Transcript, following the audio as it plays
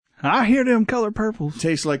I hear them color purples.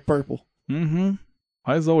 Tastes like purple. Mm-hmm.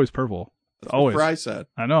 Why is it always purple? That's Always. what Fry said.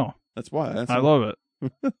 I know. That's why. I love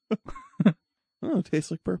it. Oh, it tastes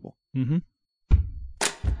like purple. Mm-hmm.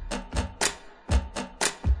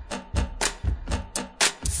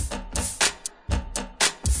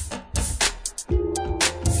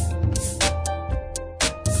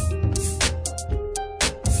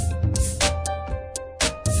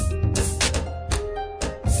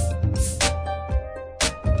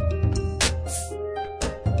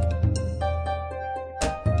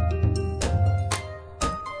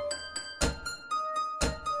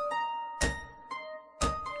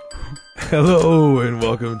 Hello and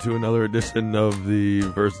welcome to another edition of the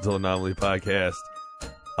Versatile Anomaly podcast.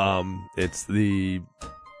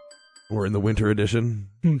 We're in the winter edition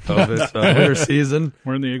of this winter season,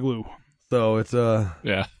 We're in the igloo. so it's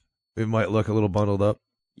Yeah. we might look a little bundled up.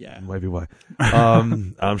 Yeah. Might be why.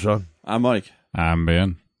 I'm Sean. I'm Mike. I'm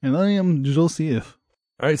Ben. And I am Joseph.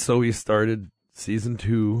 All right, so we started season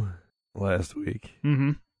 2 last week.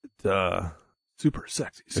 Mm-hmm. Super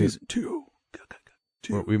sexy season 2.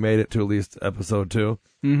 We made it to at least episode 2,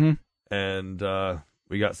 Mm-hmm. and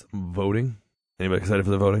we got some voting. Anybody excited for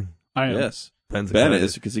the voting? I am. Yes. Ben's Ben excited.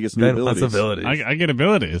 is because he gets new Ben wants abilities. abilities. I get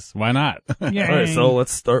abilities. Why not? Yay. All right, so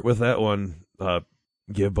let's start with that one.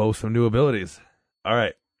 Give Bo some new abilities. All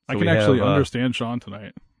right. I so can we actually have, understand Sean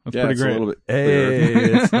tonight. That's Yeah, pretty it's great. a little bit Hey,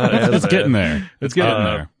 clearer. it's not as It's bad. getting there. It's getting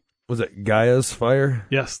there. Was it Gaia's fire?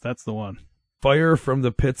 Yes, that's the one. Fire from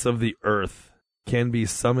the pits of the earth can be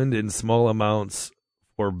summoned in small amounts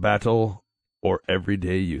for battle or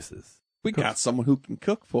everyday uses. We got someone who can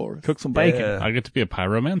cook for us. Cook some bacon. Yeah. I get to be a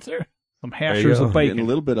pyromancer? Some you hashers go. of Getting a bacon.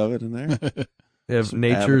 little bit of it in there. We have Some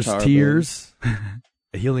nature's Avatar tears,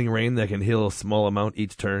 a healing rain that can heal a small amount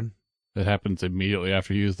each turn. It happens immediately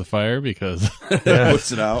after you use the fire because... Yeah.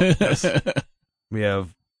 Puts it out. We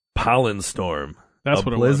have pollen storm, That's a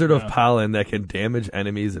what blizzard it was. of pollen that can damage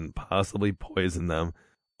enemies and possibly poison them,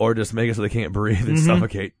 or just make it so they can't breathe and Mhm.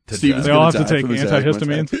 suffocate to Steven's They death. all gonna have to die take from his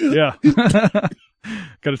asthma antihistamines. Yeah.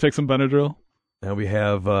 Got to take some Benadryl. And we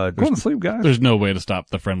have Go to sleep, guys. there's no way to stop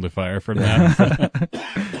the friendly fire from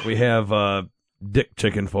that. we have dick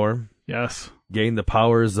chicken form. Yes. Gain the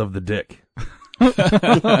powers of the dick.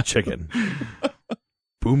 Chicken.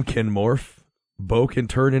 Boom can morph. Bo can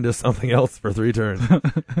turn into something else for 3 turns.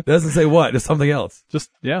 Doesn't say what, just something else. Just,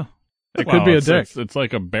 yeah. It Well, could be a dick. It's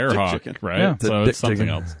like a bear Dick hawk, chicken. right? Yeah. It's a So dick it's something chicken.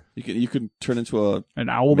 else. You can turn into a An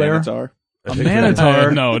owl bear. minotaur. I A think that-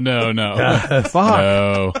 minotaur. No. Yes. Fuck.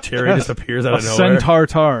 No. Cherry Yes. just appears out A of nowhere.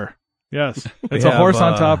 centaur. Yes. It's a have, horse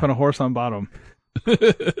on top and a horse on bottom.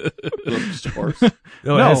 Just a horse.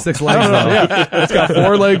 No, it has 6 legs No, now. yeah. It's got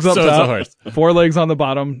 4 legs up So it's a top, horse. 4 legs on the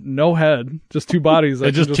bottom, no head, just 2 bodies. that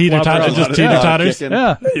It just can teeter flop totters. around. Just teeter totters. Kicking.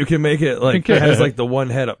 Yeah. You can make it like Okay. it has like the one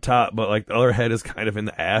head up top, but like the other head is kind of in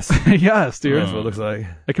the ass. Yes, dude. That's what it looks like.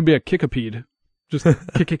 It can be a kickapede. Just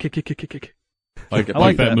kick. Like, I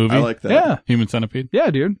like that movie, I like that. Yeah. Human Centipede. Yeah,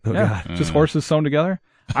 dude. Oh, Yeah. God. Just horses sewn together.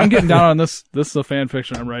 I'm getting down on this. This is a fan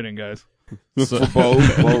fiction I'm writing, guys. For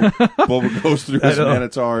Bo goes through his I know.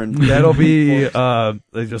 minotaur and That'll be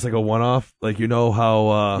like just like a one-off. Like you know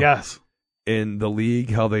how Yes. in the league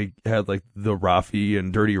how they had like the Rafi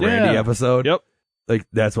and Dirty Randy Yeah. episode. Yep. Like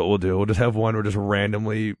that's what we'll do. We'll just have one where just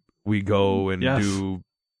randomly we go and Yes. do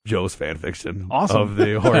Joe's fan fiction Awesome. of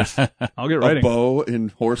the horse. I'll get a writing. Bo in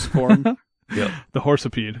horse form. Yep. The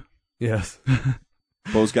horsepede. Yes.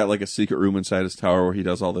 Bo's got like a secret room inside his tower where he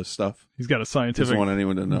does all this stuff. He's got a Doesn't scientific want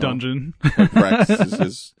anyone to know. dungeon. Like Rex is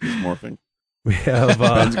his morphing. We have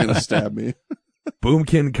Ben's gonna stab me. Boom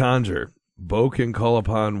can conjure. Bo can call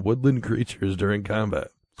upon woodland creatures during combat.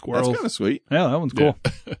 Squirrels. That's kind of sweet. Yeah, that one's cool.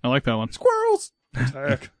 I like that one. Squirrels.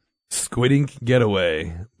 Attack. Squidding getaway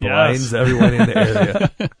Yes. blinds everyone in the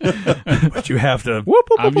area, but you have to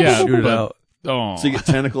Yeah, shoot it but- out. Oh. So you get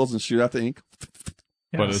tentacles and shoot out the ink.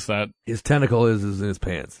 What Yes. is that? His tentacle is in his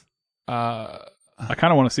pants. I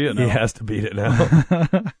kind of want to see it now. He has to beat it now.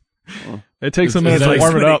 It takes a Is minute that to like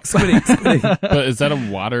warm it up. Squiddy. But is that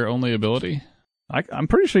a water-only ability? I'm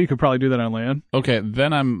pretty sure you could probably do that on land. Okay,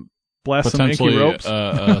 then I'm Blast some inky potentially ropes.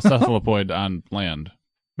 a cephalopoid on land.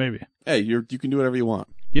 Maybe. Hey, you can do whatever you want.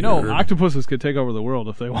 You know, Nerd. octopuses could take over the world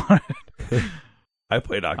if they wanted. I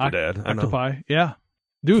played Octodad. I know. Octopi. Yeah.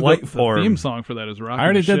 Dude, Flight the form. theme song for that is rocking. I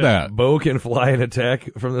already as shit. did that. Bo can fly and attack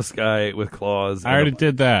from the sky with claws. I already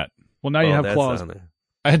did that. Well, now you have that's claws. on there.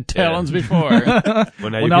 I had talons before. Well, now,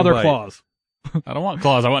 Well, you now can they're bite. claws. I don't want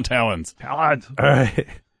claws. I want talons. Talons. All right.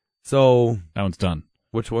 So, That one's done.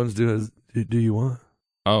 which ones do you want?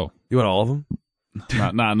 Oh, You want all of them?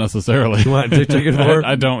 not necessarily. You want Dick Chicken form?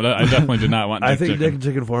 I don't. I definitely do not want. I Dick think chicken. Dick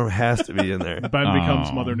Chicken form has to be in there. Ben becomes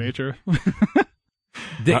Oh. Mother Nature.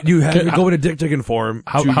 You have to go into Dick Chicken form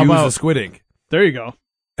How to use about- the squid ink. There you go.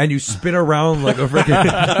 And you spin around like a freaking,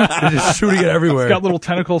 and just shooting it everywhere. It's got little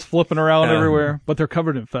tentacles flipping around Yeah. everywhere, but they're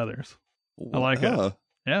covered in feathers. I like it. Huh.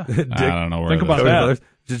 Yeah. Dick, I don't know where. Think it about is.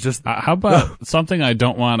 that. Just How about something I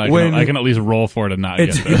don't want? I When- can at least roll for it and not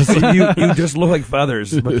it's, get this. you just look like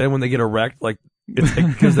feathers, but then when they get erect, like it's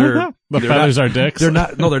because The feathers are dicks. they're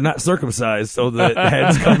not circumcised, so the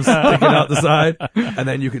heads come sticking out the side, and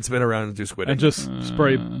then you can spin around and do squid And ink. just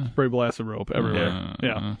spray blasted rope everywhere.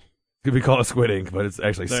 Yeah. Could be called squid ink, but it's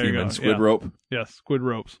actually There you semen. go. Squid Yeah. rope, Yes. Squid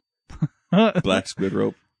ropes. black squid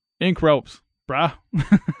rope. Ink ropes. Brah.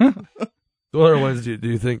 What other ones do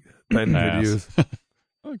you think Ben could Pass. use?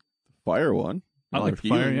 Fire one. I like The the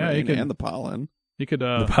fire, healing yeah, you rain could- and the pollen. You could,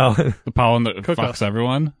 The pollen. The pollen that Cook fucks us.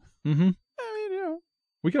 everyone. mm-hmm. I mean, you know,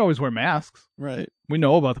 We could always wear masks. right. We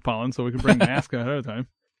know about the pollen, so we can bring masks ahead of time.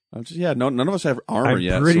 None of us have armor I'm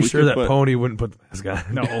yet. pretty so we sure could that put- Pony wouldn't put the mask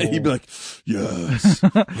on. No. He'd be like, yes.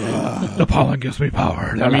 Ah. The pollen gives me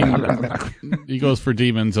power. I mean, he goes for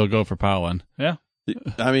demons. He'll go for pollen. I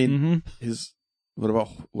mean, Mm-hmm. his. What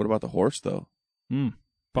about the horse though? Pony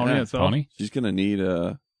Yeah, itself. Pony She's gonna need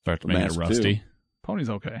starts making it mask, rusty. Pony's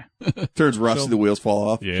okay. turns rusty. She'll- The wheels fall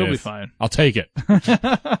off. Yes. She'll be fine. I'll take it.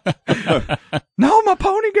 No, my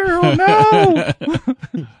pony girl, no.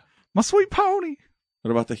 My sweet pony.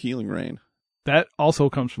 What about the healing rain? That also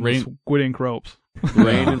comes from Rain- the squid ink ropes.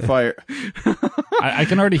 Rain and fire. I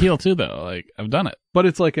can already heal too, though. Like I've done it. But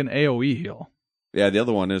it's like an AoE heal. Yeah, the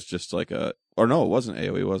other one is just like a. Or no, it wasn't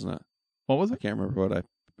AOE, wasn't it? What was I it? can't remember what I.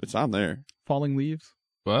 It's on there. Falling leaves?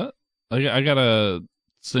 What? I got a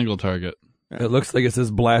single target. It looks like it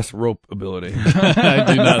says blast rope ability. I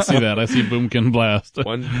do not see that. I see Boomkin Blast.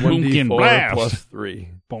 One Boomkin D4 blast. plus 3.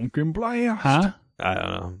 Pumpkin blast. Huh? I don't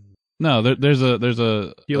know. No, there's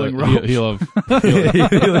a Healing heal, ropes. heal of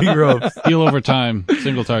Healing ropes. heal over time,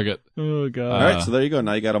 single target. Oh, God. All right, so there you go.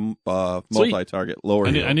 Now you got a Sweet. multi-target lower.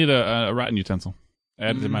 I heal. need a rotten utensil.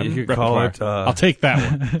 Add it to my You could repertoire. call it I'll take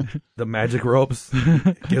that one. the magic ropes.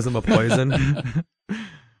 Gives them a poison.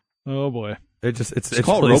 Oh, boy. It's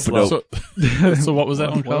called really rope-a-dope. slow. So what was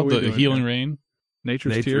that one What are called? we The doing healing here? rain.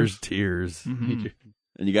 Nature's Nature's tears. tears. Mhm.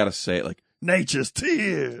 and you got to say it like nature's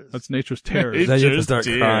tears. That's nature's tears. Then you have to Nature's start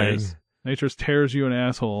tears. crying. Nature's tears you an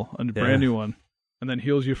asshole, a Yeah. brand new one, and then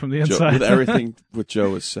heals you from the Joe, inside. with everything with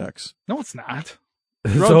Joe is sex. No, it's not.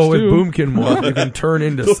 So Drugs, with too. Boomkin Morph, you can turn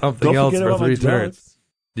into something don't else forget for about my 3 drugs. turns.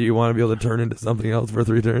 Do you want to be able to turn into something else for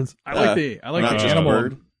 3 turns? I like the not the just a animal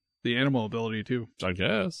bird. the animal ability too. I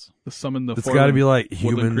guess To summon the It's four got to be like woodland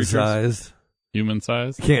human creatures. sized. human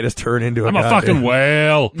size. You can't just turn into I'm a goddamn- fucking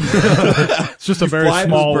whale. It's just a very Fly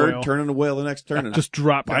small this bird, whale. turn into a whale the next turn. And Just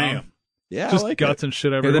drop down. bam. Yeah, Just I like guts it. and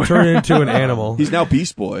shit Yeah, everywhere. then turn into an animal. He's now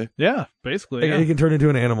Beast Boy. Yeah, basically. Yeah. He can turn into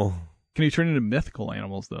an animal. Can he turn into mythical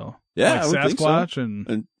animals though? Yeah, like I would think so. Sasquatch and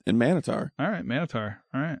And Manatar. all right, Manatar.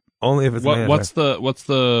 All right. Only if it's What, man. what's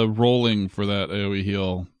the rolling for that AoE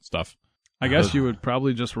heal stuff? I guess you would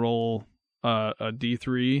probably just roll a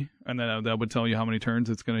D3, and then that would tell you how many turns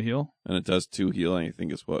it's going to heal. And it does 2 healing, I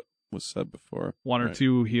think is what was said before. One or Right.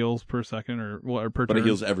 2 heals per second, or per But turn. it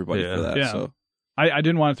heals everybody Yeah. for that. Yeah. So I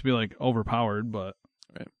didn't want it to be like overpowered, but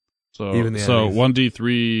So Even the so enemies.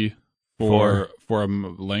 1d3 for a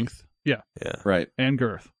length. Yeah. right. and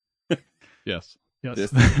girth. Yes. Yes.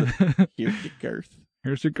 This- Here's your girth.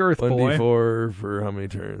 Here's your girth, boy. 1d4 for how many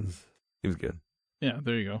turns? Seems good. Yeah,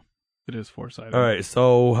 there you go. It is 4-sided. All right,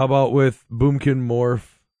 so how about with Boomkin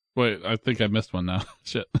Morph? Wait, I think I missed one now.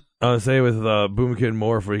 Shit. I would say with Boomkin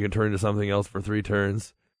Morph, where you can turn into something else for 3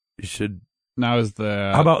 turns, you should. Now is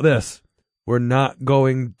the How about this? We're not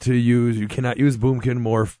going to use. You cannot use Boomkin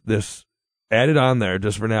Morph. This added on there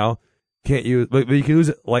just for now. Can't use, but you can use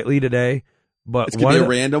it lightly today. But It's going to be a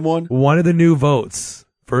random one. one of the new votes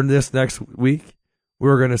for this next week,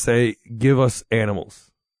 we're going to say, give us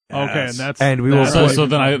animals. Okay, Yes. and that's And we will that's so what so you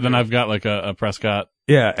then can do. I've got like a Prescott.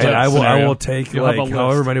 Yeah, and Type I scenario. will take You'll have like a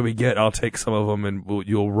however list. many we get. I'll take some of them and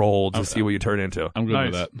you'll roll to Okay. see what you turn into. I'm good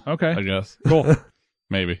Nice. with that. Okay, I guess cool.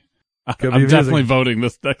 maybe. Could be I'm amusing. definitely voting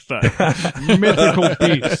this next time. Mythical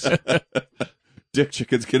beasts. Dick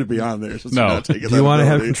Chicken's going to be on there. Since No. we're not taking Do you that want to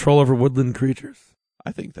have ability. control over woodland creatures?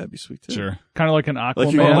 I think that'd be sweet too. Sure. Kind of like an Aquaman.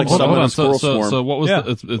 Like you want, like, hold summon on. a So, squirrel swarm. so what was Yeah.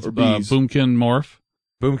 it's Or bees. Boomkin Morph?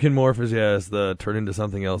 Boomkin Morph is the turn into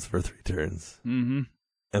something else for 3 turns. Mm-hmm.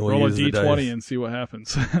 And we'll Roll a use the D20 dice. and see what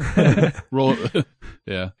happens. Roll. Yeah.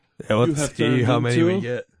 Yeah, You let's have see turned how many we into-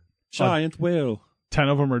 get. Giant whale. 10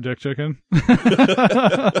 of them are dick chicken.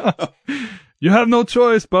 You have no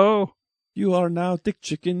choice, Bo. You are now Dick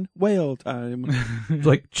Chicken whale time. It's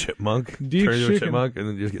like chipmunk. Dick Turn into a chicken. chipmunk and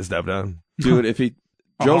then you just get stepped down. Dude, if he...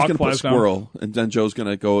 A Joe's hawk going to put flies down. squirrel, and then Joe's going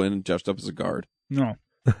to go in and dressed up as a guard. No.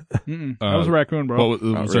 Mm-mm. That was a raccoon, bro. What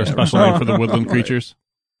was there a right. special name for the woodland creatures?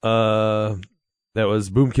 That was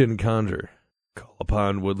Boomkin and Conjure. Call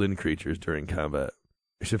upon woodland creatures during combat.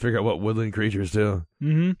 We should figure out what woodland creatures do.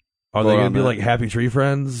 Mm-hmm. Are they Vote going on to be that. like happy tree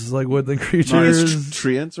friends, like woodland Nice creatures?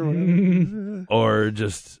 treants or whatever. Or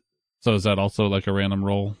just So is that also like a random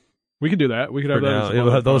roll? We could do that. We could for have that. now, as a we'll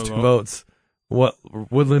vote. have those two votes. What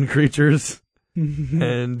woodland creatures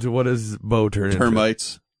and what does Bo turn into?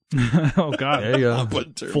 Termites. Oh God. There you go.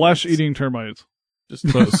 But termites. Flesh-eating termites. Just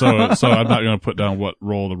So I'm not going to put down what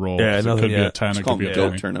roll to roll. Yeah, 'cause it nothing could be a yet. 10, Just it call could be them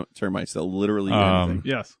a goat 20. termites. They'll literally eat Um, anything.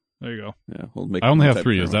 Yes. There you go. Yeah, we'll make. I only have type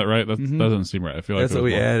 3. Is termite. that right? That Mhm. doesn't seem right. I feel like That's it what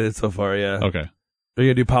was we more. added so far, yeah. Okay. Are you going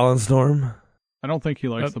to do Pollen Storm? I don't think he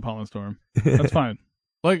likes the pollen storm. That's fine.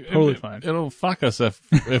 Like Totally it, fine. It'll fuck us if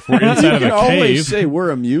we're You inside of can a always cave. say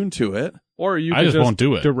we're immune to it. Or you I could just won't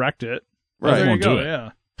do it. direct it. I Right. There you won't go. do it. Yeah.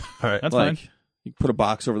 All right. That's like, fine. you put a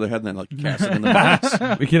box over their head and then like cast it in the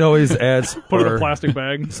box. We can always add some Put it in more, a plastic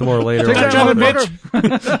bag. some more later. Take on. that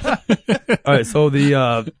motherfucker. All right, so the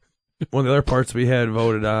one of the other parts we had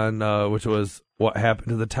voted on, which was what happened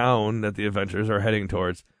to the town that the adventurers are heading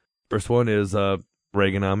towards. First one is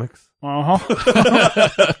Reaganomics. Uh-huh.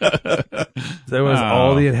 That was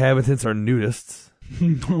all the inhabitants are nudists.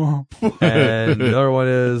 And the other one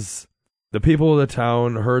is the people of the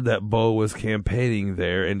town heard that Bo was campaigning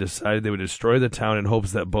there and decided they would destroy the town in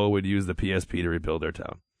hopes that Bo would use the PSP to rebuild their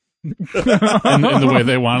town. in the way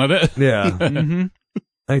they wanted it. Yeah, Mm-hmm.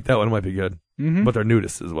 I think that one might be good. Mm-hmm. But they're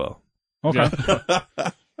nudists as well. Okay.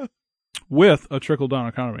 With a trickle-down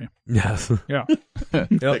economy. Yes. Yeah.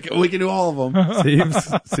 Yep. We can do all of them.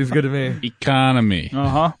 Seems good to me. Economy.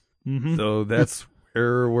 Uh-huh. Mm-hmm. So that's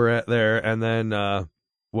where we're at there. And then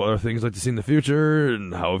what are things like to see in the future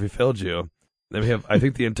and how have you failed you? Then we have, I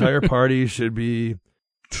think the entire party should be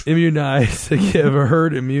immunized to give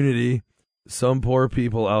herd immunity. Some poor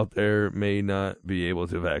people out there may not be able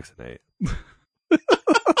to vaccinate.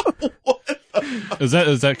 Is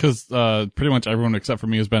that because pretty much everyone except for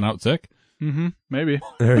me has been out sick? Mm-hmm. Maybe.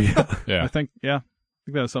 There you go. Yeah, I think that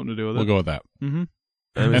has something to do with we'll it. go with that. Mm-hmm.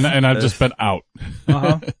 And I've just been out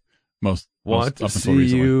Uh-huh. most want to up until see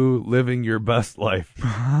recently. you living your best life.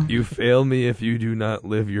 You fail me if you do not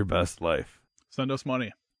live your best life. Send us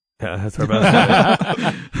money. Yeah, that's our best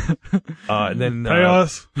life. And then Pay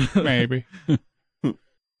us. Maybe.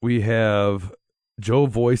 we have Joe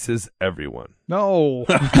voices everyone. No.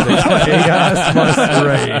 Chaos must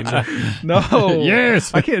reign. No.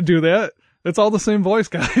 Yes. I can't do that. It's all the same voice,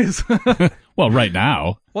 guys. Well, right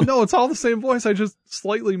now. Well, no, it's all the same voice. I just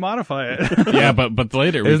slightly modify it. Yeah, but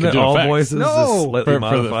later we Isn't could it do all effects. voices No. just slightly For the-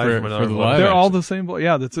 modified for- from another for the voice? live They're all action. the same voice.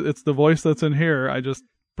 Yeah, it's the voice that's in here. I just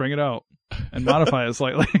bring it out and modify it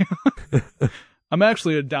slightly. I'm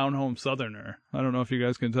actually a down-home Southerner. I don't know if you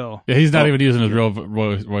guys can tell. Yeah, he's not even using his real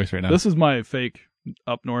voice right now. This is my fake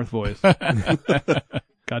up north voice.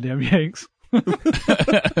 Goddamn Yanks.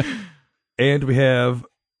 And we have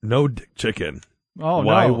no dick chicken. Oh,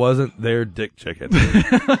 Why no. wasn't there dick chicken?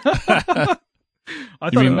 I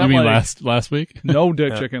thought you it mean meant like last week? no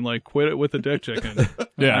dick Yeah. chicken, like quit it with the dick chicken.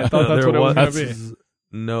 Yeah. I thought that's There what it was going to be. was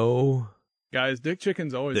no. Guys, Dick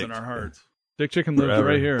Chicken's always Dick in our chicken. hearts. Dick Chicken lives Forever.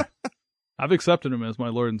 right here. I've accepted him as my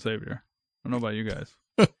Lord and Savior. I don't know about you guys.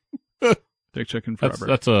 Dick Chicken forever.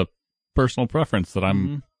 That's a personal preference that I'm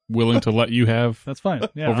Mhm. willing to let you have. That's fine.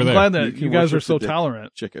 Yeah, Over I'm there. glad You that can you guys are worship so the dick.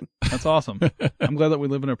 tolerant. Chicken. That's awesome. I'm glad that we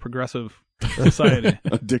live in a progressive society.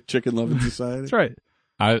 A dick chicken loving society. That's right.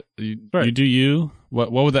 You Right. do you.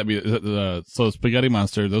 What would that be? Is it so spaghetti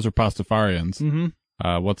monster. Those are pastafarians.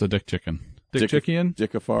 Mm-hmm. What's a dick chicken? Dick Chickian,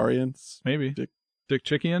 Dickafarians. maybe. Dick- Dick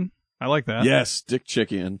Chickian. I like that. Yes, dick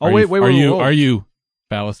chicken. Oh Are wait, you, wait, are wait. you whoa. are you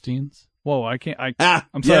Palestines? Whoa, I can't. Ah,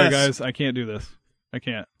 I'm sorry, yes. guys. I can't do this. I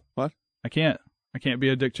can't. What? I can't be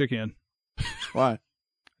a Dick Chickian. Why?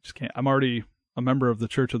 Just can't. I'm already a member of the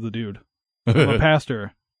Church of the Dude. I'm a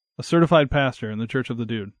pastor, a certified pastor in the Church of the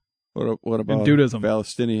Dude. What about Dudism.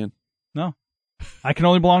 Palestinian? I can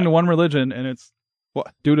only belong to one religion, and it's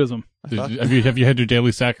What? Dudism. Have you had your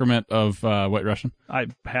daily sacrament of White Russian? I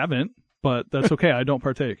haven't, but that's okay. I don't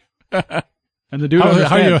partake. And the dude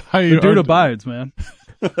understands. How you The dude abides, man.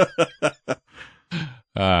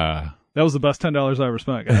 Uh, That was the best $10 I ever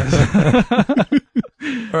spent, guys.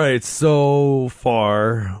 All right, so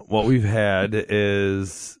far what we've had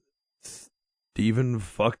is Steven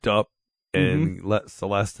fucked up and let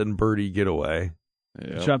Celeste and Birdie get away.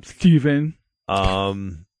 Yep. Shop Steven.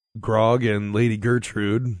 Grog and Lady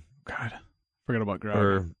Gertrude God, forgot about Grog.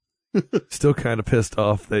 or Still kind of pissed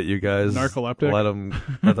off that you guys Narcoleptic?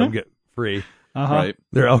 let them get free. Uh-huh. Right.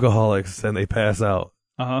 They're alcoholics and they pass out.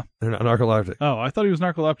 Uh-huh. They're not narcoleptic. Oh, I thought he was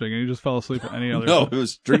narcoleptic and he just fell asleep at any other No, time. it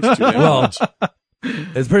was drinks too damn Well, much.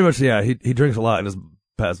 It's pretty much, yeah, he drinks a lot and just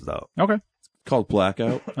passes out. Okay. Called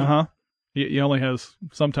blackout. Uh-huh. He only has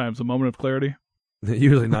sometimes a moment of clarity.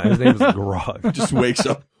 Usually not. His name is Grog. Just wakes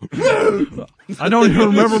up. I don't even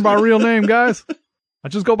remember my real name, guys. I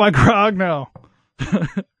just go by Grog now.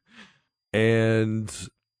 And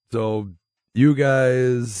so you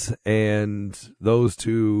guys and those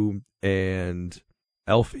two and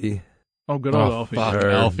Elfie Oh, good old Oh, Elfie. fuck, Or-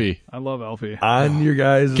 Alfie. I love Elfie. on your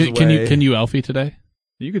guys' Can way. you Alfie today?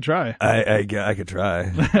 You could try. I could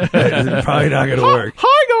try. It's probably not going to work.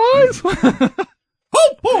 Hi, guys.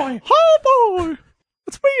 Oh, boy. Oh, boy.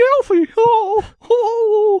 It's me, Elfie.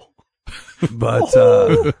 Oh. But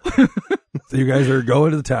so you guys are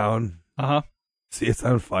going to the town. Uh-huh. See, it's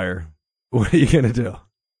on fire. What are you going to do?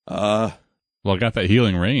 Well, I got that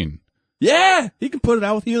healing rain. Yeah, he can put it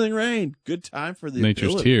out with healing rain. Good time for the Nature's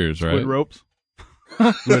ability. tears, right? Squid ropes.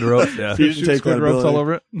 Good rope, yeah. He didn't Shoot take squid that ropes ability. all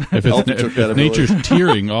over it. If, Elfie took that if ability. nature's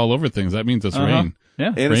tearing all over things, that means it's Uh-huh. rain. Yeah.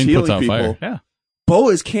 And it's Rain healing puts out people. fire. Yeah. Bo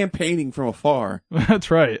is campaigning from afar. That's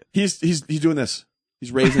right. He's doing this.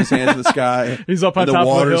 He's raising his hands to the sky. He's up on And the top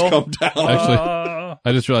waters of the hill. come down. Actually,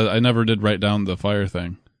 I just realized I never did write down the fire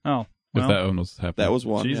thing. Oh. If Well, that one was happening. That was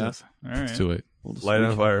one. Jesus. All right. It's too late. Yeah. We'll Light it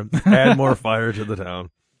on fire. Add more fire to the town.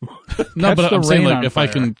 No, Catch but the I'm saying, rain like, on if I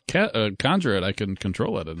fire. can conjure it, I can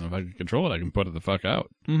control it. And if I can control it, I can put it the fuck out.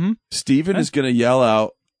 Mm-hmm. Steven is going to yell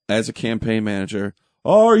out as a campaign manager,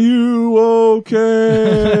 "Are you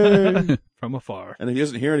okay?" From afar. And if he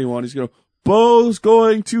doesn't hear anyone, he's going to, "Bo's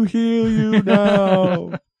going to heal you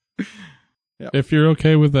now." If you're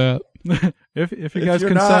okay with that. If you If guys you're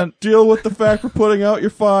consent, not, deal with the fact we're putting out your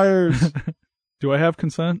fires. do I have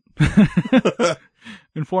consent?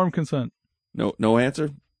 Informed consent. No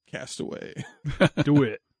answer. Cast away. Do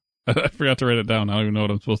it. I forgot to write it down. I don't even know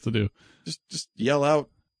what I'm supposed to do. Just yell out.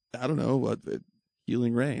 I don't know what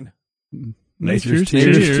healing rain. Nature's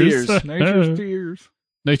tears. Nature's tears.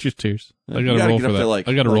 Nature's tears. Yeah, I you got to gotta roll get for up that. to, like-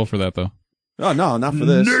 I got to roll like- for that though. Oh no, not for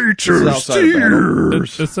this. Nature's This is outside of battle.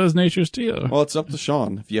 It says nature's tears. Well, it's up to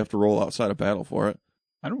Sean if you have to roll outside of battle for it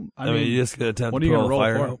I don't. I I mean, mean, you just got to attempt what to are you pull gonna a roll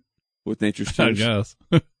fire for? out. with nature's I tears. guess.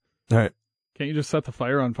 All right. can't you just set the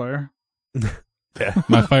fire on fire? Yeah.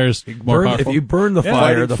 My fire's more Burn, if powerful. you burn the Yeah.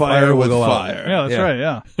 fire, Fighting the fire fire will with go fire. out. Yeah, that's Yeah. right.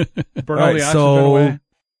 Yeah. Burn All all right, the oxygen so away.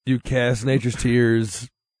 you cast Nature's Tears.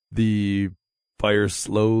 The fire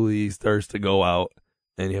slowly starts to go out,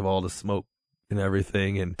 and you have all the smoke and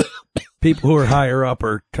everything. And people who are higher up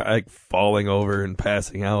are like falling over and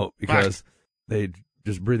passing out because they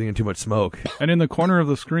just breathing in too much smoke. And in the corner of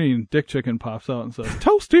the screen, Dick Chicken pops out and says,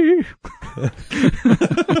 "Toasty."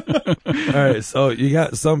 All right, so you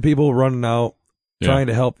got some people running out, Yeah. trying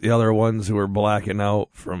to help the other ones who are blacking out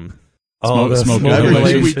from all the Smoke smoke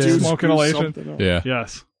inhalation. inhalation. Smoke inhalation. something up. Yeah,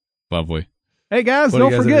 Yes. lovely. Hey guys, What do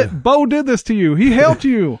don't you guys forget, do? Bo did this to you. He helped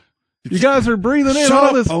you. You guys are breathing in Shut all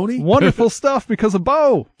up, this Pony. wonderful stuff because of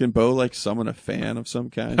Bo. Can Bo like summon a fan of some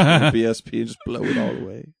kind from the BSP and just blow it all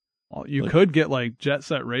away? Well, you Like- could get like Jet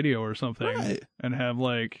Set Radio or something Right. and have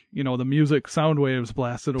like, the music sound waves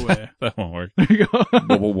blasted away. That won't work. There you go.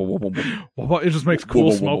 Whoa, whoa, whoa, whoa, whoa, whoa. Well, it just makes cool Whoa,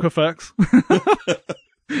 whoa, whoa, smoke whoa. effects.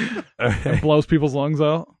 All right. It blows people's lungs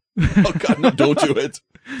out. Oh God, no, don't do it.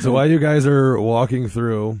 So while you guys are walking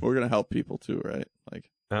through, We're gonna help people too, right? Like,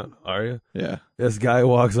 are you? yeah. This guy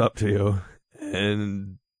walks up to you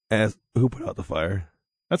and asks, "Who put out the fire?"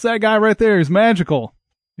 That's that guy right there. He's magical.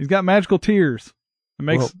 He's got magical tears.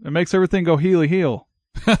 It makes everything go healy heel.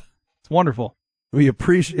 It's wonderful. We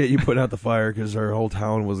appreciate you putting out the fire because our whole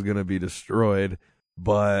town was going to be destroyed,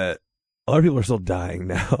 but a lot of people are still dying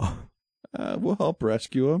now. We'll help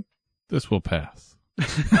rescue him. This will pass.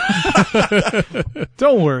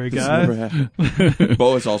 Don't worry, This guys. never happened.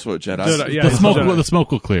 Bo is also a Jedi. Jedi, yeah. The he's smoke, Jedi. the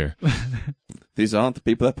smoke will clear. These aren't the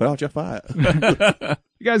people that put out your fire.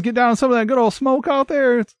 You guys get down some of that good old smoke out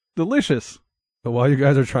there. It's delicious. But while you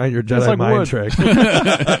guys are trying your Tastes Jedi like mind wood.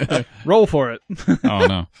 trick, Roll for it. Oh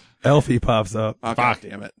no. Elfie pops up. Oh, God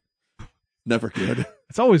damn it. Never good.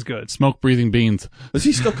 It's always good. Smoke breathing beans. Is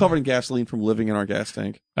he still covered in gasoline from living in our gas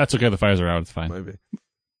tank? That's okay. The fires are out. It's fine. Maybe.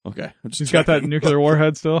 Okay. I'm just He's got that checking. nuclear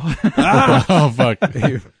warhead still. Oh fuck.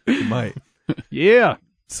 He might. Yeah.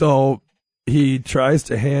 So he tries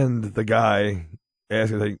to hand the guy,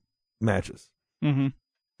 asking like matches. Mm-hmm.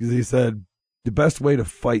 Because he said the best way to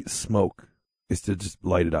fight smoke is to just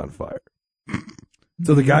light it on fire.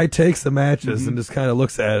 So the guy takes the matches and just kind of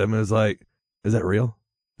looks at him and is like, "Is that real?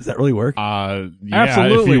 Does that really work? Yeah,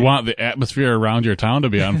 Absolutely. if you want the atmosphere around your town to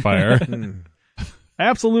be on fire.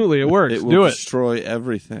 Absolutely, it works. It will Do it. destroy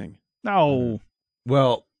everything. No.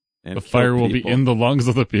 Well, And The fire will be in the lungs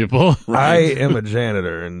of the people. I am a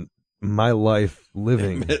janitor, and my life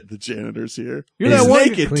living. The janitor's here. You're He's that one.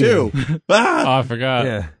 naked clean. too. Ah! Oh, I forgot.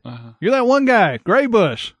 Yeah. You're that one guy,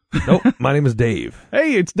 Graybush. Nope. My name is Dave.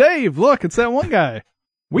 Hey, it's Dave. Look, it's that one guy.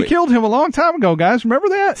 We Wait. killed him a long time ago, guys. Remember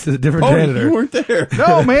that? This is a different Pony, janitor. you weren't there.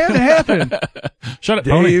 No, man, it happened. Shut up,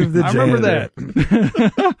 Pony. Dave the I janitor. remember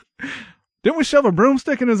that. Didn't we shove a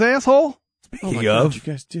broomstick in his asshole? Oh my Speaking God, of, you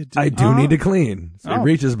guys did. I do Uh-huh. need to clean. So Oh. he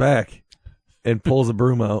reaches back and pulls a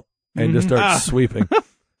broom out and just starts sweeping.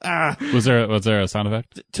 Ah, Was there a sound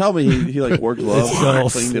effect? tell me he like wore gloves, It's all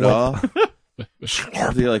cleaned it slip. off.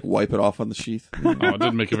 Did he like wipe it off on the sheath? Oh, it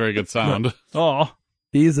didn't make a very good sound. Oh,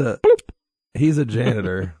 He's a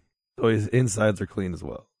janitor, so his insides are clean as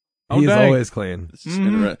well. Oh, He's dang. always clean. This is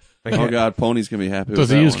interesting. I Oh can't- God, Pony's gonna be happy. Does with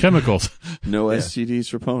he that use one. chemicals? No Yeah. STDs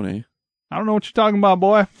for Pony. I don't know what you're talking about,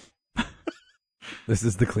 boy. This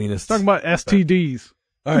is the cleanest. Talking about STDs.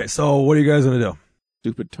 All right, so what are you guys gonna do?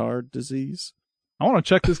 Stupid tard disease. I want to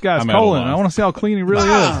check this guy's I'm at a colon. loss. I want to see how clean he really is.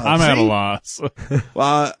 Ah, I'm at a see? loss.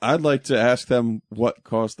 Well, I'd like to ask them what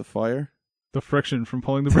caused the fire. The friction from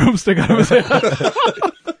pulling the broomstick out of his head.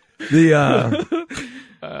 The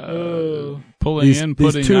Pulling These- in, these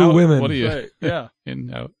putting two out. women. What are you? Right, yeah.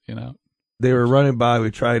 In, out, in, out. they were running by.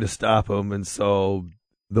 We tried to stop them, and so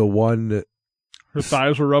the one Her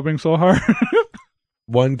thighs were rubbing so hard.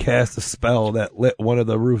 cast a spell that lit one of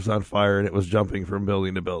the roofs on fire, and it was jumping from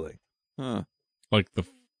building to building. Huh. Like the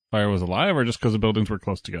fire was alive, or just because the buildings were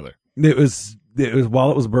close together? It was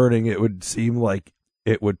while it was burning, it would seem like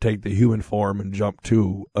it would take the human form and jump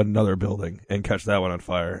to another building and catch that one on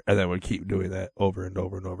fire, and then would keep doing that over and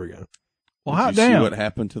over and over again. Well, Did hot you damn. see what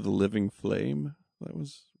happened to the living flame that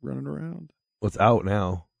was running around? What's out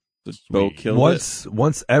now? The boat Sweet. killed it.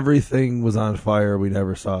 Once everything was on fire, we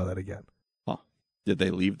never saw that again. Did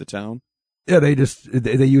they leave the town? Yeah, they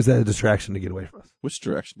use that as a distraction to get away from us. Which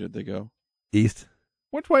direction did they go? East.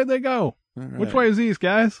 Which way did they go? All right. Which way is east,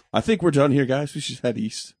 guys? I think we're done here, guys. We should head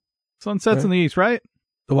east. Sunset's Right. in the east, right?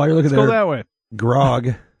 So while you're looking Let's go there, that way.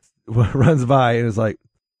 Grog runs by and is like,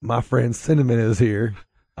 "My friend Cinnamon is here.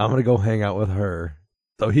 I'm gonna go hang out with her."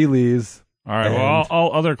 So he leaves. All right. Well,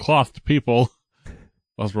 all other clothed people.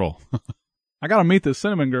 Let's roll. I gotta meet this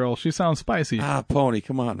cinnamon girl. She sounds spicy. Ah, Pony,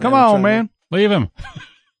 come on, man. Come I'm on, trying man. Leave him.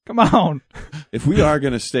 Come on. If we are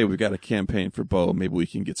going to stay, we've got a campaign for Bo. Maybe we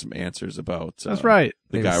can get some answers about That's right.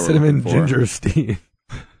 the named guy we're Cinnamon looking for. Gingerstein.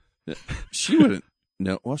 She wouldn't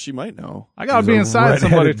know. Well, she might know. I gotta She's be a inside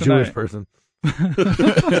somebody redheaded Jewish tonight. person.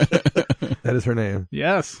 That is her name.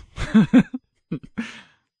 Yes.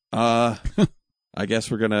 I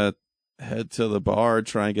guess we're going to head to the bar,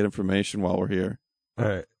 try and get information while we're here. All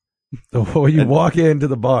right. So when you walk into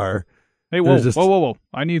the bar, Hey, whoa, There's just- whoa.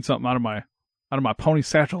 I need something out of my pony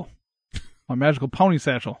satchel. My magical pony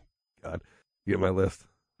satchel. get my list.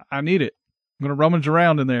 I need it. I'm gonna rummage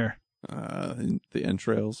around in there. In the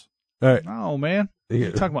entrails. All right. Oh man. Are You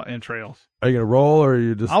you, talking about entrails. are you gonna roll or are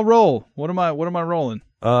you just I'll roll. What am I rolling?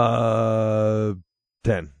 10?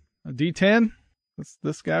 A D10? That's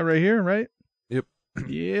this guy right here, right? Yep.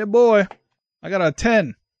 Yeah, boy. I got a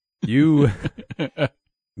 10. You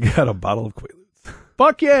got a bottle of Quaaludes.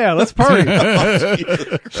 Fuck yeah, let's party. Jesus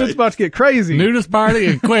Shit's Christ. about to get crazy. Nudist party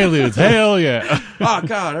and Quaaludes. Hell yeah. Oh,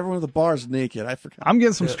 God, everyone at the bar's naked. I forgot. I'm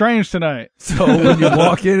getting some strange tonight. So when you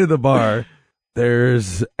walk into the bar,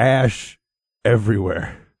 there's ash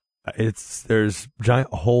everywhere. There's a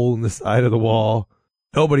giant hole in the side of the wall.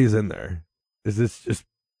 Nobody's in there. Is this just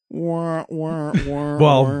Well,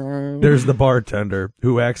 there's the bartender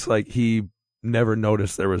who acts like he never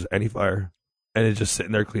noticed there was any fire and is just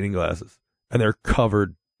sitting there cleaning glasses. And they're covered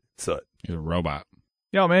in soot. He's a robot.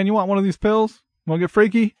 Yo, man, you want one of these pills? Want to get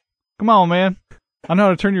freaky? Come on, man. I know how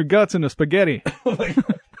to turn your guts into spaghetti.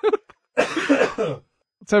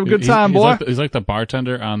 Let's have a good time, boy. He's like the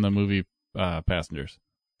bartender on the movie Passengers.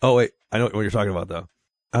 Oh, wait. I know what you're talking about, though.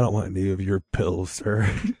 I don't want any of your pills, sir.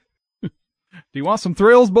 Do you want some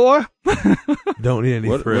thrills, boy? Don't need any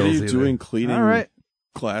what thrills are you either. doing cleaning All right.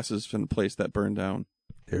 classes from the place that burned down?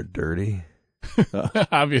 They're dirty.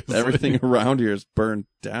 Obviously. Everything around here is burned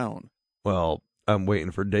down. Well, I'm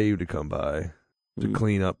waiting for Dave to come by to Ooh,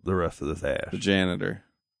 clean up the rest of this ash. the janitor.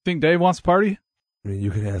 Think Dave wants to party? I mean,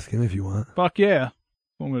 you can ask him if you want. Fuck yeah. That's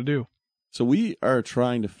what I'm going to do. So we are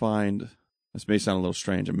trying to find, this may sound a little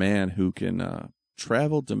strange, a man who can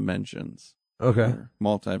travel dimensions. Okay. Or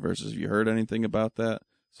multiverses. Have you heard anything about that?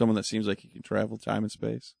 Someone that seems like he can travel time and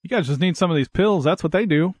space. You guys just need some of these pills. That's what they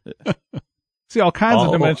do. See all kinds of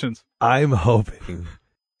All- dimensions. I'm hoping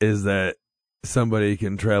is that somebody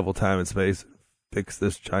can travel time and space and fix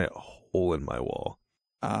this giant hole in my wall.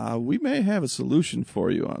 We may have a solution for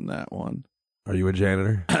you on that one. Are you a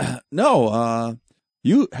janitor, No,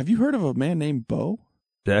 have you heard of a man named Bo?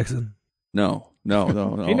 Jackson? No. He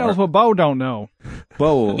knows what Bo don't know.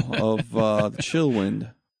 Bo of the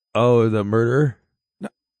Chillwind. Oh, the murderer?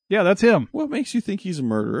 Yeah, that's him. What makes you think he's a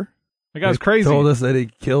murderer? That guy's They crazy. Told us that he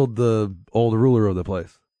killed the old ruler of the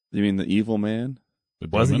place. You mean the evil man? The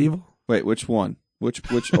Was he demon? evil? Wait, which one? Which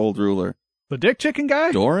old ruler? The dick chicken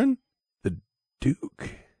guy? Doran? Duke.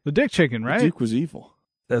 The dick chicken, The right? Duke was evil.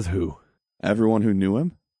 Says who? Everyone who knew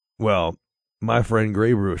him? Well, my friend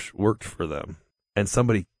Graybrush worked for them, and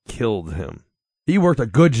somebody killed him. He worked a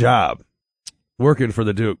good job working for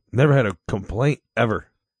the Duke. Never had a complaint ever.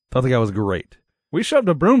 Thought the guy was great. We shoved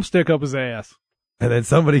a broomstick up his ass. And then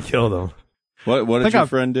somebody killed him. What I did think your I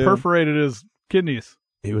friend do? perforated his kidneys.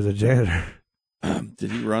 He was a janitor.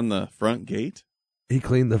 Did he run the front gate? He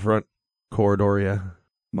cleaned the front corridor, yeah.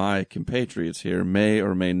 My compatriots here may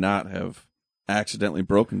or may not have accidentally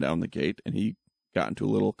broken down the gate, and he got into a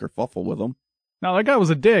little kerfuffle with them. No, that guy was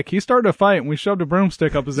a dick. He started a fight, and we shoved a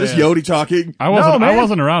broomstick up his Is ass. this Yodi talking? I wasn't. No, I man.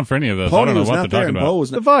 wasn't around for any of this. I Pony don't know was what not they're there, talking and Bo about. was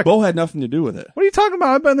The not. fuck? Bo had nothing to do with it. What are you talking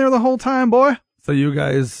about? I've been there the whole time, boy. So you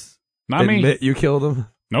guys Not me. admit you killed him?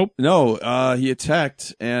 Nope. No, he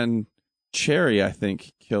attacked, and Cherry, I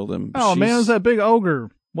think, killed him. Oh, man, it was that big ogre.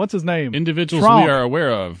 What's his name? Individuals Strong. we are aware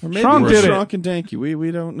of. Or maybe Strong it was did it. Shrunk and Danky.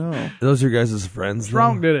 We don't know. Those are your guys' friends?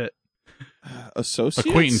 Strong did it. Associates?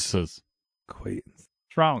 Acquaintances. Acquaintance.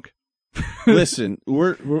 Strong. Listen,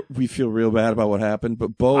 we feel real bad about what happened,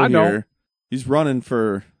 but Bo I here, don't. he's running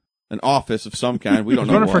for an office of some kind. We don't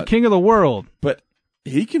He's know running what. for king of the world. But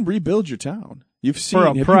he can rebuild your town. You've seen, For a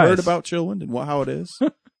have you price. heard about Chillwind and how it is?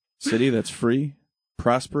 City that's free,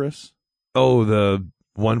 prosperous. Oh, the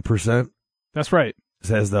 1%? That's right.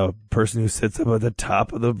 Says the person who sits up at the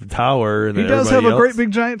top of the tower. And He then does have everybody a great else,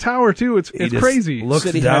 big giant tower, too. It's he just crazy. looks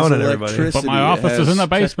City down has at everybody. electricity, But my office it is has in the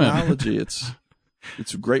basement. Technology.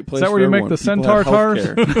 It's a great place. Is that for where you make everyone. the People centaur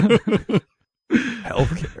have healthcare.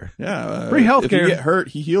 Healthcare. Yeah, Free If healthcare. you get hurt,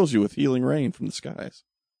 he heals you with healing rain from the skies.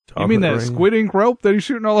 You mean that squid ink rope that he's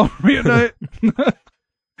shooting all over me at night?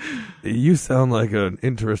 You sound like an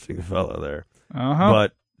interesting fella there. Uh-huh.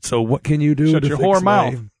 But so what can you do Shut to your fix whore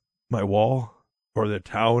mouth. my wall or the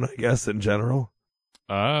town, I guess, in general?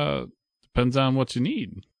 Depends on what you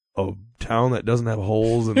need. A town that doesn't have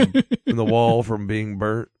holes in the wall from being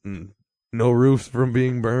burnt and no roofs from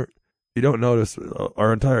being burnt. You don't notice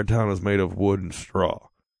our entire town is made of wood and straw.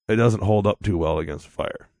 It doesn't hold up too well against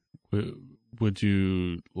fire. Would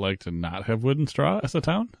you like to not have wood and straw as a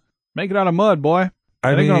town? Make it out of mud, boy.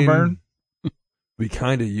 I That ain't mean, gonna burn. we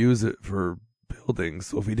kind of use it for buildings.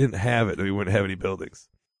 So if we didn't have it, then we wouldn't have any buildings.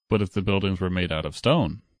 But if the buildings were made out of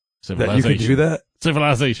stone? That you Civilization. can do that?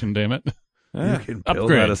 Civilization, damn it. Yeah, You can build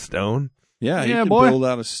Upgrade. out of stone? yeah, he Yeah, can boy. build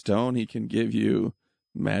out of stone. He can give you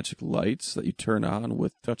magic lights that you turn on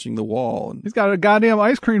with touching the wall. And He's got a goddamn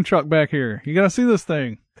ice cream truck back here. You gotta see this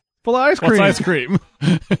thing. Full of ice cream. What's ice cream?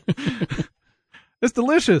 It's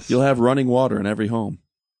delicious. you'll have running water in every home,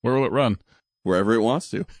 Where will it run? wherever it wants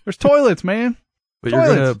to. There's toilets, man. But you're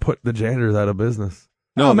going to Toilets. put the janitors out of business.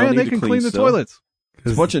 No, oh, they'll man, need they to can clean the still. toilets.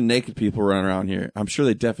 There's a bunch of naked people running around here. I'm sure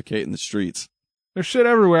they defecate in the streets. There's shit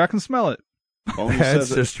everywhere. I can smell it. Pony It's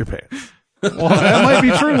says it. just your pants. Well, that might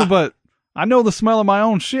be true, but I know the smell of my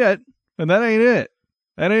own shit, and that ain't it.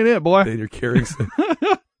 That ain't it, boy. And you're carrying some.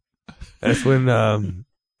 That's when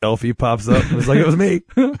Elfie pops up and it's like, it was me.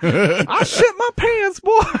 I shit my pants,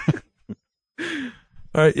 boy.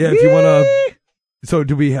 All right, yeah, if you want to. So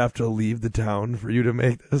do we have to leave the town for you to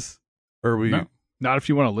make this? Or we? No. Not if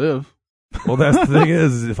you want to live. Well, that's the thing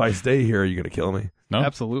is, if I stay here, are you going to kill me? No.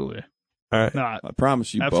 Absolutely All right. not. I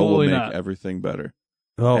promise you, Bo will Absolutely make not. everything better.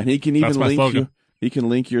 Oh, And he can That's even my link slogan. you. He can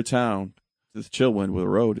link your town to the Chillwind with a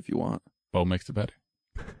road if you want. Bo makes it better.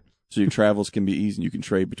 So your travels can be easy and you can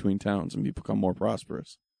trade between towns and become more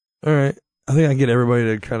prosperous. all right. I think I can get everybody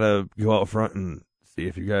to kind of go out front and see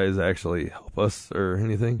if you guys actually help us or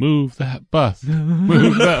anything. Move that bus.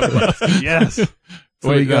 Move that bus. Yes. So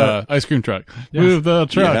Wait, we got ice cream truck. Yes. Move the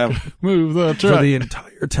truck. Yeah. Move the for truck. the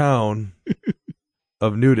entire town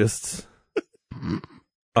of nudists Conjure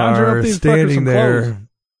up are these fuckers standing some there clothes.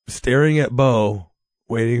 staring at Bo,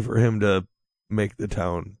 waiting for him to make the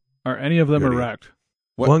town. Are any of them Dirty. erect?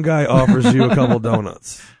 What? One guy offers you a couple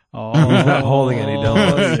donuts. Oh, He's not holding any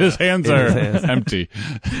donuts. His hands In are his hands. empty.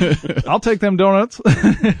 I'll take them donuts. You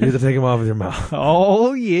have to take them off with your mouth.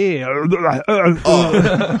 Oh yeah.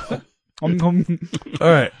 All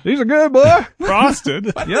right. These are good, boy.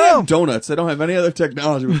 Frosted. Yeah. Donuts. They don't have any other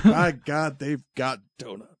technology. My God, they've got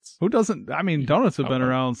donuts. Who doesn't? I mean, donuts have been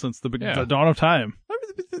around since the Yeah. dawn of time.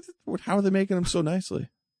 How are they making them so nicely?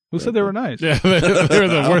 Who said they were nice? Yeah, they're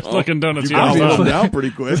the worst looking donuts you I'll ever eat saw. them down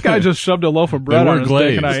pretty quick. This guy just shoved a loaf of bread They on were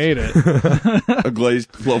his dick and I glazed. ate it. a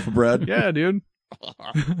glazed loaf of bread. Yeah, dude. All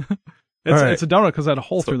right. It's a donut because it had a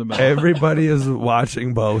hole through the middle. Everybody is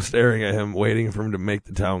watching Bo, staring at him, waiting for him to make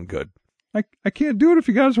the town good. I can't do it if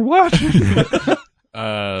you guys are watching.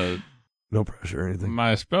 No pressure or anything.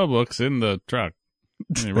 My spell book's in the truck.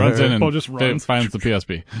 And he runs in and Bo just runs. finds the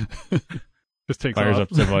PSP. Just takes Fires off.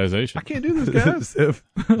 up civilization I can't do this, guys. If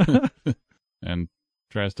and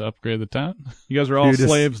tries to upgrade the town. You guys are all You just-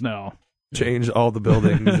 slaves now. change all the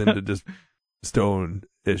buildings into just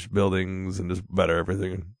stone-ish buildings and just better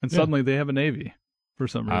everything. And Yeah. suddenly they have a navy for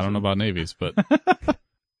some reason. I don't know about navies, but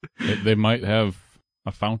they might have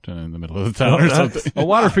a fountain in the middle of the town or nice. something. A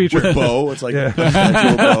water feature. With bow. It's like Yeah. a statue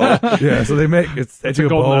of bow. Yeah, so they make it's statue of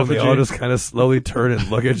golden Bo, and they all effigy. just kind of slowly turn and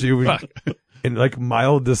look at you in like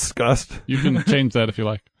mild disgust. You can change that if you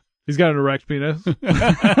like. He's got an erect penis.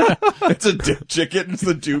 It's a dick chicken. It's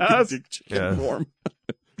the Duke Yes. dick chicken Yeah. form.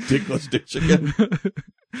 Dickless dick chicken.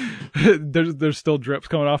 there's still drips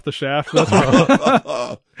coming off the shaft. That's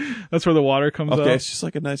where, that's where the water comes Okay, out. it's just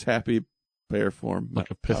like a nice happy bear form. Like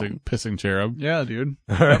a pissing cherub. Yeah, dude.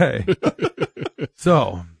 All right.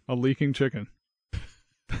 So A leaking chicken.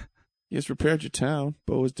 You just repaired your town.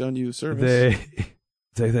 Bo has done you a service. they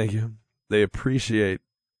say thank you. They appreciate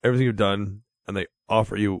everything you've done, and they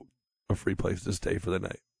offer you a free place to stay for the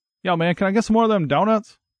night. Yo, man, can I get some more of them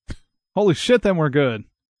donuts? Holy shit, them were good.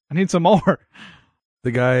 I need some more.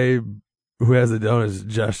 The guy who has the donuts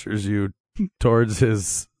gestures you towards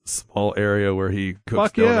his small area where he cooks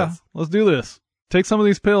Fuck yeah. donuts. Let's do this. Take some of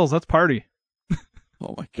these pills. Let's party.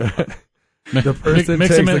 Oh my God. The person Mix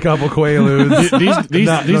takes them in. a couple Quaaludes. These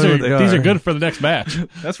not these knowing are what they these are. are good for the next batch.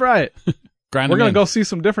 That's right. Grind We're them going to in. go see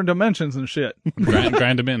some different dimensions and shit.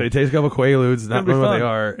 grind them in. They taste a couple Quaaludes, not It'll be knowing what fun. they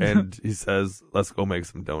are, and he says, "Let's go make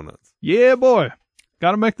some donuts." Yeah, boy.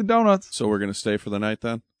 Got to make the donuts. So we're going to stay for the night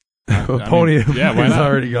then? Pony yeah, why is not?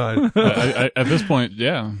 already gone. At this point,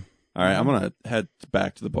 yeah. All right, I'm going to head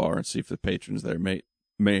back to the bar and see if the patrons there may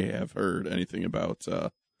have heard anything about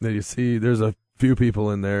Then you see there's a few people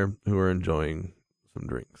in there who are enjoying some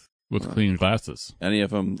drinks. With clean glasses. any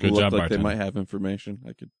of them Good look job, like they bartender. might have information.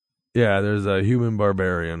 Yeah, there's a human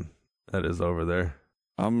barbarian that is over there.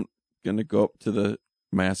 I'm going to go up to the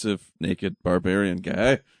massive naked barbarian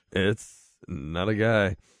guy. It's not a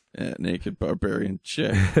guy. Naked barbarian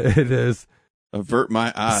chick. It is Avert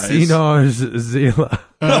my eyes. Sinoj Zila.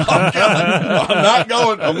 I'm not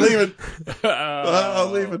going. I'm leaving.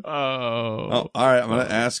 I'm leaving. Oh. Oh, all right. I'm going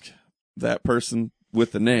to ask that person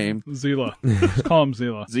with the name Zila. Just call him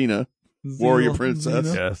Zila. Xena, warrior princess.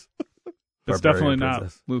 Xena. Yes. It's Barbarian definitely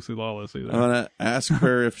princess. not Lucy Lawless either. I'm going to ask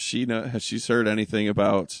her if she's heard anything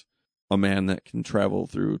about a man that can travel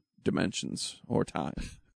through dimensions or time.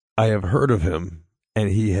 I have heard of him, and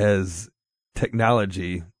he has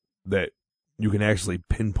technology that you can actually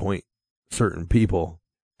pinpoint certain people,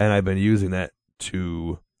 and I've been using that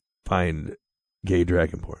to find gay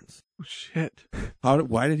dragonborns. Oh, shit.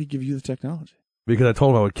 Why did he give you the technology? Because I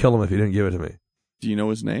told him I would kill him if he didn't give it to me. Do you know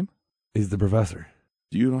his name? He's the professor.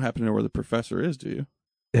 Do you don't happen to know where the professor is, do you?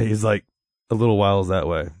 Yeah, he's like a little whiles that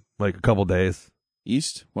way, like a couple days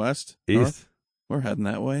East? West? North? east. We're heading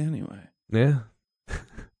that way anyway. Yeah.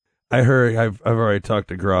 I heard. I've already talked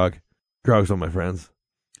to Grog. Grog's one of my friends.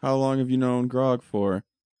 How long have you known Grog for?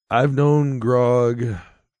 I've known Grog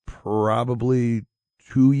probably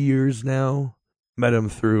 2 years now. Met him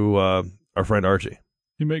through our friend Archie.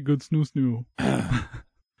 You make good snoo.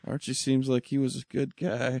 Archie seems like he was a good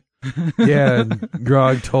guy. Yeah, and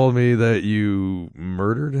Grog told me that you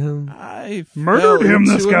murdered him. I Murdered fell him,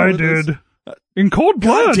 into this it guy with this- did. In cold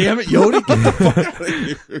God blood. damn it, Yodi, get the fuck out of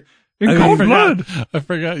here. In I mean, cold I blood. I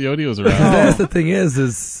forgot Yodi was Oh. around. That's the thing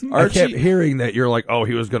is I Archie- kept hearing that you're like, oh,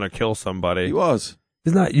 he was going to kill somebody. He was.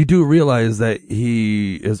 It's not. You do realize that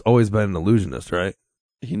he has always been an illusionist, right?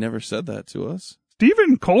 He never said that to us.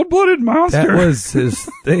 Steven, cold-blooded monster. That was his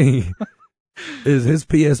thing. His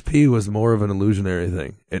PSP was more of an illusionary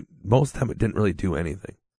thing. Most of the time, it didn't really do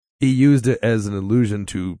anything. He used it as an illusion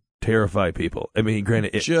to terrify people. I mean,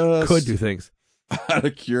 granted, it Just could do things. out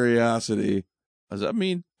of curiosity, does that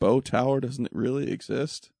mean Bow Tower doesn't really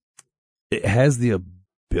exist? It has the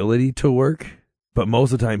ability to work, but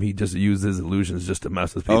most of the time, he just uses illusions just to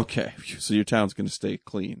mess with people. Okay, so your town's going to stay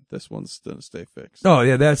clean. This one's going to stay fixed. Oh,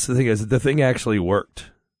 yeah, that's the thing is the thing actually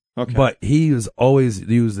worked. Okay. But he has always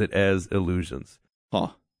used it as illusions. Huh.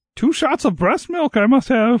 2 shots of breast milk I must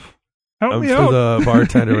have. Help I'm me sure out. the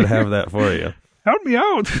bartender would have that for you. Help me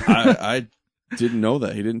out. I didn't know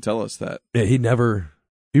that. He didn't tell us that. Yeah, he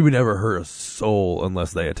would never hurt a soul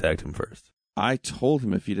unless they attacked him first. I told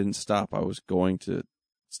him if he didn't stop, I was going to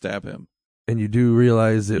stab him. And you do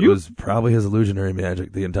realize it was probably his illusionary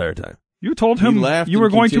magic the entire time. You told He him laughed you and were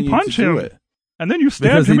going to continued punch do him, it. and then you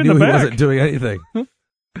stabbed Because he him in knew the he back. wasn't doing anything.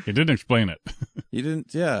 He didn't explain it. He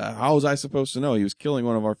didn't. Yeah. How was I supposed to know? He was killing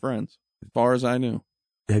one of our friends. As far as I knew,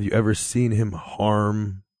 Have you ever seen him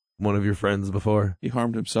harm one of your friends before? he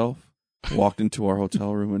harmed himself. Walked into our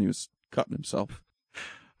hotel room and he was cutting himself.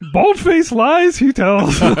 Bold-faced lies he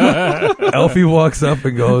tells. Elfie walks up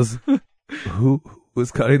and goes, who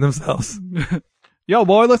was cutting themselves? Yo,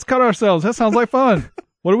 boy, let's cut ourselves. That sounds like fun.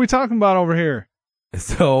 What are we talking about over here?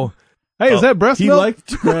 So Hey, is that breast He milk? liked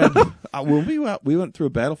to grab. When we went through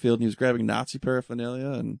a battlefield and he was grabbing Nazi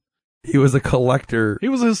paraphernalia and he was a collector He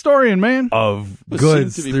was a historian, man. of was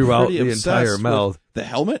goods seemed to be throughout pretty the obsessed entire with meld. The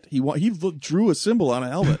helmet? He drew a symbol on a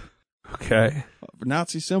helmet. Okay. A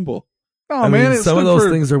Nazi symbol. Oh, I man, mean, it some of stood those for,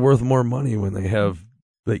 things are worth more money when they have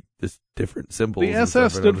like this different symbols. the and stuff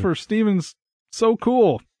SS in stood them. for Stevens So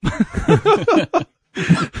Cool.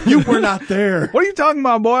 You were not there. What are you talking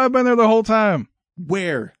about, boy? I've been there the whole time.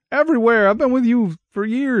 Where? Everywhere. I've been with you for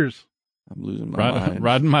years. I'm losing my mind.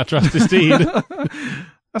 Riding my trusty steed.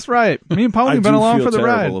 That's right. Me and I Pony do been along feel for the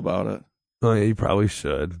terrible ride. about it. Oh, yeah, you probably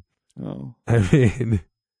should. Oh. I mean,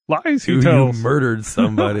 Lies he you tells. murdered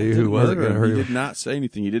somebody who Didn't wasn't murder going to him. hurt He you. did not say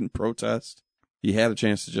anything. He didn't protest. He had a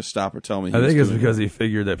chance to just stop or tell me. I think it's because he he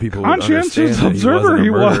figured that people would understand Conscientious that observer he he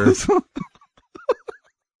wasn't a murderer.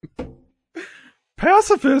 was.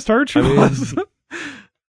 Pacifist Archie I mean- was.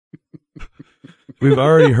 We've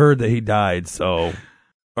already heard that he died, so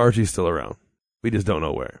Archie's still around. We just don't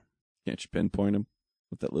know where. Can't you pinpoint him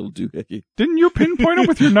with that little doohickey? Didn't you pinpoint him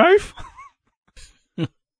with your knife?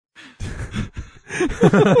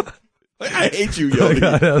 I hate you, Oh, Yodi.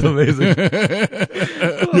 God, that was amazing.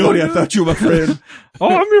 Yodi, I thought you were my friend. Oh,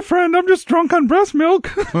 I'm your friend. I'm just drunk on breast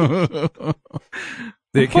milk.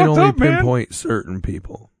 They can fucked only up, man. pinpoint certain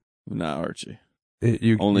people. Nah, Archie.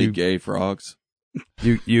 You Gay frogs.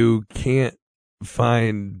 you can't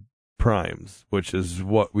find primes, which is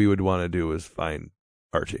what we would want to do is find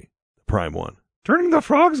Archie, the prime one. Turning the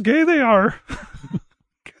frogs gay they are.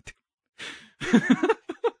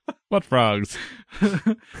 What frogs?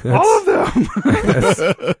 All of them. That's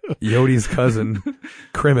Yodi's cousin,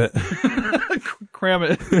 Crimmet. Cram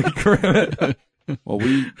it. Crimmet. Well,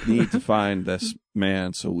 we need to find this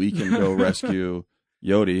man so we can go rescue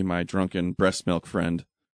Yodi, my drunken breast milk friend,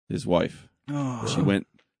 his wife.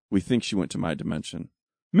 We think she went to my dimension.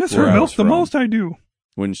 Miss Where her I milk was the from. most I do.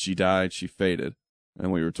 When she died, she faded,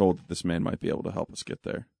 and we were told that this man might be able to help us get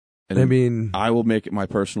there. And I mean, I will make it my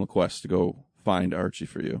personal quest to go find Archie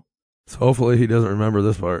for you. so hopefully he doesn't remember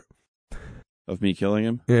this part. Of me killing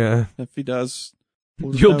him? Yeah. If he does,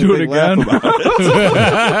 we'll just You'll have a do it big laugh again. about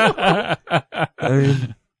it. I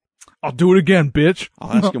mean, I'll do it again, bitch.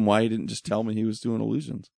 I'll ask him why he didn't just tell me he was doing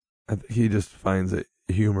illusions. I think he just finds it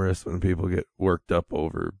humorous when people get worked up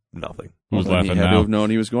over nothing. Who's Well, then laughing he had to now? have known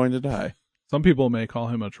he was going to die. Some people may call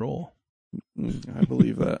him a troll. I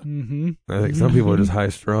believe that. Mm-hmm. I think some people are just high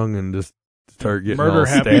strung and just start getting Murder all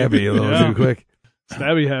happy. stabby a little Yeah. too quick.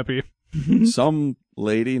 Stabby happy. Some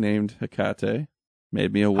lady named Hecate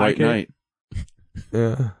made me a white Hecate? knight.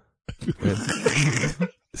 Yeah.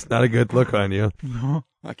 It's not a good look on you.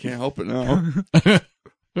 I can't help it now.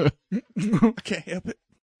 I can't help it.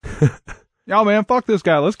 Yo, man, fuck this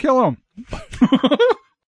guy. Let's kill him.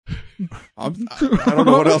 I don't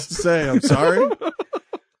know what else to say. I'm sorry.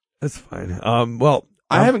 That's fine. Well,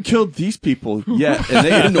 I haven't killed these people yet, and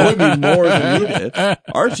they annoy me more than you did.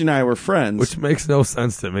 Archie and I were friends. which makes no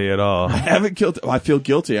sense to me at all. I haven't killed. I feel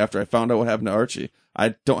guilty after I found out what happened to Archie.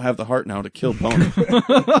 I don't have the heart now to kill Pony.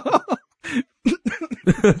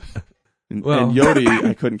 and Well- Yodi,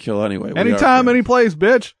 I couldn't kill anyway. We are Anytime, friends. any place,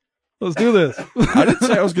 bitch. Let's do this. I didn't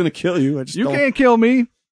say I was going to kill you. I just You don't. can't kill me.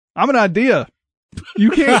 I'm an idea. You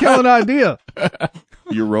can't kill an idea.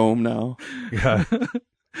 You're Rome now. Yeah.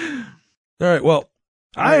 All right. Well,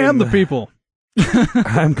 I am the people.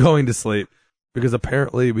 I'm going to sleep because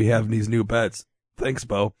apparently we have these new beds. Thanks,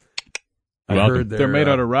 Bo. I Welcome. heard They're made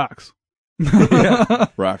out of rocks. yeah,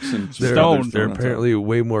 Rocks and they're, Stone. they're apparently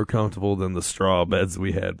way more comfortable than the straw beds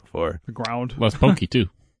we had before. The ground. Less pokey, too.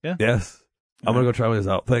 Yes. I'm going to go try this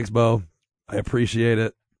out. Thanks, Bo. I appreciate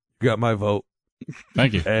it. You got my vote.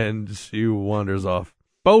 Thank you. And she wanders off.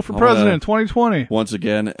 Bo for I'm president 2020. Once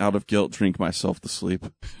again, out of guilt, drink myself to sleep.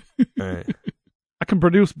 All right. I can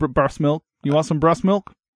produce breast milk. You want some breast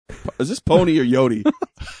milk? Is this Pony or Yodi?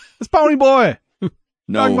 It's Pony Boy.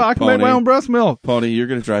 No, I can Pony. make my own breast milk. Pony, you're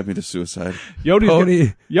going to drive me to suicide.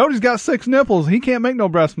 Yodi's got 6 nipples. He can't make no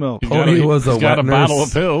breast milk. Pony was a He's got wet a bottle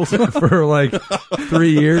of nurse pills. for like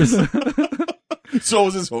 3 years. So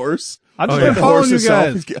was his horse. I've just Oh, been yeah. following you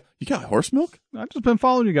himself. guys. You got horse milk? I've just been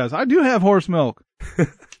following you guys. I do have horse milk.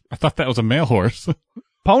 I thought that was a male horse.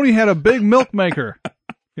 Pony had a big milk maker.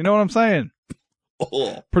 You know what I'm saying?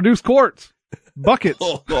 Oh, Produce quarts. Buckets.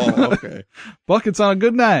 okay. Buckets on a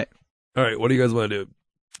good night. All right, what do you guys want to do?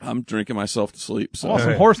 I'm drinking myself to sleep. I So want some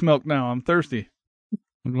Alright. horse milk now. I'm thirsty.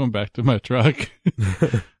 I'm going back to my truck.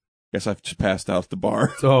 guess I've just passed out at the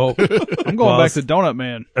bar. So I'm going back to Donut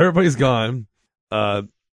Man. everybody's gone.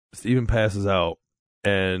 Steven passes out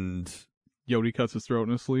and Yodi cuts his throat in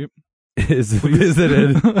his sleep. is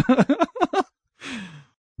visited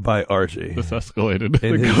by Archie. This escalated.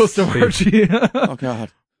 In The his ghost of face. Archie. Oh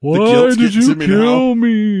God. Why guilt's did getting you to me kill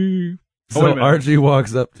me? So wait a minute. Archie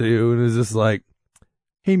walks up to you and is just like,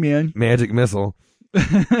 Hey, man. magic missile.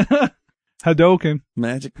 Hadouken.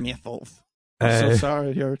 Magic missiles. I'm so Hey,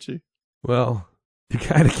 sorry, Archie. well, you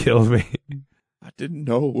kind of killed me. I didn't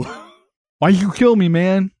know. Why you kill me,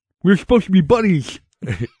 man? We were supposed to be buddies.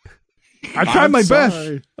 I tried I'm my best.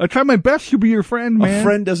 sorry. I tried my best to be your friend, man. A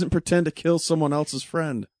friend doesn't pretend to kill someone else's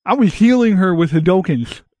friend. I was healing her with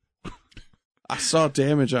Hadoukens. I saw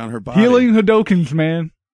damage on her body. Healing Hadoukens,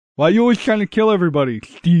 man. Why you always trying to kill everybody,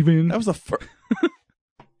 Steven? That was the first.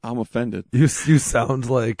 I'm offended. You sound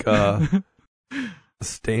like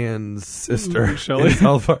Stan's sister. Shelley? in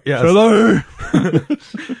South Park. Yes. Hello.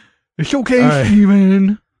 It's okay, All right.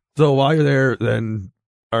 Steven. So while you're there, then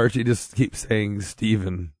Archie just keeps saying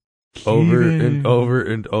Steven over and over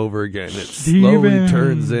and over again. It slowly Steven.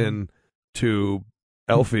 turns in to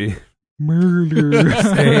Elfie Murder.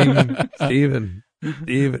 saying Steven,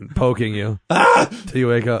 poking you till you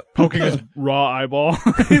wake up. Poking his raw eyeball.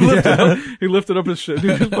 he lifted up his shit.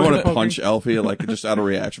 I want to punch Elfie like just out of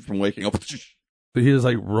reaction from waking up. But he just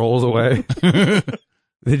like rolls away.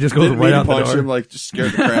 He just goes Didn't right mean to out the punch door. him, like just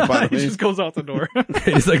scared the crap out of He me. just goes out the door.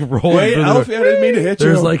 He's like rolling. Wait, through the Elfie, I didn't mean to hit you.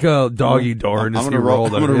 There's like a doggy door, and I'm just gonna you roll.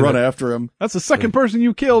 I'm gonna run after him. That's the second person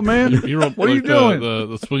you killed, man. He rolled, What are you like, doing?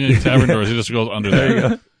 The swinging tavern doors. He just goes under There there.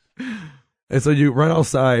 you go. And so you run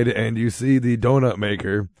outside, and you see the donut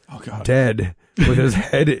maker Oh God, dead with his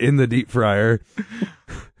head in the deep fryer.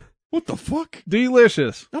 what the fuck?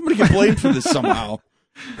 Delicious. I'm gonna get blamed for this somehow.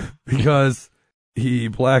 Because he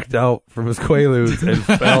blacked out from his Quaaludes and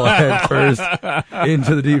fell head first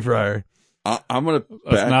into the deep fryer. I'm gonna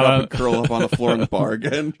That's back not up on- and curl up on the floor in the bar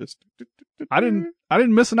again. Just I didn't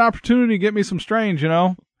miss an opportunity to get me some strange, you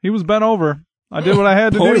know? He was bent over. I did what I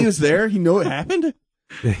had to Pony do. is there. He knew it happened.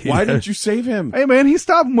 Why didn't you save him? Hey, man, he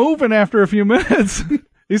stopped moving after a few minutes.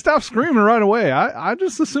 He stopped screaming right away. I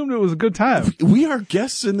just assumed it was a good time. We are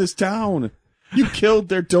guests in this town. You killed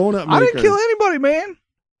their donut maker. I didn't kill anybody, man.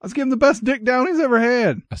 I was giving the best dick down he's ever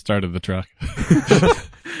had. I started the truck.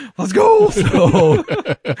 Let's go. So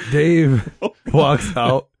Dave walks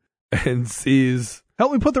out and sees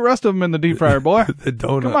Help me put the rest of them in the deep fryer, boy. the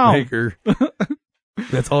Come donut on. maker.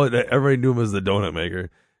 That's all. Everybody knew him as the donut maker.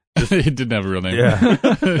 He didn't have a real name. Yeah.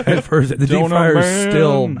 At first, the deep Donut fryer is man.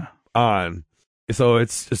 still on, so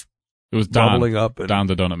it's just It was Don. bubbling up, and Don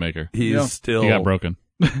the donut maker. he's Yeah. still He got broken.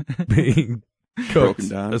 being cooked, Broken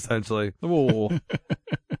down. essentially. Whoa.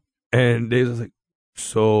 And Dave's just like,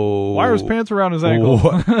 so Why are his pants around his ankle?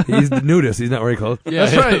 what- He's the nudist. He's not wearing clothes. Yeah,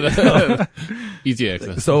 That's right. Easy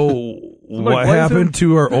access. So Somebody what blaze happened him?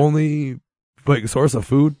 to our only like source of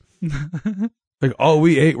food? Like all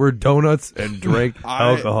we ate were donuts and drank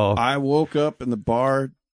alcohol. I woke up in the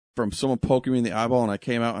bar from someone poking me in the eyeball, and I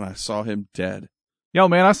came out and I saw him dead. Yo,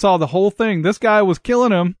 man, I saw the whole thing. This guy was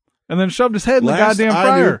killing him and then shoved his head in the Last goddamn I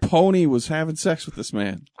fryer. knew, Pony was having sex with this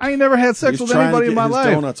man. I ain't never had sex He was with trying anybody to in get my his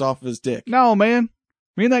life. donuts off of his dick. No, man.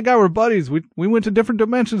 Me and that guy were buddies. We went to different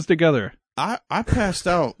dimensions together. I passed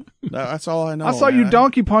out. That's all I know. I saw you man.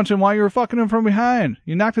 donkey punch him while you were fucking him from behind.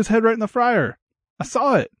 You knocked his head right in the fryer. I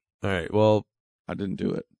saw it. All right. Well, I didn't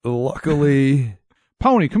do it. luckily,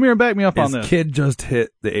 Pony, come here and back me up on his this. kid just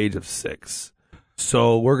hit the age of 6,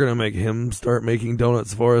 so we're gonna make him start making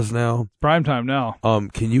donuts for us now. Prime time now.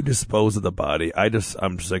 Can you dispose of the body?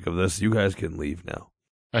 I'm sick of this. You guys can leave now.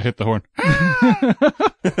 I hit the horn.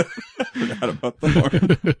 Forgot about the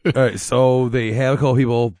horn. All right. So they have a couple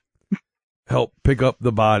people help pick up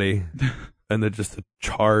the body, and they're just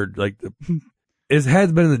charred like his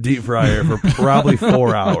head's been in the deep fryer for probably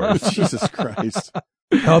 4 hours. Jesus Christ.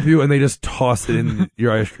 Help you, and they just toss it in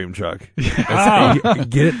your ice cream truck. And say,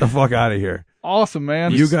 get it the fuck out of here. Awesome,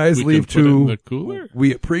 man. You guys We leave could put it in too. the cooler.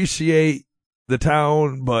 We appreciate the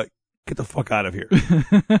town, but get the fuck out of here.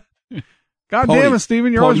 God Pony, damn it,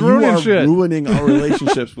 Steven. You're Pony, always ruining you are shit. ruining our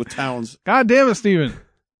relationships with towns. God damn it, Steven.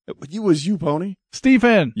 It was you, Pony.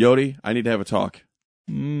 Stephen. Yodi, I need to have a talk.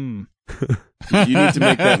 Mm. You need to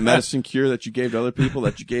make that medicine cure that you gave to other people,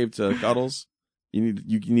 that you gave to Cuddles. You need to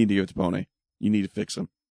give it to Pony. You need to fix him.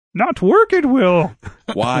 Not work it will.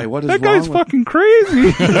 Why? What is That wrong guy's with fucking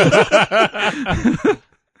crazy.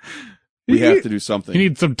 We have to do something. You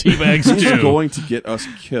need some tea bags He's too. going to get us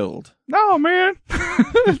killed. No, man.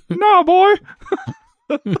 No, boy.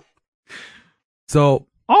 So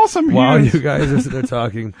Awesome. while humans. you guys are sitting there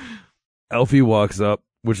talking, Elfie walks up,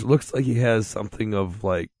 which looks like he has something of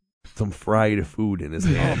like some fried food in his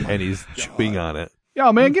hand, and he's chewing on it.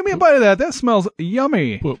 Yo, man, give me a bite of that. That smells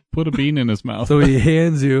yummy. Put a bean in his mouth. So he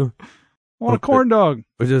hands you, I want a corn dog.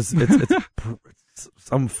 which is it's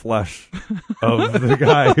some flesh of the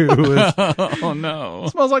guy who was. Oh no.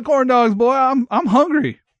 Smells like corn dogs, boy. I'm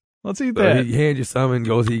hungry. Let's eat So that. he hands you some and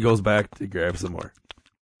he goes back to grab some more.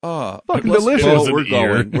 Fucking let's delicious. go. An We're ear.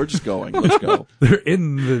 going. We're just going. Let's go. They're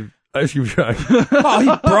in the ice cream truck. Oh, he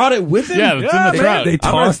brought it with him? Yeah, it's in Yeah, the man. truck. They I'm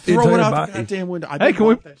going tossed to the throw it entire out the body. goddamn window. I Hey, didn't can we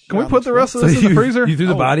want that shit can we on put the rest of So this in the you- freezer? You threw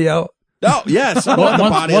the Oh. body out. No, yes. I want the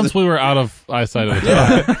body. Once we were out of eyesight of the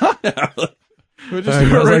truck. We All just right,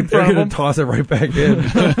 threw I it was right in like, they're front of gonna them. toss it right back in.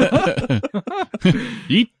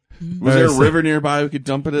 Eat. Was there a So- river nearby we could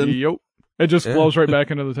dump it in? Yep. It just Yeah. flows right back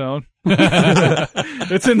into the town.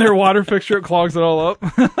 It's in their water fixture. It clogs it all up.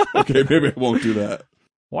 Okay, maybe I won't do that.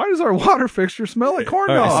 Why does our water fixture smell like corn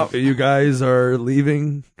All right, dogs? so you guys are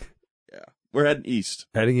leaving, We're heading east.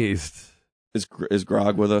 heading east. Is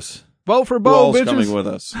Grog with us? Vote for Who Bo, else bitches. coming with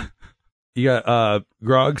us? You got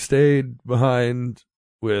Grog stayed behind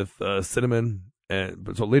with Cinnamon,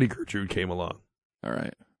 but so Lady Gertrude came along. All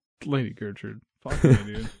right. Lady Gertrude. Fuck me,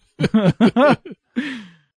 dude.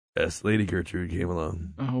 Yes, Lady Gertrude came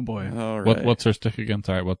along. Oh boy. All right. What's her stick again?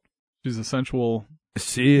 Sorry, what? She's a sensual.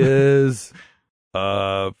 She is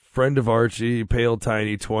a friend of Archie, pale,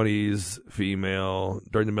 tiny, 20s female.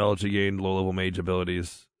 During the battle, she gained low-level mage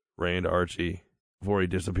abilities, ran to Archie before he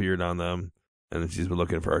disappeared on them, and then she's been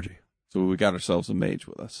looking for Archie. So we got ourselves a mage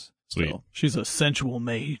with us. Sweet. So, She's a sensual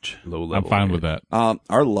mage. Low-level. I'm fine mage. with that.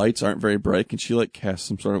 our lights aren't very bright. Can she cast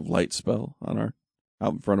some sort of light spell on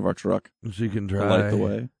out in front of our truck She can to try. light the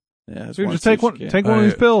way? Yeah, Dude, wanna just see take if one. she can. Take one of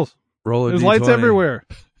these Alright. pills. Roll a There's D20. lights everywhere.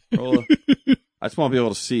 Roll I just want to be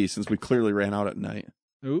able to see since we clearly ran out at night.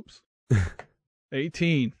 Oops.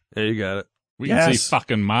 18. Yeah, you got it. We can see Yes.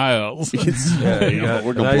 fucking miles. Yeah, you got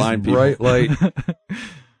We're a gonna nice blind people. bright light.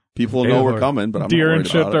 People Yeah, know we're Lord. coming, but I'm Deer not and worried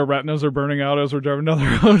shit, about their it. retinas are burning out as we're driving down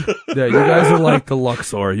the road. Yeah, you guys are like the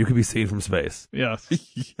Luxor. You can be seen from space. Yes.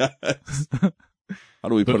 Yes. How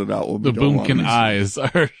do we put it out? when we The don't want boomkin to be eyes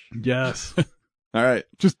are. Yes. seen? All right,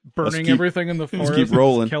 Just Let's burning keep- everything in the let's forest. keep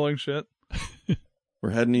rolling. Killing shit. we're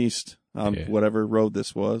heading east on Yeah. whatever road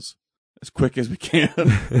this was, as quick as we can.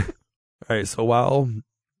 All right, so while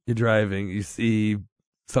you're driving, you see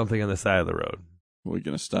something on the side of the road. We're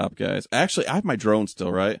gonna stop, guys. Actually, I have my drone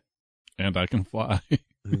still, right? And I can fly.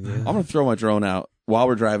 I'm gonna throw my drone out while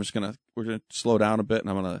we're driving. We're gonna slow down a bit, and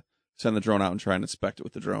I'm gonna send the drone out and try and inspect it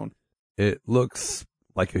with the drone. It looks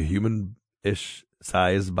like a human-ish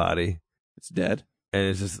sized body, It's dead. and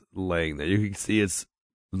it's just laying there. You can see it's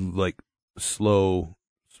like slow,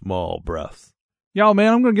 small breaths. Yo,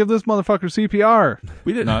 man, I'm going to give this motherfucker CPR.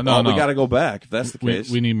 We didn't. No, We no. gotta go back. If that's the We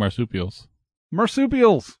case. need marsupials.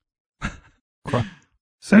 Marsupials. Cro-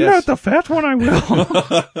 Send Yes. out the fat one, I will.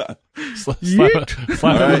 Slap Yeet. it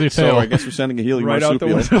All with your right, so tail. I guess we're sending a healing right out the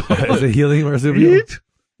marsupial. window. Is it healing marsupial? Yeet.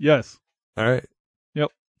 Yes. All right. Yep.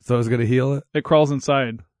 So it's gonna heal it. It crawls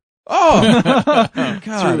inside. Oh, God.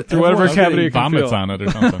 God! Through whatever everyone's cavity getting- it can Vomits feel. on it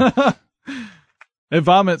or something. It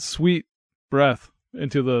vomits sweet breath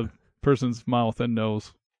into the person's mouth and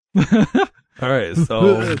nose. All right.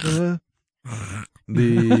 So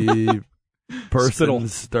the person Spittle.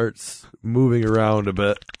 starts moving around a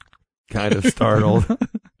bit, kind of startled,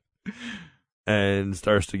 and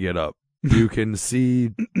starts to get up. You can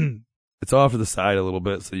see it's off to the side a little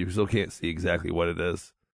bit, so you still can't see exactly what it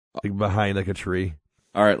is. Like behind like a tree.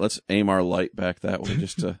 All right, let's aim our light back that way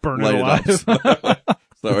just to Burn light it it up. alive.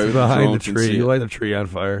 So that way It's the behind drone the can tree. see You it. light the tree on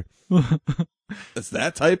fire. It's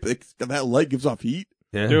that type. That light gives off heat.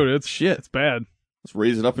 Yeah. Dude, it's Shit. It's bad. Let's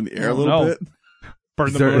raise it up in the air a Oh, little no. bit.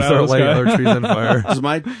 Burn the start, moon out start of the lighting sky. other trees on fire.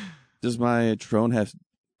 Does my drone have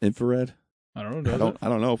infrared? I don't know. I Does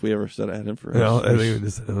don't know if we ever said it had infrared. No, I think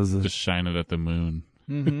it was a Just shine it at the moon.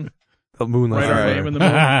 it? Mm-hmm. moonlight. Right All on right. the aim in the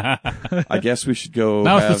moon. I guess we should go.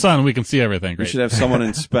 Now it's have- the sun. We can see everything. We Great. should have someone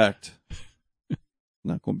inspect.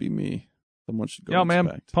 Not going to be me. Someone should go Yo, man,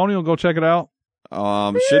 inspect. Pony will go check it out.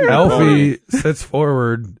 Shouldn't be Alfie sits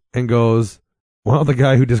forward and goes, "Why don't the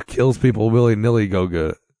guy who just kills people willy nilly go get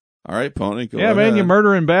it?" All right, Pony. Go Yeah, man, ahead. you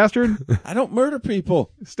murdering bastard. I don't murder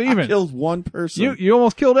people. I Steven, killed one person. you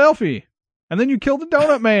almost killed Elfie. And then you killed the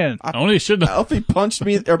donut man. Only shouldn't have. Alfie punched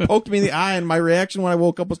me or poked me in the eye, and my reaction when I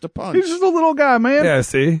woke up was to punch. He's just a little guy, man. Yeah,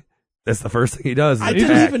 see, that's the first thing he does. is I attack.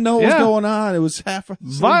 didn't even know what was Yeah. going on. It was half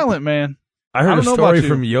Violent, man. I heard I a don't know story about you.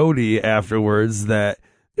 from Yodi afterwards that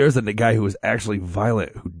there's a guy who was actually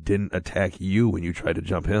violent who didn't attack you when you tried to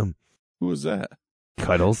jump him. Who was that?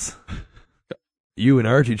 Cuddles. You and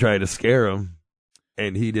Archie tried to scare him,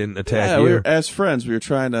 and he didn't attack Yeah, you. as friends, we were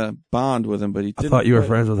trying to bond with him, but he I didn't. thought you were quit.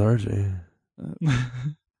 friends with Archie.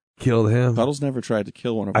 Killed him. Puddles never tried to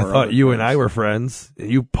kill one of I our thought other you and I friends. were friends.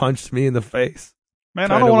 And you punched me in the face. Man,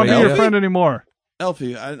 Trying I don't to want to be wake your up. friend anymore.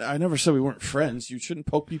 Alfie, I never said we weren't friends. You shouldn't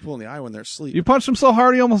poke people in the eye when they're asleep. You punched him so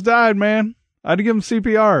hard he almost died, man. I had to give him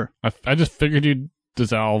CPR. I just figured you'd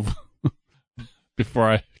dissolve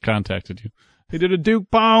before I contacted you. He did a Duke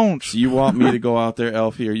punch. So you want me to go out there,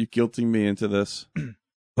 Alfie? Are you guilting me into this?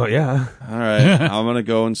 Oh, yeah. All right, I'm going to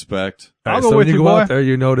go inspect. I'll All right, go so with when you you, go boy. out there,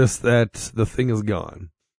 you notice that the thing is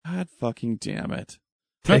gone. God fucking damn it.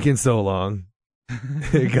 Taking so long.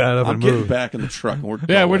 It got up I'm and getting moved. back in the truck. And we're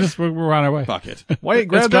Yeah, going. we're on our way. Fuck it. Wait,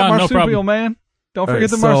 grab It's that gone, no marsupial, problem. man. Don't All forget right,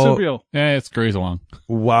 the so- marsupial. Yeah, it scurries along.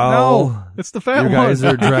 While No, it's the fat you guys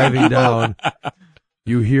one. are driving down,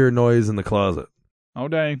 you hear noise in the closet. Oh,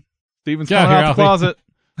 dang. Steven's Get out coming here,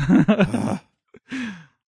 out the closet.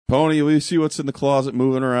 Pony, will you see what's in the closet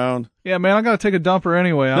moving around? Yeah, man, I got to take a dumper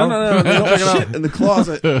anyway. No, no, Check it out. shit in the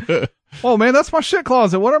closet. Oh, man, that's my shit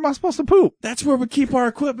closet. What am I supposed to poop? That's where we keep our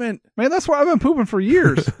equipment. Man, that's where I've been pooping for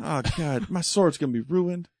years. Oh, God, my sword's going to be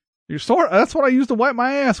ruined. Your sword, that's what I used to wipe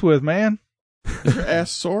my ass with, man. Is your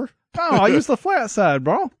ass sore? No, I use the flat side,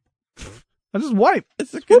 bro. I just wipe.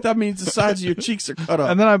 That means the sides of your cheeks are cut up.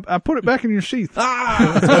 And then I put it back in your sheath.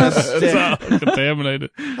 Ah, it's gonna It's all stick. contaminated.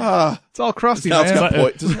 Ah, It's all crusty, now it's man.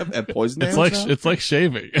 got does it have poison It's damage like now? it's like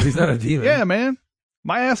shaving. He's not a demon. Yeah, man.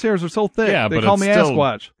 My ass hairs are so thick. Yeah, they but call it's me still-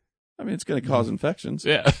 Asquatch. I mean, it's going to cause infections.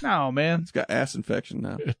 Yeah. No, man. It's got ass infection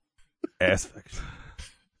now. Aspect.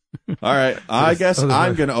 All right, I guess other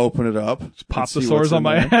I'm way. going to open it up. Pop and see the sores what's on in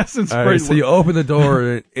my there. ass and All spray. right, so you open the door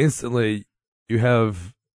and instantly you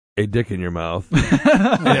have a dick in your mouth.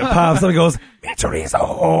 And it pops up and goes, chorizo.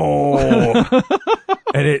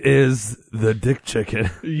 And it is the dick chicken.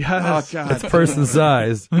 Oh, Yes. God. It's person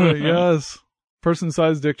sized. Yes.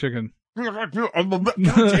 Person-sized dick chicken. God damn it,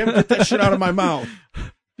 get that shit out of my mouth.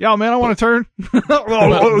 Yeah, man, I want to turn.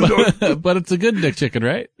 But it's a good dick chicken,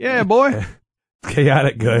 right? Yeah, boy.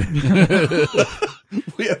 Chaotic good.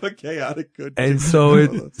 We have a chaotic good And so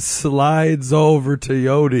it slides over to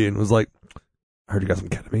Yodi and was like, I heard you got some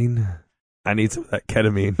ketamine. I need some of that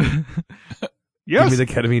ketamine. Yes. Give me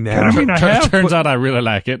the ketamine now. Ketamine I have, Turns but out I really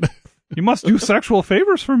like it. you must do sexual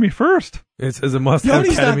favors for me first. It says it must have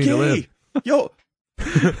Yodi's not ketamine to live. gay. Yo,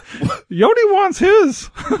 Yodi wants his.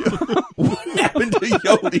 what happened to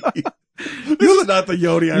Yodi? This is not the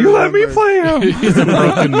Yodi I You let me remember. play him. He's a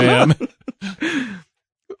broken man.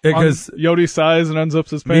 Because Yodi sighs and unzips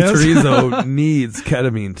his pants. Mitrizo needs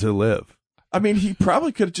ketamine to live. I mean, he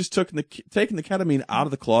probably could have just taken the ketamine out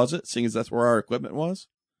of the closet, seeing as that's where our equipment was.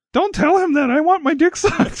 Don't tell him that. I want my dick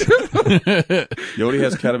sucked. Yodi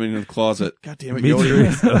has ketamine in the closet. God damn it, Yodi.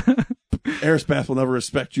 Mitrizo Aerospath will never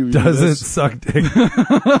respect you. doesn't suck dick.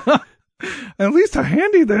 At least a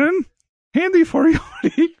handy then. Handy for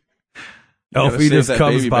Yodi. Elfie save just that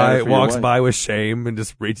comes baby by, batter for your walks wife. by with shame, and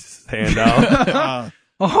just reaches his hand out.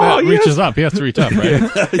 Oh, Reaches yes. up. He has to reach up, right?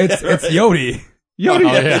 It's Yodi. Yodi,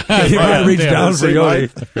 Oh, yeah. You might reach Damn, down for same Yodi.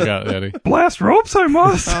 height. I forgot, Eddie. blast ropes I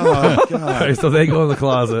must. Oh, God. Alright, so they go in the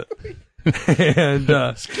closet, and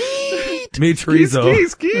Mitrizo Skeet,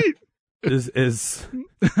 skeet. is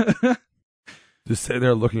just sitting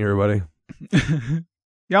there looking at everybody.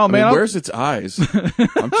 Yo, I man, mean, I'll- where's its eyes?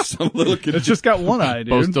 I'm a little it's confused. just got one eye,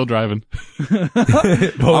 Bo's dude. still driving. I'm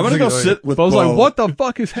going to go sit with Bo's Bo. like, what the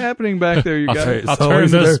fuck is happening back there, you I'll, guys? Alright, I'll so turn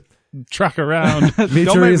he's this truck around. Don't make me-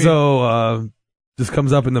 Mitrizo just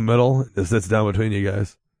comes up in the middle and sits down between you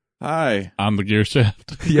guys. Hi. on the gear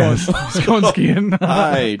shaft. Yes. He's going skiing.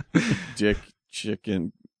 Hi, dick,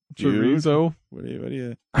 chicken, dude. Chorizo. What do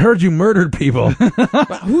you? I heard you murdered people.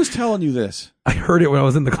 Who's telling you this? I heard it when I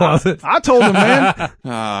was in the closet. I told him,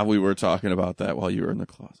 man. We were talking about that while you were in the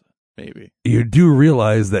closet. Maybe. You do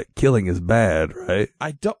realize that killing is bad, right?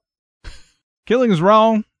 I don't. Killing is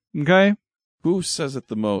wrong. Okay. Who says it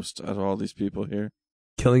the most out of all these people here?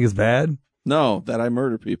 Killing is bad? No, that I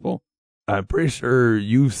murder people. I'm pretty sure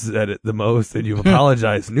you said it the most and you've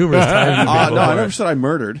apologized numerous times. to people No, I for never it. said I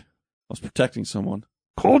murdered. was protecting someone.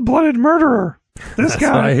 Cold-blooded murderer. This That's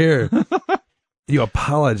what I guy. hear. You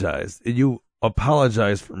apologized. You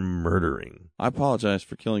apologized for murdering. I apologize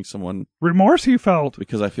for killing someone Remorse he felt.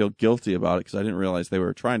 because I feel guilty about it because I didn't realize they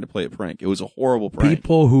were trying to play a prank. It was a horrible prank.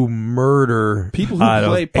 People who murder People who out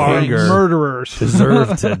play of pranks. anger Murderers.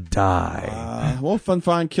 deserve to die. Well,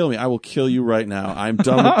 fine, kill me. I will kill you right now. I'm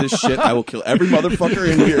done with this shit. I will kill every motherfucker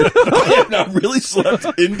in here. I have not really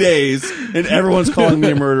slept in days, and everyone's calling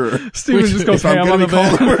me a murderer. Steven just goes If I'm ham gonna on the be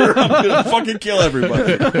called a van. murderer, I'm gonna fucking kill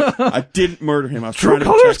everybody. I didn't murder him. I was True trying to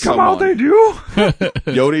colors protect come someone. out, they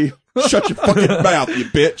do. Yodi, shut your fucking mouth, you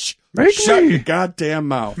bitch. Make Shut me. your goddamn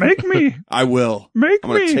mouth. Make me. I will. Make I'm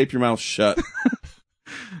gonna me. tape your mouth shut.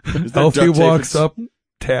 Is that Elfie duct tape? walks up,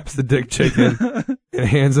 taps the dick chicken, and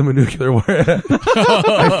hands him a nuclear warhead.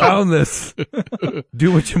 I found this.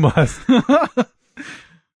 Do what you must.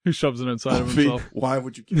 He shoves it inside of Elfie, himself. why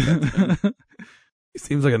would you give that to him? He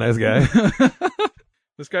seems like a nice guy.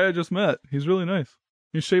 This guy I just met, he's really nice.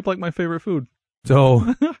 He's shaped like my favorite food.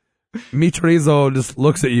 So, Michorizo just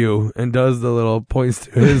looks at you and does the little points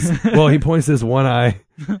to his, well, he points to his one eye,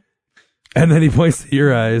 and then he points to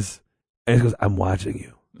your eyes, and he goes, I'm watching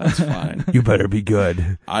you. That's fine. You better be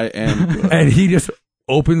good. I am good. And he just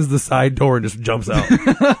opens the side door and just jumps out.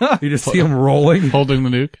 You just see him rolling. Holding the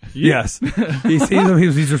nuke. Yes. He sees him,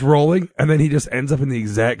 he's just rolling, and then he just ends up in the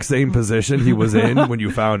exact same position he was in when you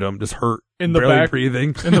found him, just hurt, In the barely back-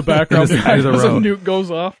 breathing. In the background, In the side as of a the road. nuke goes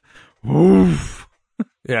off. Oof.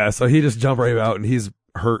 Yeah, so he just jumped right out, and he's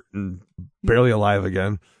hurt and barely alive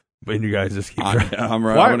again. And you guys just keep driving. I'm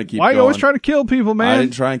right. Why, I'm gonna keep why going. you always trying to kill people, I man?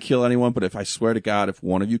 didn't try and kill anyone, but if I swear to God, if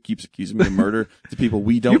one of you keeps accusing me of murder to people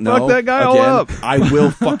we don't You know, fucked that guy all again, up. I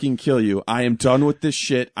will fucking kill you. I am done with this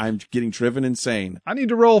shit. I'm getting driven insane. I need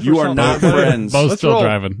to roll for You are something. not friends. Bo's Let's still roll.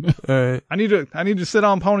 driving. All right. I need to sit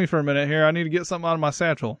on Pony for a minute here. I need to get something out of my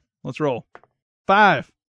satchel. Let's roll.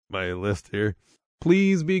 5. My list here.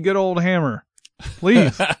 Please be good old hammer.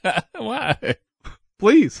 Please. Why?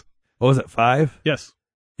 Please. What was it, 5? Yes.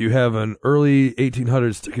 You have an early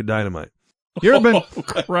 1800s stick of dynamite. You ever been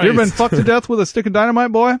Christ. you ever been fucked to death with a stick of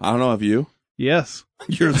dynamite, boy? I don't know if you. Yes.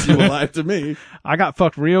 You're still alive to me. I got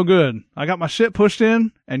fucked real good. I got my shit pushed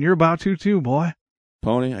in, and you're about to too, boy.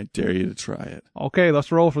 Pony, I dare you to try it. Okay,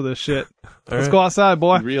 let's roll for this shit. All Let's right. go outside,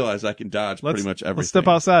 boy. You realize I can dodge pretty much everything. Let's step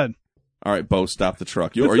outside. All right, Bo, stop the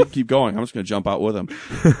truck. Or you can keep going. I'm just going to jump out with him.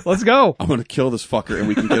 Let's go. I'm going to kill this fucker, and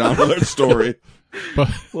we can get on with our story.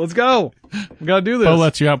 Let's go. We gotta do this. Bo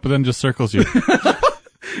lets you out, but then just circles you.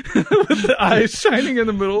 With the eyes shining in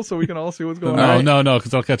the middle so we can all see what's going on. No,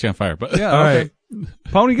 because I'll catch you on fire. But Yeah, All okay. right.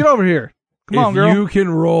 Pony, get over here. Come on, If girl. you can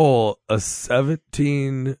roll a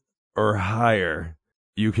 17 or higher,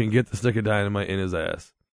 you can get the stick of dynamite in his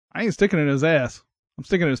ass. I ain't sticking it in his ass. I'm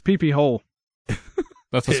sticking it in his pee-pee hole.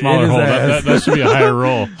 that's a In smaller his hole. ass. That should be a higher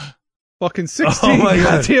roll. Fucking 16. Oh my God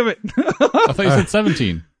God. damn it. I thought you said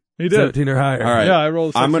 17. He did. 17 or higher. All right. Yeah, I rolled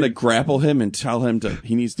 16. I'm going to grapple him and tell him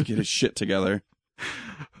he needs to get his shit together.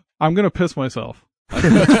 I'm gonna piss myself.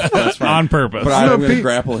 That's fine. On purpose. But I'm gonna going to be-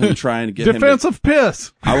 grapple him, trying to get him to Defensive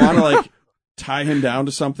piss. I want to like tie him down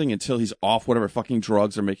to something until he's off whatever fucking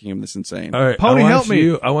drugs are making him this insane, All right. Pony, help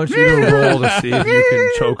me. I want you to roll to see if you can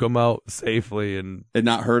choke him out safely and, and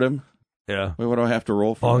not hurt him. yeah, Wait, what do I have to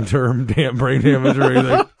roll for? long-term brain damage or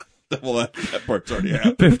anything. that? Well, that part's already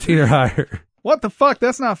happened. 15 or higher. What the fuck?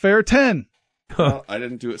 That's not fair. 10. Well, I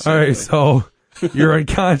didn't do it. All right, safely. so you're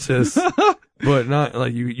unconscious, but not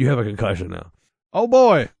like you have a concussion now. Oh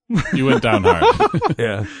boy. You went down hard.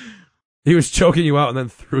 Yeah. He was choking you out and then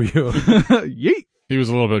threw you. Yeet. He was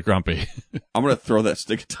a little bit grumpy. I'm gonna throw that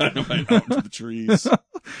stick of dynamite out into the trees.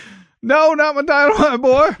 No, not my dynamite,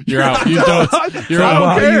 boy. You're out. You don't. You're So out.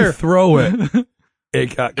 while care. you throw it,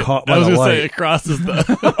 it got caught by I was the gonna say light, it crosses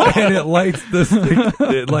the. and it lights the stick,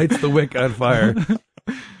 it lights the wick on fire,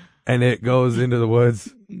 and it goes into the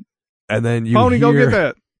woods. And then you Pony, hear, go get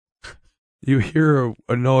that. You hear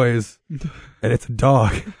a noise, and it's a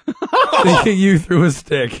dog thinking you threw a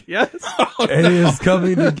stick, Yes. and it is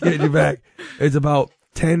coming to get you back. It's about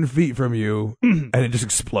 10 feet from you, and it just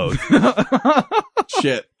explodes.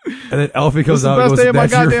 Shit. And then Elfie comes This is the out best and day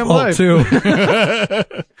goes, of my "That's your goddamn fault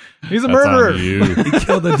life." too." He's a That's murderer. on you. He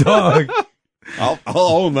killed the dog. I'll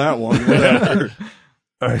own that one. Whatever.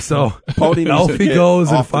 All right, so Pony needs to Elfie get goes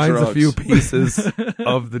and off the finds a drugs. few pieces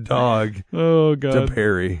of the dog Oh to god.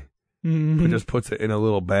 Perry, Mhm. but just puts it in a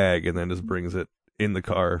little bag and then just brings it in the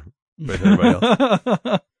car with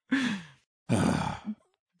everybody else.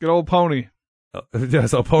 Good old Pony. Yeah,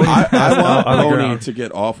 so Pony I passed out want on the Pony ground. to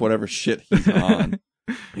get off whatever shit he's on.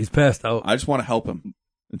 He's passed out. I just want to help him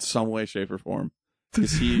in some way, shape, or form.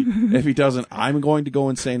 If he doesn't, I'm going to go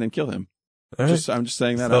insane and kill him. All right. I'm just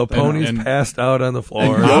saying that. So out there. Pony's And- passed out on the And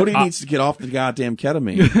floor. Yodi needs to get off the goddamn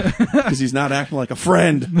ketamine because he's not acting like a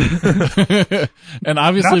friend. And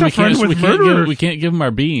obviously Not to friend with murderers. we can't give him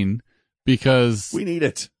our bean because We need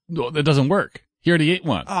it. it doesn't work. He already ate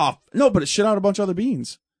one. Oh no, but it shit out a bunch of other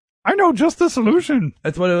beans. I know just the solution.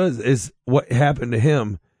 That's what it was. Is what happened to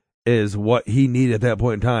him is what he needed at that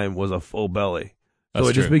point in time was a full belly. So That's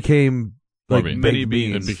it just true. became More like beans. mini It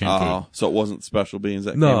beans. became Oh, so it wasn't special beans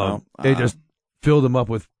that came No, out. they just filled him up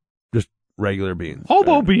with just regular beans.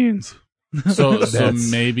 Hobo beans. food. So That's-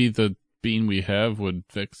 maybe the bean we have would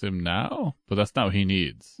fix him now, but that's not what he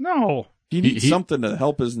needs. No. he needs he- something to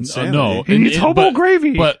help his insanity. no. He needs hobo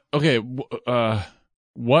gravy. But okay,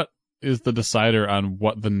 what is the decider on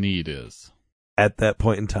what the need is? At that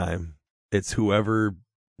point in time, it's whoever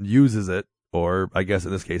uses it, or I guess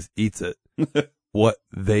in this case, eats it, what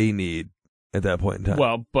they need at that point in time.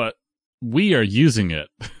 Well, but we are using it.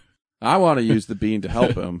 I want to use the bean to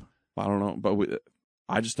help him. I don't know, but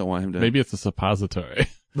I just don't want him to. Maybe it's a suppository.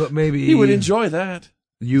 but maybe he would enjoy that.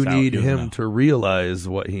 you That's how need it is him now. to realize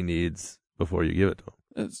what he needs before you give it to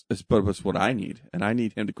him. But it's what I need, and I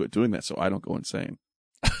need him to quit doing that so I don't go insane.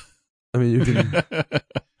 I mean, you can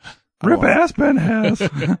I Rip want- ass Ben has.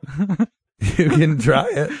 you can try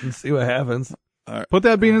it and see what happens. Put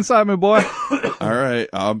that bean inside me, boy. All right.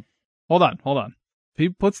 Hold on. If he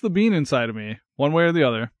puts the bean inside of me, one way or the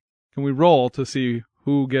other, can we roll to see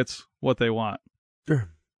who gets what they want? Sure.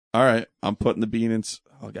 All right. I'm putting the bean in.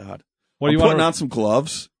 Oh God. What do I'm you putting want? on some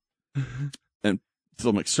gloves and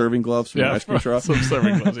some like serving gloves from the ice cream truck. some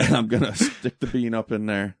serving gloves. And Yeah. I'm gonna stick the bean up in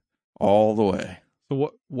there all the way.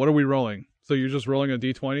 So what are we rolling? So you're just rolling a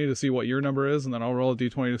d20 to see what your number is, and then I'll roll a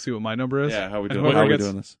d20 to see what my number is? Yeah. How we And doing? whoever How we gets-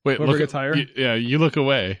 doing this? Wait, Whoever look, gets higher? you look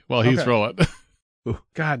away while he's Okay. rolling.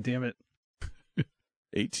 God damn it.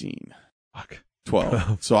 18, Fuck.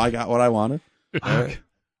 12. So I got what I wanted. Fuck.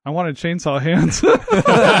 I wanted chainsaw hands.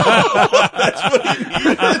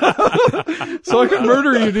 So I can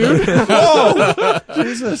murder you, dude. Oh,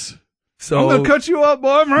 Jesus! So I'm going to cut you up,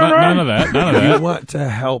 boy. None of that. None of you that. want to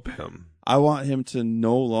help him. I want him to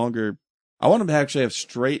no longer. I want him to actually have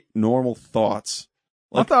straight, normal thoughts.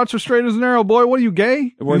 My thoughts are straight as an arrow, boy. What are you, gay?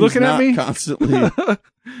 You Where he's looking at not me? constantly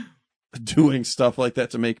doing stuff like that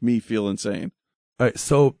to make me feel insane. All right,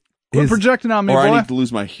 so Quit his, projecting on me, Or boy. I need to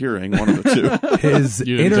lose my hearing, one of the two. his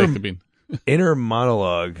You didn't take the inner, bean. inner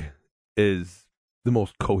monologue is the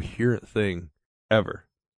most coherent thing ever.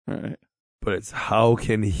 All right. But it's how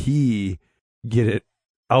can he get it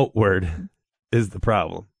outward is the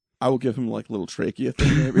problem. I will give him like a little trachea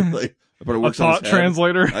thing, maybe. Like, but it A works on thought his head.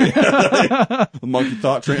 translator. A monkey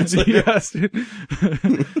thought translator. Yes, dude.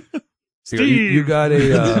 You got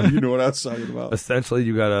a You know what I was talking about. essentially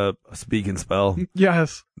you got a speak and spell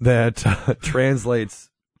Yes. that translates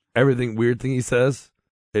everything weird thing he says.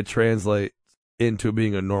 It translates into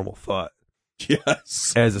being a normal thought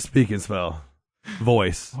Yes. as a speak and spell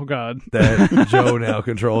voice Oh, God. that Joe now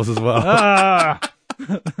controls as well. Ah!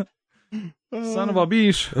 Son of a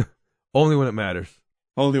bitch. Only when it matters.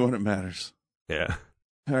 Only when it matters. Yeah.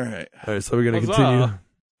 All right. All right, so we're gonna Huzzah.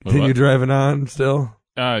 continue What? driving on still.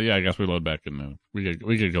 Yeah, I guess we load back in now. We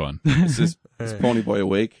could go on. Is All right. Pony Boy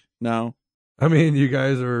awake now? I mean, you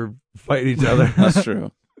guys are fighting each other. That's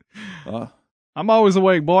true. I'm always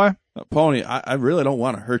awake, boy. Pony, I really don't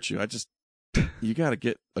want to hurt you. You got to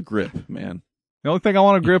get a grip, man. The only thing I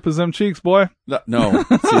want to grip is them cheeks, boy. No.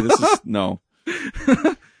 See, this is no.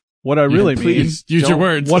 What I really mean, Please Use your don't-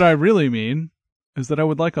 words. what I really mean is that I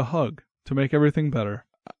would like a hug to make everything better.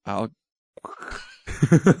 I'll.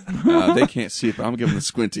 They can't see it, but I'm giving the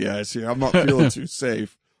squinty eyes here. I'm not feeling too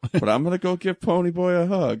safe, but I'm gonna go give Pony Boy a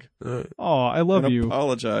hug. Oh, I love and you.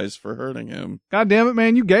 apologize for hurting him. God damn it,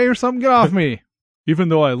 man. You gay or something? Get off me. Even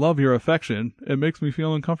though I love your affection, it makes me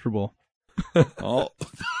feel uncomfortable. Oh.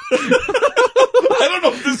 I don't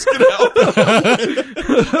know if this can help.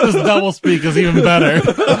 This double speak is even better.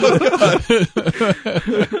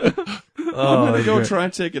 I'm gonna go try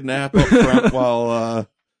and take a nap up front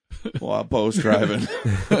while Bo's driving.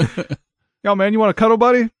 Yo, man, you want a cuddle,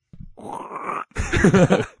 buddy?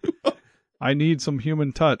 I need some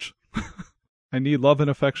human touch. I need love and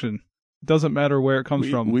affection. It doesn't matter where it comes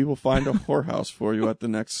from. We will find a whorehouse for you at the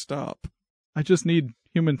next stop. I just need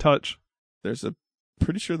human touch. There's a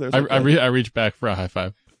pretty sure there's. I reach back for a high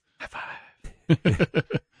five.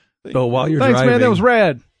 So while you're Thanks, driving, man. That was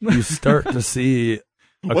rad. you start to see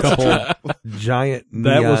a What's couple giant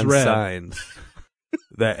That was neon red. signs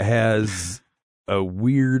that has a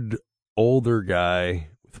weird older guy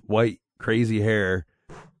with white crazy hair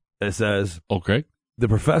that says Oh, Craig. the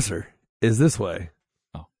professor is this way.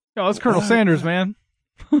 Yo, that's Colonel Sanders, man.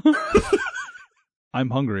 I'm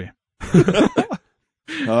hungry.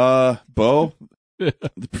 Bo,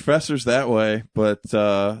 the professor's that way, but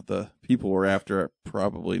the people we're after are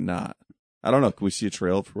probably not. I don't know. Can we see a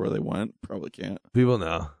trail for where they went? Probably can't. People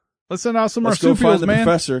know. Let's send out some Let's go find marsupials, the man.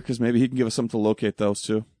 professor, because maybe he can give us something to locate those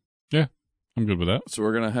two. Yeah, I'm good with that. So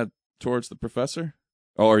we're going to head towards the professor?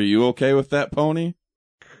 Oh, are you okay with that, Pony?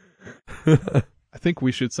 I think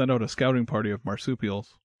we should send out a scouting party of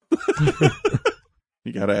marsupials.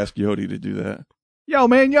 You got to ask Yodi to do that. Yo,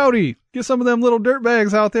 man, Yodi, get some of them little dirt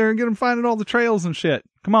bags out there and get them finding all the trails and shit.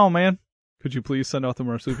 Come on, man. Could you please send out the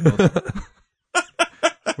marsupials?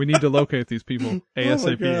 We need to locate these people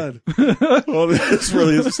ASAP. Oh, my God. Well, this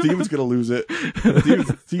really is. Steven's going to lose it.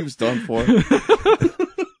 Steve's done for.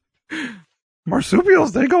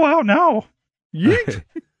 Marsupials, they go out now. Yeet.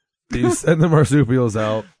 You send the marsupials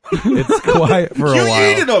out. It's quiet for a You while.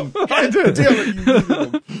 yeeted them. I did. Damn it, you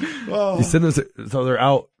yeeted them. Oh. You send them, so they're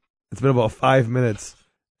out. It's been about 5 minutes,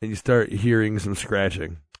 and you start hearing some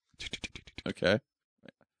scratching. Okay.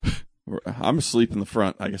 I'm asleep in the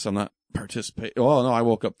front. I guess I'm not participating. Oh, no, I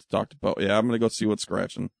woke up to talk to Bo. Yeah, I'm going to go see what's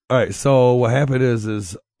scratching. All right, so what happened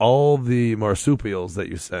is all the marsupials that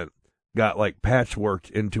you sent got like patchworked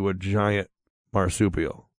into a giant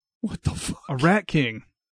marsupial. What the fuck? A rat king.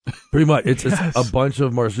 Pretty much, it's just Yes. a bunch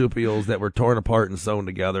of marsupials that were torn apart and sewn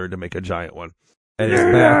together to make a giant one. And it's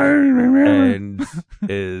back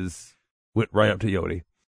and went right up to Yodi.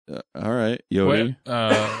 All right, Yodi.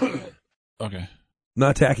 Wait, okay.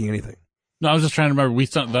 Not attacking anything. No, I was just trying to remember. We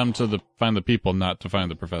sent them to find the people, not to find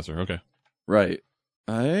the professor. Okay. Right.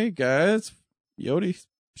 Hey, guys. Yodi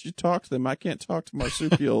should talk to them. I can't talk to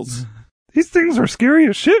marsupials. These things are scary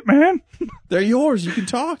as shit, man. They're yours. You can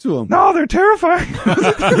talk to them. No, they're terrifying.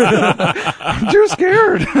 I'm too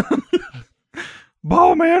scared.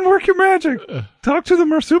 Bo, man, work your magic. Talk to the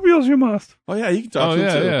marsupials, you must. Oh, yeah, you can talk Oh, to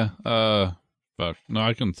them, too. yeah. But no,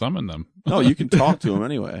 I can summon them. No, you can talk to them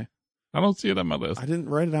anyway. I don't see it on my list. I didn't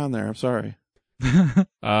write it on there. I'm sorry.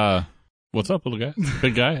 What's up, little guy?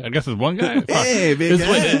 Big guy? I guess it's one guy. Fuck. Hey, big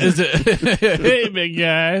guy. Is it? Hey, big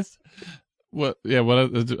guys. What? Yeah. What?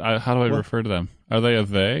 How do I refer to them? Are they a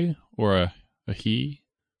they or a he?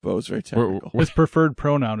 Bo's very technical. His preferred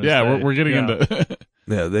pronoun is Yeah, they. we're getting Yeah. into.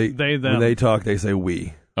 Yeah, They, when them. they talk, they say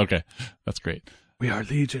we. Okay, that's great. We are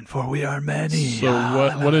legion, for we are many. So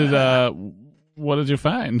what did you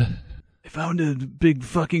find? I found a big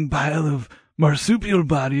fucking pile of marsupial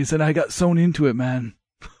bodies and I got sewn into it, man.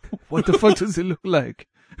 What the fuck does it look like?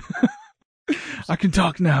 I can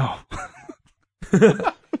talk now.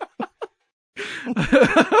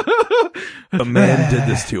 A man did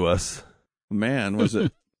this to us. Man, was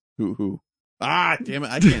it? Who? Ah, damn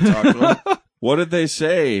it. I can't talk to them. What did they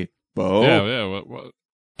say, Bo? Yeah.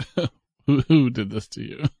 What? Who did this to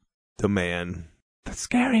you? The man. The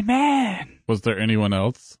scary man. Was there anyone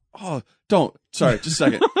else? Oh, don't. Sorry, just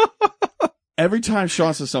a second. Every time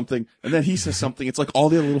Sean says something, and then he says something, it's like all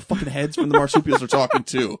the other little fucking heads from the marsupials are talking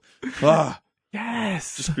too. Ah,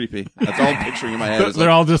 Yes. just creepy. That's all I'm picturing in my head. It's They're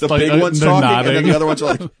like all just the like big ones they're talking, nodding. and then the other ones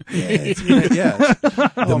are like, yeah, it's me. Yeah.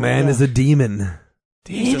 The man is a demon.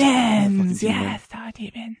 Demons. Demon. Yes, the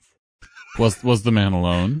demons. Was the man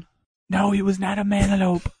alone? No, he was not a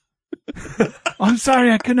manalope. I'm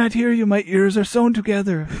sorry, I could not hear you. My ears are sewn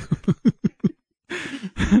together.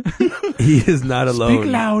 He is not alone.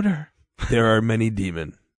 Speak louder. There are many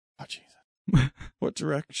demons. Oh, Jesus. What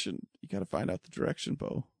direction? You got to find out the direction,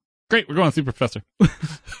 Bo. Great, we're going to see Professor.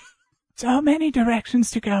 So many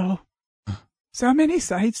directions to go. So many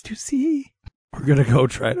sights to see. We're gonna go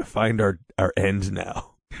try to find our end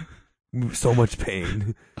now. So much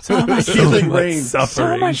pain. So much, Healing much rain. suffering.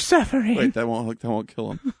 so much suffering. Wait, that won't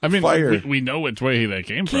kill him. I mean, Fire. we know which way they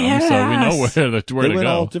came from, Kill so we know us. where They to went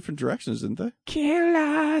all go. different directions, didn't they? Kill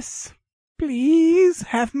us. Please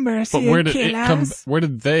have mercy But where and did kill it come? us. Where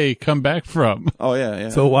did they come back from? Oh, yeah.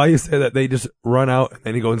 So while you say that, they just run out and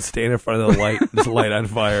then you go and stand in front of the light, just light on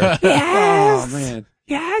fire. Yes. Oh, man.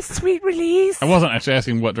 Yes, sweet release. I wasn't actually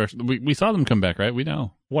asking what direction. We saw them come back, right? We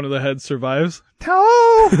know. One of the heads survives. No,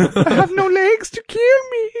 I have no legs to kill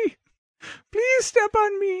me. Please step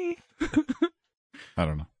on me. I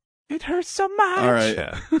don't know. It hurts so much. All right.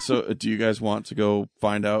 Yeah. So do you guys want to go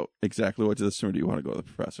find out exactly what to this, or do you want to go to the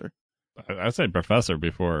professor? I'd say Professor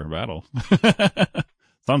before battle.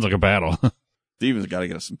 Sounds like a battle. Steven's got to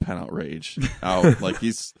get us some pen outrage out. Like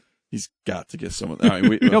he's got to get some of that. I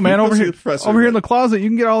mean, Yo, man, over here, in the closet, you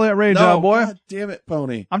can get all that rage out, boy. God damn it,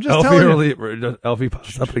 Pony. I'm just telling you. Elfie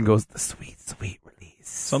pops up and goes, the sweet, sweet release.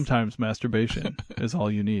 Sometimes masturbation is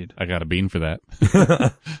all you need. I got a bean for that.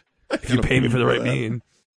 If you pay me for the right mean.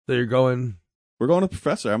 So you're going We're going to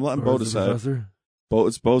Professor. I'm letting Bo Where's the decide. Professor?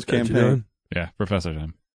 It's Bo's That you campaign. doing? Yeah, Professor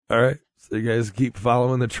time. All right. So you guys keep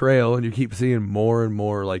following the trail, and you keep seeing more and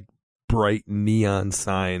more like bright neon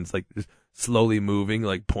signs, like just slowly moving,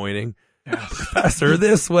 like pointing. Professor,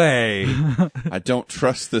 this way. I don't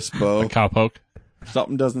trust this, Bo. A cowpoke.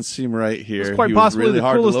 Something doesn't seem right here. It's quite He was possibly really the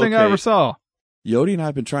hard to coolest thing I ever locate. saw. Yodi and I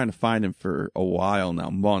have been trying to find him for a while now,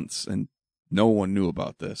 months, and no one knew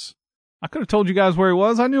about this. I could have told you guys where he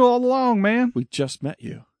was. I knew all along, man. We just met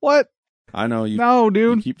you. What? I know you. No, You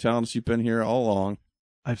dude. keep telling us you've been here all along.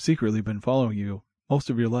 I've secretly been following you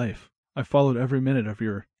most of your life. I've followed every minute of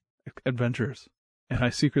your adventures, and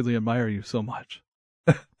I secretly admire you so much.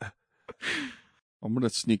 I'm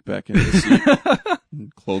gonna sneak back into the seat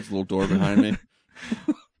and close the little door behind me.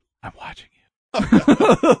 I'm watching you.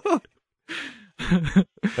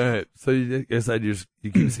 All right. So you said you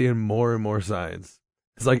keep seeing more and more signs.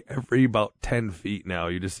 It's like every about 10 feet now,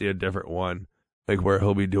 you just see a different one, like where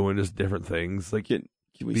he'll be doing just different things. Like Can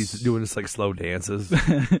we he's doing just like slow dances.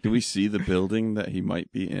 can we see the building that he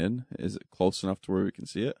might be in? Is it close enough to where we can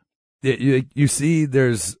see it? Yeah, you see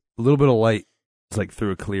there's a little bit of light. It's like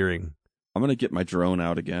through a clearing. I'm gonna get my drone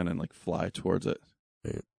out again and like fly towards it.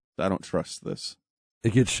 Right. I don't trust this.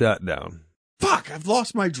 It gets shot down. Fuck! I've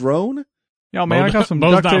lost my drone. Yo, man, I got some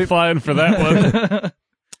Bo's duct not tape. flying for that one.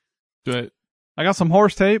 Do it. I got some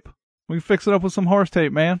horse tape. We can fix it up with some horse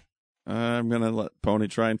tape, man. I'm gonna let Pony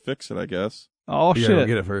try and fix it, I guess. Oh, You gotta go shit.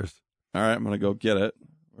 get it first. All right, I'm gonna go get it.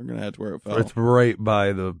 We're gonna head to where it fell. It's right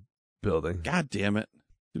by the building. God damn it!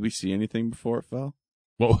 Did we see anything before it fell?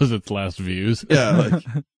 What was its last views? Yeah,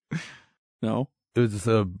 like no. It was just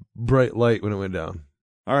a bright light when it went down.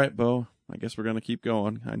 All right, Bo. I guess we're gonna keep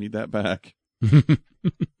going. I need that back.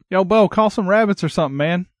 Yo, Bo, call some rabbits or something,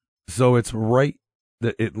 man. So it's right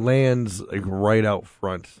that it lands like right out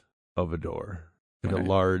front of a door, like Right. a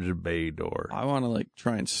large bay door. I want to like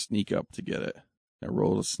try and sneak up to get it. I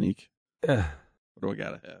roll to sneak. Eh, What do I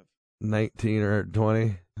gotta have? 19 or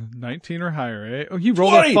 20. 19 or higher, eh? Oh, you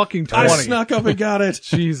rolled 20! a fucking I 20. snuck up and got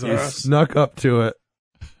it. You Jesus. snuck up to it.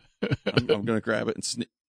 I'm gonna grab it and sneak.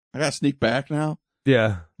 I gotta sneak back now.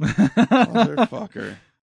 Yeah, Motherfucker.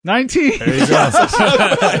 19. there you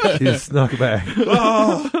go. You snuck back.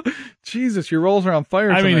 Oh, Jesus, your rolls are on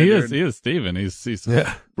fire. I mean, tonight, he is Steven. He's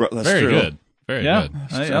Yeah. bro, that's very true. good. Very Yeah.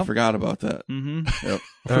 good. I forgot about that. Mm-hmm. Yep.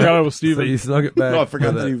 Forgot it was So Steven. you snuck it back. No, I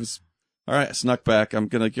forgot with that it. he was. All right, I snuck back. I'm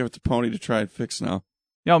gonna give it to Pony to try and fix now.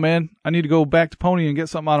 Yo, man, I need to go back to Pony and get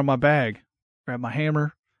something out of my bag. Grab my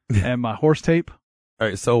hammer and my horse tape. All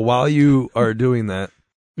right, so while you are doing that,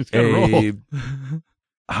 It's got to roll.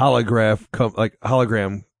 a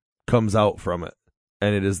hologram comes out from it,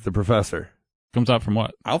 and it is the professor. Comes out from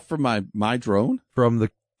what? Out from my drone. From the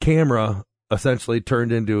camera, essentially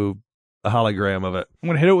turned into a hologram of it. I'm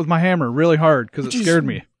going to hit it with my hammer really hard because it Jeez. scared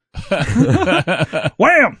me.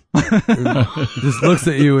 Wham! Just looks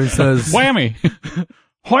at you and says, Whammy.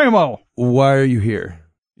 Whammo! "Why are you here?"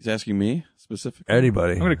 He's asking me specifically.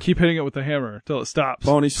 Anybody? I'm going to keep hitting it with the hammer until it stops.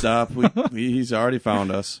 Pony, stop. He's already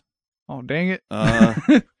found us. Oh, dang it.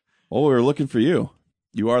 We were looking for you.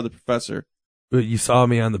 You are the professor. But you saw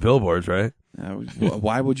me on the billboards, right?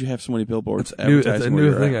 Why would you have so many billboards It's advertising a where new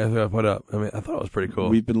you're thing at? I put up. I mean, I thought it was pretty cool.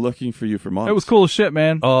 We've been looking for you for months. It was cool as shit,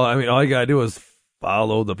 man. Oh, I mean, all you gotta do is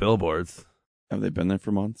follow the billboards. Have they been there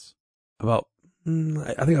for months? I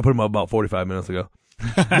think I put them up about 45 minutes ago.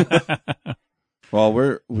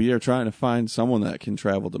 Well, we are trying to find someone that can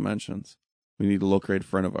travel dimensions. We need to locate a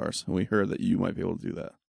friend of ours, and we heard that you might be able to do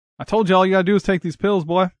that. I told you all you got to do is take these pills,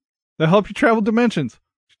 boy. They'll help you travel dimensions.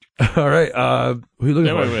 All right, who you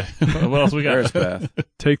looking Yeah, for? wait. What else we got? There's Beth.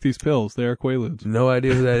 Take these pills. They are Quaaludes. No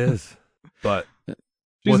idea who that is, but She's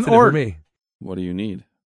what's an in it for orc. me? What do you need?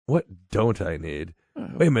 What don't I need?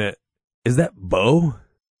 Wait a minute, is that Bo?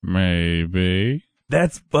 Maybe.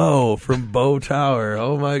 That's Bo from Bo Tower.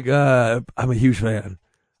 Oh my god, I'm a huge fan.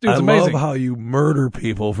 Dude's I amazing. love how you murder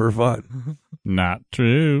people for fun. Not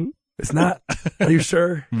true. It's not. Are you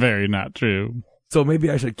sure? Very not true. So maybe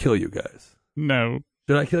I should kill you guys. No.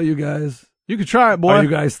 Should I kill you guys? You can try it, boy. Are you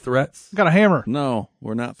guys threats? I got a hammer. No,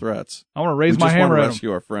 we're not threats. I want to raise we my just hammer want to at him.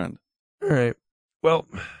 rescue our friend. All right. Well,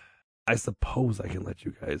 I suppose I can let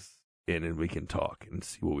you guys in and we can talk and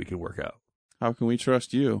see what we can work out. How can we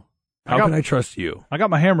trust you? How can I trust you? I got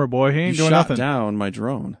my hammer, boy. He You ain't doing shot nothing. down my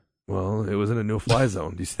drone. Well, it was in a no-fly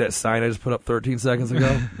zone. Do you see that sign I just put up 13 seconds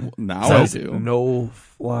ago? Now It I says do.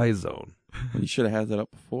 no-fly zone. You should have had that up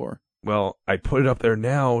before. Well, I put it up there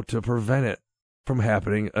now to prevent it from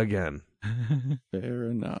happening again. Fair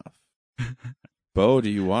enough. Bo, do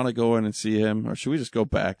you want to go in and see him, or should we just go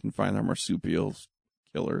back and find our marsupial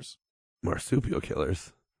killers? Marsupial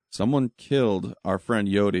killers. Someone killed our friend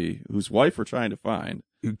Yodi, whose wife we're trying to find.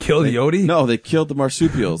 You killed Yodi? No, they killed the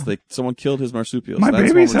marsupials. Someone killed his marsupials. My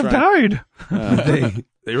That's babies what we're have trying- died.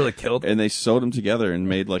 They really killed And they sewed them together and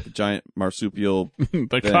made like a giant marsupial,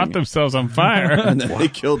 They caught themselves on fire. and then they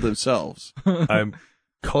killed themselves. I'm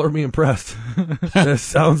color me impressed. That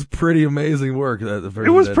sounds pretty amazing work. It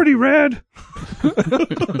was pretty rad.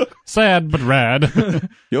 Sad but rad.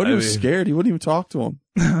 Yodi was scared. He wouldn't even talk to him.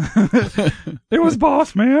 It was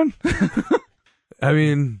boss, man. I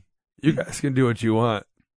mean, you guys can do what you want,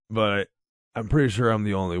 but I'm pretty sure I'm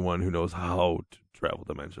the only one who knows how to travel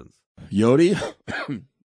dimensions. Yodi,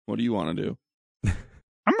 what do you want to do?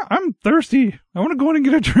 I'm thirsty. I want to go in and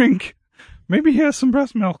get a drink. Maybe he has some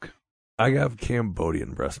breast milk. I have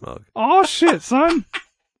Cambodian breast milk. Oh shit, son.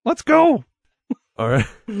 Let's go. All right.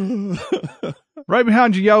 Right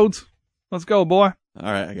behind you, Yodes. Let's go, boy.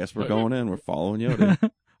 All right, I guess we're going in. We're following Yodi.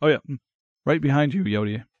 Oh yeah. Right behind you,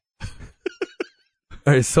 Yodi.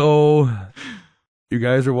 All right, so you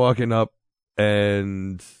guys are walking up,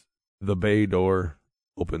 and the bay door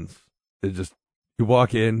opens. It just, you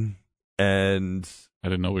walk in, and I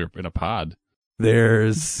didn't know we were in a pod.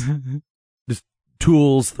 there's just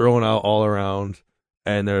tools thrown out all around,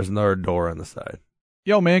 and there's another door on the side.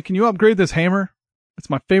 Yo, man, can you upgrade this hammer? It's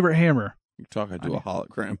my favorite hammer. You're talking to a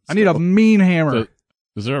hologram. I need a mean hammer. So,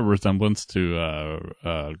 is there a resemblance to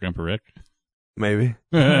Grandpa Rick? Maybe.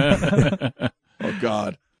 Oh,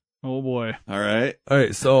 God. Oh boy. All right. All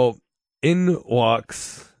right, so in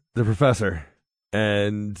walks the professor,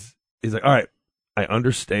 and he's like, all right, I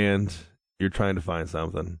understand you're trying to find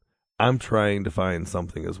something. I'm trying to find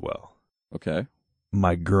something as well. Okay.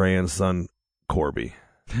 My grandson, Corby.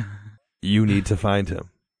 You need to find him.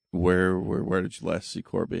 Where did you last see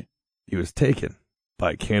Corby? He was taken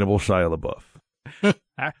by Cannibal Shia LaBeouf.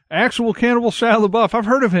 Actual Cannibal Shia LaBeouf. I've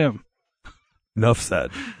heard of him. Enough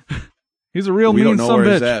said. He's a real We mean don't know son where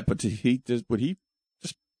bitch. he's at, but would he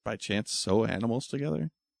just by chance sew animals together?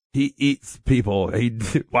 He eats people.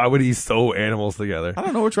 Why would he sew animals together? I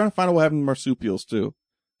don't know. We're trying to find out what happened to marsupials, too.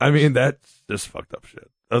 I mean, that's just fucked up shit.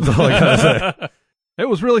 That's all I gotta say. It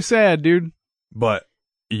was really sad, dude. But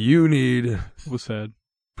you need It was sad.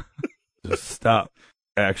 to stop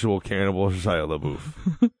actual Cannibal Shia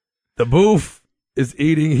LaBeouf. The boof is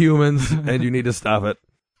eating humans, and you need to stop it.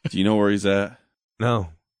 Do you know where he's at? No.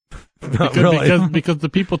 Not really. because the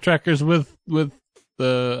people trackers with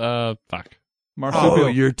the fuck. Marsupial. Oh,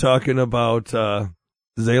 you're talking about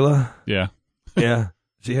Zayla? Yeah. Yeah.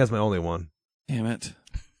 She has my only one. Damn it.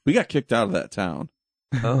 We got kicked out of that town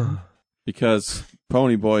Oh. because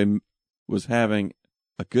Ponyboy was having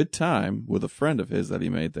a good time with a friend of his that he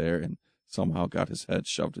made there and somehow got his head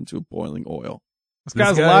shoved into boiling oil. This guy's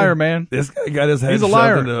This a guy- liar, man. This guy got his head He's a shoved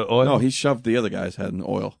liar. into oil. No, he shoved the other guy's head in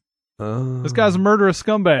oil. Oh. This guy's a murderous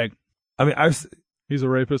scumbag. I mean, He's a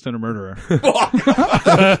rapist and a murderer.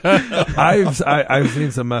 I've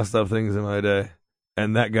seen some messed up things in my day,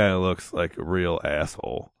 and that guy looks like a real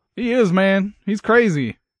asshole. He is, man. He's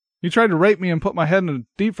crazy. He tried to rape me and put my head in a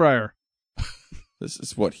deep fryer. This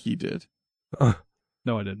is what he did.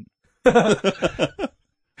 No, I didn't.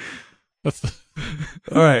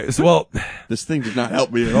 All right, so well, This thing did not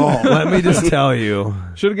help me at all. let me just tell you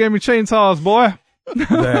Should have gave me chainsaws, boy.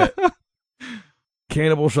 that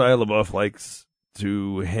Cannibal Shia LaBeouf likes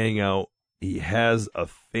to hang out. He has a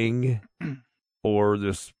thing for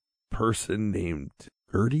this person named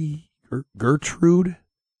Gertrude,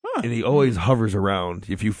 and he always hovers around.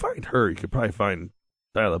 If you find her, you could probably find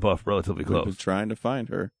Shia LaBeouf relatively We were close. trying to find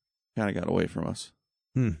her. Kind of got away from us.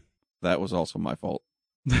 That was also my fault.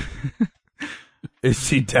 Is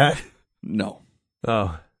she dead? No.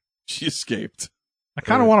 Oh, She escaped. I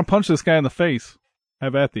kind of want to punch this guy in the face.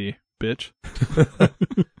 Have at thee, bitch.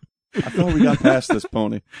 I thought we got past this,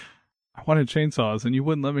 Pony. I wanted chainsaws, and you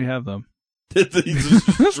wouldn't let me have them.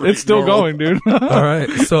 It's Still going, dude. all right.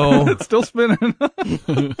 So, It's still spinning. are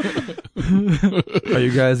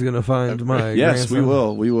you guys gonna find my? Yes, we grandson?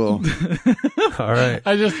 will. We will. All right.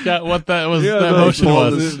 I just got what that was. Yeah, that no, motion He's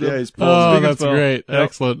pulling was. this- yeah, he's pulling Oh, this big that's spell. great. Yep.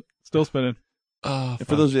 Excellent. Still spinning. Oh, And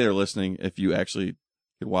for those of you that are listening, if you actually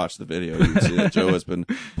could watch the video, you can see that Joe has been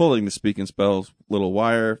pulling the speak and spells little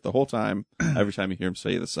wire the whole time, every time you hear him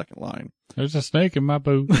say the second line. there's a snake in my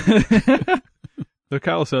boot. The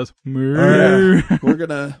cow says, "Moo." We're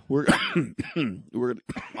gonna,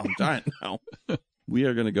 I'm dying now. We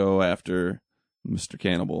are gonna go after Mr.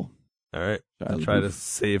 Cannibal. All right. Shia I'll try to LaBeouf.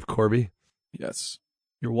 save Corby. Yes.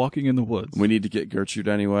 You're walking in the woods. We need to get Gertrude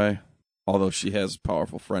anyway, although she has a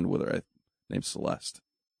powerful friend with her named Celeste.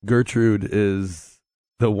 Gertrude is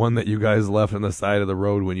the one that you guys left on the side of the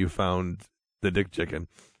road when you found the dick chicken.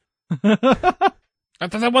 I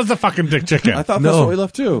thought that was the fucking dick chicken. I thought No. that's what we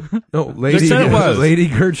left too. No, Lady said it was. Lady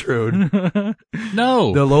Gertrude,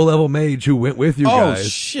 No. the low-level mage who went with you Oh guys.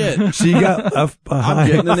 shit! She got left I'm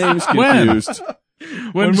getting behind the names When? confused.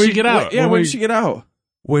 when did she get out? Yeah, when did she get out?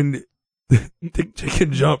 when Dick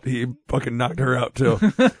Chicken jumped. He fucking knocked her out too.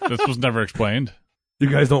 This was never explained. You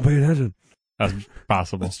guys don't pay attention. That's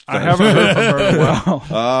possible. I haven't heard from her in a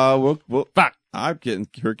while. Well, Fuck. I'm getting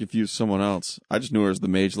her confused with someone else. I just knew her as the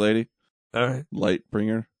mage lady, All right. light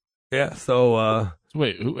bringer. Yeah. So,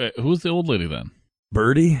 Wait, who's the old lady then?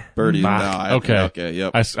 Birdie. Birdie. Ah, okay. okay. Okay.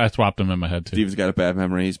 Yep. I swapped him in my head too. Steve's got a bad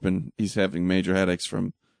memory. He's having major headaches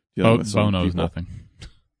from dealing with some Bo knows people. nothing.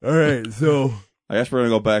 All right. So, I guess we're gonna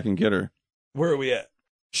go back and get her. where are we at?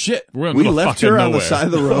 Shit. We're in We the left fucking her on the nowhere. side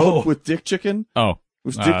of the road Oh. with Dick Chicken. Oh,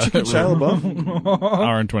 Was Dick Chicken Shia LaBeouf?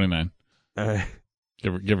 hour and 29. All right.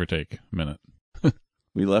 Give or take a minute.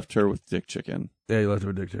 We left her with Dick Chicken Yeah, you left her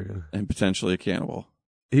with Dick Chicken. and potentially a cannibal.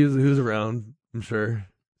 He was around, I'm sure.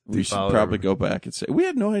 We should followed probably her. go back and say we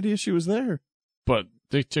had no idea she was there. But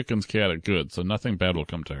Dick Chicken's chaotic good, so nothing bad will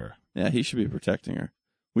come to her. Yeah, he should be protecting her.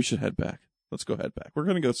 We should head back. Let's go head back. We're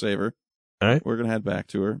gonna go save her. All right. We're gonna head back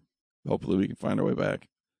to her. Hopefully, we can find our way back.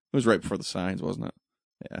 It was right before the signs, wasn't it?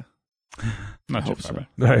 Yeah. Not too hope far so. back.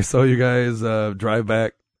 All right. So you guys drive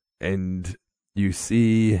back, and you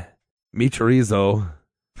see Michorizo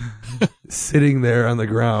sitting there on the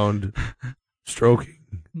ground, stroking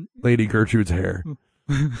Lady Gertrude's hair,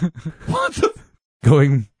 What the?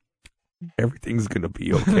 going, "Everything's gonna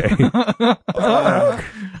be okay." I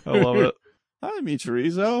love it. Hi,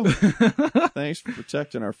 Michorizo. Thanks for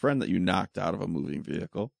protecting our friend that you knocked out of a moving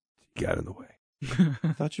vehicle. Got in the way.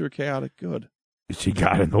 I thought you were chaotic good. She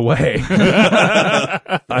got in the way.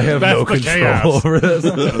 I have no That's the control chaos. over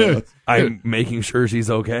this. I'm making sure she's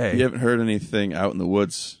okay. You haven't heard anything out in the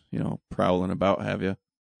woods, prowling about, have you?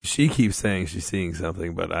 She keeps saying she's seeing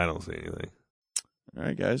something, but I don't see anything. All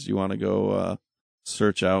right, guys, you want to go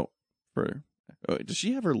search out for... Oh, does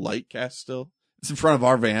she have her light cast still? It's in front of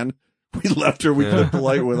our van. We left her. We Yeah. put the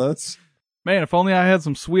light with us. Man, if only I had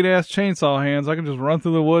some sweet ass chainsaw hands, I could just run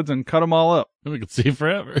through the woods and cut them all up. We could see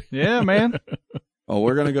forever. Yeah, man. Oh,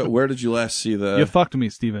 we're going to go... Where did you last see the... You fucked me,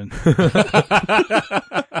 Steven.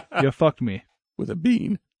 You fucked me. With a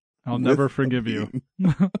bean. I'll With never a forgive you.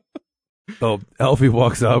 bean. So Elfie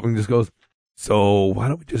walks up and just goes, "So why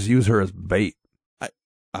don't we just use her as bait?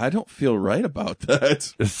 I don't feel right about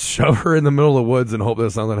that. Just shove her in the middle of the woods and hope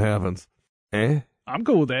that something happens." I'm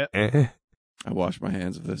cool with that. I wash my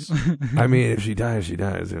hands of this. I mean, if she dies, she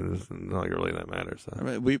dies. It's not really that matters. I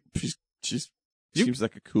So. mean, she's seems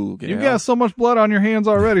like a cool gal. You got so much blood on your hands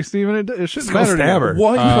already, Steven. It shouldn't Just go matter to stab you. her.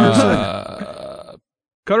 1%.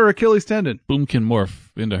 Cut her Achilles tendon. Boom can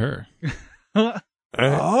morph into her.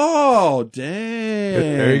 Oh, dang.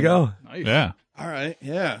 There you go. Nice. Yeah. All right,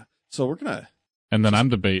 yeah. So we're going to... And then I'm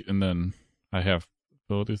the bait, and then I have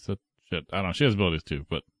abilities that shit. I don't know. She has abilities too,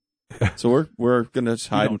 but So we're going to You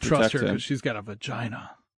hide don't and trust protect her him. because she's got a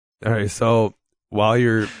vagina. All right. So while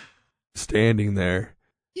you're standing there,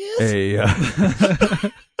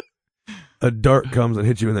 a dart comes and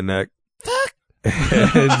hits you in the neck,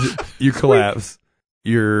 and you collapse.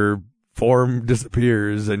 Your form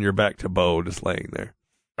disappears, and you're back to Bo, just laying there.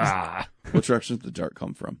 What direction did the dart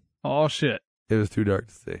come from? Oh, shit. It was too dark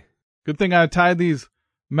to see. Good thing I tied these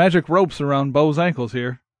magic ropes around Bo's ankles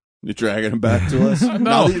here. You dragging him back to us?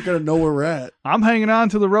 Now that you're going to know where we're at. I'm hanging on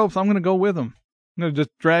to the ropes. I'm going to go with him. I'm going to just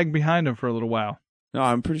drag behind him for a little while. No,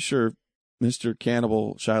 I'm pretty sure Mr.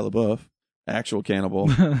 Cannibal Shia LaBeouf, actual cannibal,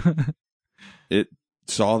 it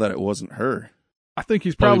saw that it wasn't her. I think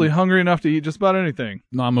he's probably hungry enough to eat just about anything.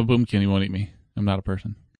 no, I'm a boomkin. He won't eat me. I'm not a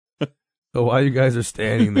person. So while you guys are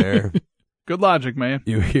standing there, Good logic, man.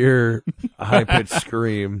 you hear a high-pitched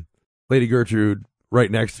scream. Lady Gertrude,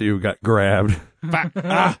 right next to you, got grabbed. I'm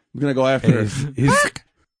going to go after And her.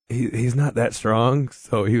 he's not that strong,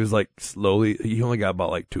 so he was like slowly. He only got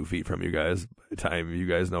about like 2 feet from you guys by the time you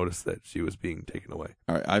guys noticed that she was being taken away.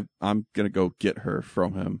 All right, I'm going to go get her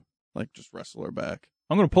from him. Like, just wrestle her back.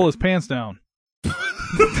 I'm going to pull his pants down.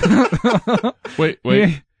 Wait.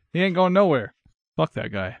 He ain't going nowhere. Fuck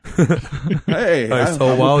that guy. Hey, All right, so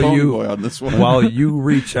I'm while a pony you- boy on this one. While you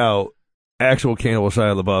reach out, actual Cannibal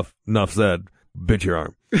Shia LaBeouf, enough said, bit your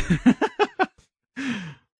arm.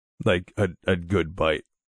 Like a good bite.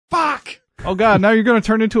 Fuck! Oh, God, now you're going to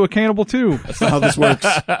turn into a cannibal, too. That's not how this works.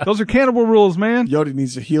 Those are cannibal rules, man. Yodi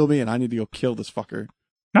needs to heal me, and I need to go kill this fucker.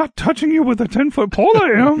 Not touching you with a 10-foot pole, I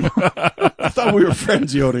am. I thought we were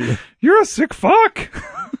friends, Yodi. You're a sick fuck.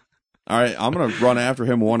 All right, I'm going to run after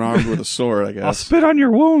him one-armed with a sword, I guess. I'll spit on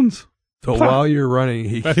your wounds. So while you're running,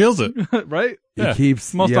 he That heals it. Right? he Yeah.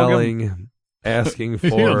 keeps Most I'll give yelling, asking for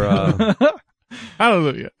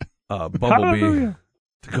Hallelujah. Bumblebee Hallelujah.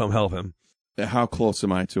 to come help him. How close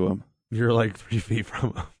am I to him? You're like 3 feet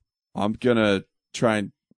from him. I'm gonna try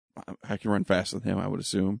and I can run faster than him, I would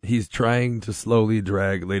assume. He's trying to slowly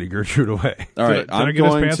drag Lady Gertrude away. All right, Did I I'm get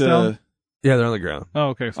his going pants to. down? Yeah, they're on the ground. Oh,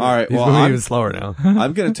 okay. So All right, He's well, moving I'm, even slower now.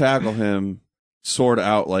 I'm gonna tackle him, sword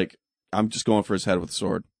out. Like I'm just going for his head with the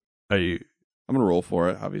sword. Are you? I'm gonna roll for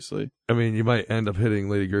it, obviously. I mean, you might end up hitting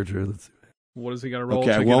Lady Gertrude. Let's see. what does he got to roll?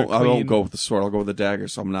 Okay, to I get a won't. I clean- won't go with the sword. I'll go with the dagger.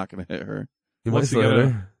 So I'm not gonna hit her. You What's might he still gonna-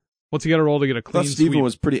 hit her. What's he got to roll to get a I clean thought Steven sweep?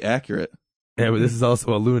 was pretty accurate. Yeah, but this is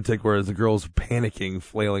also a lunatic where the girl's panicking,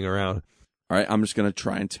 flailing around. All right, I'm just gonna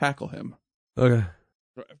try and tackle him. Okay.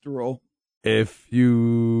 Do I have to roll? If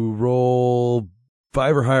you roll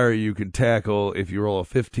 5 or higher, you can tackle. If you roll a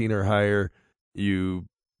 15 or higher, you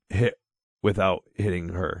hit without hitting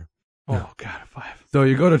her. Oh God, a 5. So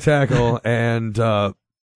you go to tackle, and a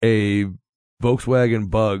Volkswagen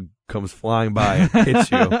Bug comes flying by and hits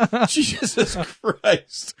you Jesus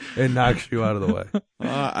Christ! and knocks you out of the way.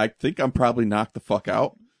 I think I'm probably knocked the fuck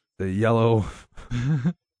out. The yellow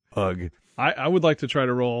Bug. I would like to try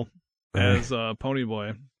to roll as Pony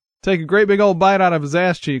Boy. Take a great big old bite out of his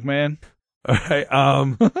ass cheek, man. All right,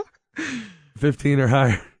 15 or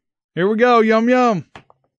higher. Here we go. Yum yum.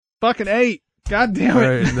 Fucking 8. God damn All it.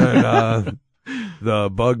 right, and then the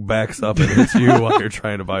Bug backs up and hits you while you're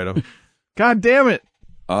trying to bite him. God damn it.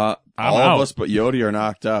 All out. of us but Yodi are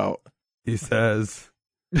knocked out. He says,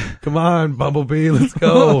 "Come on, Bumblebee, let's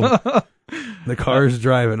go." The car's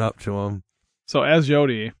driving up to him. So as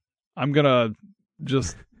Yodi, I'm gonna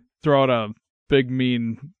just throw out a big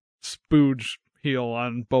mean spooge heel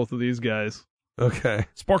on both of these guys. Okay.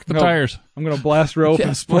 Spork the No. tires. I'm gonna blast rope. Yeah,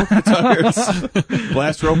 and spork the tires.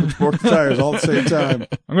 Blast rope and spork the tires all at the same time.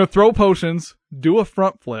 I'm gonna throw potions, do a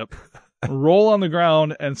front flip, roll on the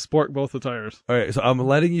ground, and spork both the tires. All right, so I'm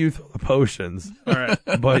letting you throw the potions, All right.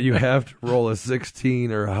 but you have to roll a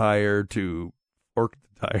 16 or higher to fork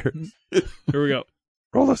the tires. Here we go.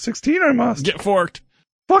 Roll a 16, I must. Get forked.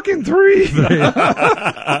 Fucking 3.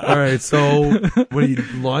 All right, so when he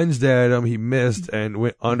lunged at him, he missed and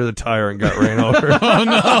went under the tire and got ran over. Oh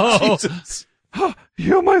no! Jesus.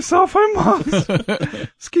 Heal myself, I must.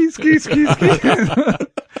 Ski, ski, ski, ski.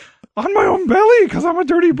 On my own belly, because I'm a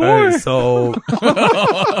dirty boy. All right, so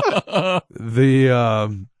the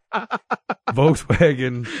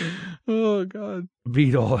Volkswagen Oh, God.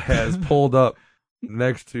 Beetle has pulled up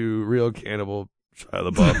next to real cannibal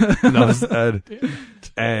Shia LaBeouf, Nuff's head,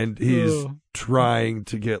 and he's Oh. trying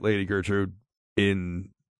to get Lady Gertrude in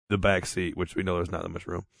the back seat, which we know there's not that much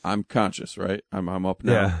room. I'm conscious, right? I'm up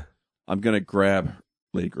now. Yeah. I'm gonna grab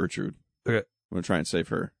Lady Gertrude. Okay. I'm gonna try and save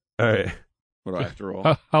her. All right. What do I have to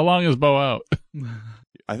roll? How long is Bo out?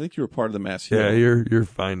 I think you were part of the mass heal. Yeah, you're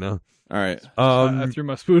fine now. All right. I threw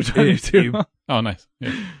my spooge on you, too. Oh, nice.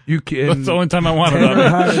 Yeah. You can. That's the only time I wanted 10 or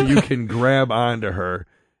that. higher, you can grab onto her.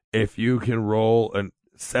 If you can roll a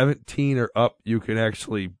 17 or up, you can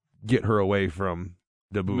actually get her away from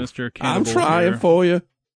the booth. Mr. I'm Cannibal trying here. for you.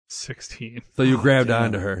 16. So you grabbed damn.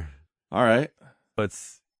 onto her, All right. but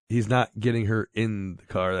he's not getting her in the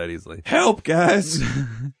car that easily. Help, guys.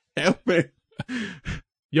 Help me.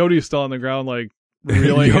 Yodi's still on the ground, like,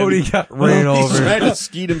 reeling. Yodi got ran He's over. trying to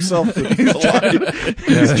skeet himself to the line.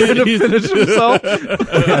 He's trying to finish himself.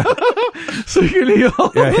 So you can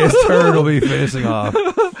heal. Yeah, his turn will be finishing off.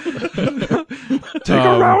 Take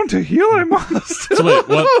a round to heal, I must. So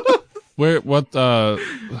wait, where's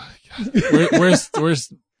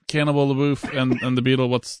Cannibal LaBeouf and the Beetle?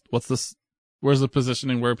 What's this? Where's the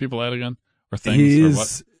positioning? Where are people at again? Or things? Or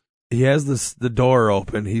what? He has the door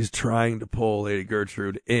open. He's trying to pull Lady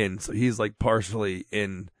Gertrude in, so he's like partially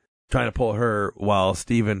in, trying to pull her while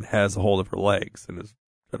Steven has a hold of her legs and is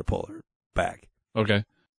trying to pull her back. Okay.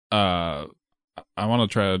 I want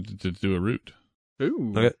to try to do a root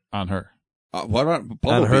Ooh. Okay. on her. What about Bumblebee?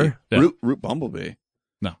 On her? Yeah. Root Bumblebee.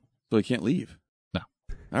 No. So he can't leave. No.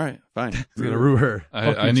 All right, fine. He's gonna root her.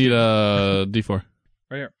 I need a D4.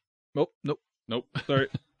 Right here. Nope. Nope. Sorry.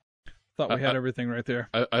 Thought we had everything right there.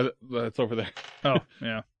 That's over there. Oh,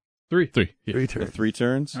 yeah. 3. 3. Yeah. 3 The turns. 3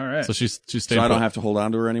 turns. All right. So she's So staying I put. don't have to hold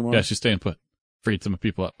on to her anymore. Yeah, she's staying put. Freed some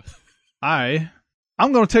people up. I'm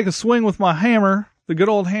going to take a swing with my hammer, the good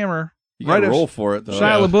old hammer, You got to right at roll for it though.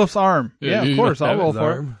 Shia LaBeouf's arm. Yeah, Yeah, you of course. have I'll roll His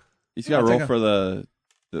for it. arm. He's got to I'll roll take for the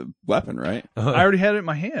weapon, right? I already had it in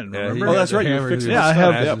my hand, Yeah, remember? he Oh, that's had right, the you hammer fixed to it. Yeah, I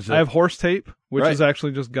his have stuff. horse tape, which Right. is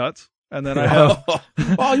actually just guts. And then I have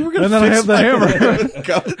Oh, you were gonna. And then I fix have the my hammer.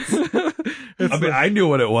 I mean, I knew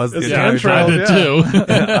what it was. It's the Yeah, I entire tried entrails, time. it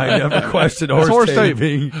too. I never questioned It's horse horse tape tape.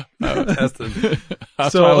 being tested.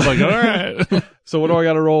 That's So- why I was like, all right. So what do I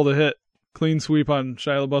got to roll to hit clean sweep on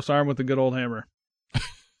Shia LaBeouf's arm with a good old hammer.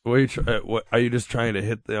 What are you just trying to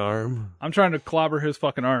hit the arm? I'm trying to clobber his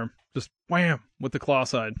fucking arm. Just wham with the claw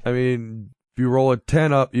side. I mean, if you roll a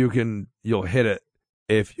 10 up, you'll hit it.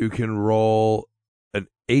 If you can roll an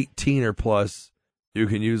 18 or plus, you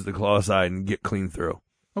can use the claw side and get clean through.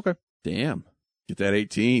 Okay. Damn. Get that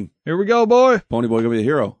 18. Here we go, boy. Pony boy gonna be the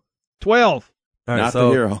hero. 12. All right, Not so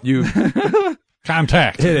the hero. You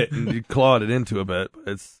Contact. hit it and you clawed it into a bit,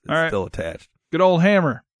 but it's All right. still attached. Good old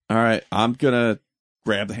hammer. All right. I'm gonna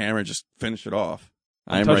grab the hammer and just finish it off.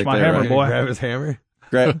 I'm touch right my there. hammer, right? boy. Grab his hammer.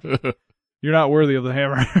 Grab. You're not worthy of the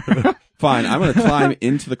hammer. Fine. I'm gonna climb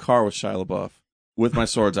into the car with Shia LaBeouf with my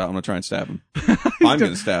swords out. I'm gonna try and stab him. I'm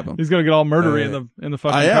gonna stab him. He's gonna get all murdery in the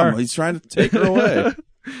fucking I car. am. He's trying to take her away.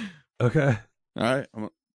 Okay. All right. I'm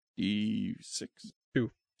D6.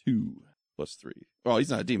 2 plus 3. Well, he's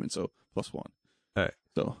not a demon, so plus 1. All right.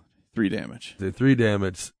 So 3 damage. The 3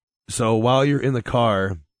 damage. So while you're in the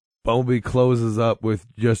car, Bumblebee closes up with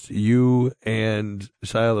just you and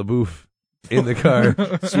Shia LaBeouf in the car,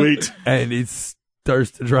 Sweet. and he starts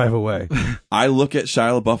to drive away. I look at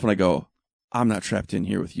Shia LaBeouf and I go, I'm not trapped in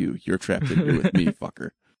here with you. You're trapped in here with me,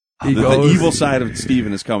 fucker. The evil side of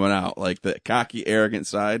Steven is coming out. Like the cocky, arrogant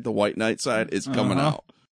side, the white knight side is coming out.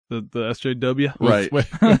 The SJW. Right. Wait.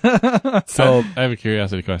 So I have a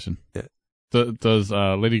curiosity question. Yeah. Does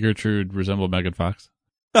Lady Gertrude resemble Megan Fox?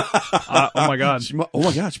 Oh my god. She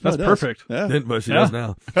probably That's does. perfect. Yeah. didn't, but she Yeah. does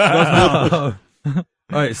now. All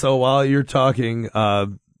right. So while you're talking,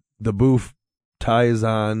 the booth ties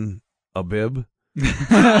on a bib,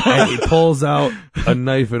 and he pulls out a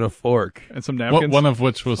knife and a fork, And some napkins. One of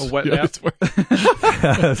which was A wet yeah,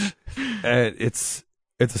 nap? and it's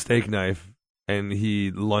a steak knife, and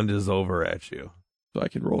he lunges over at you. So I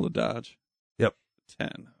can roll to dodge. Yep.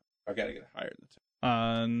 10. I gotta get higher than 10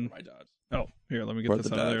 On. for my dodge. Oh, here, let me get Where this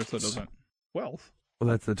the out of there dodge so it is. doesn't. 12. Well,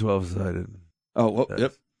 that's the 12-sided. Oh, well, That's-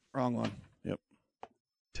 yep. Wrong one. Yep.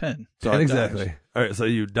 10. So I exactly. dodge. All right. So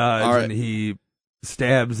you dodge, All right. and he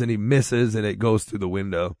stabs, and he misses, and it goes through the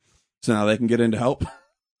window. So now they can get in to help.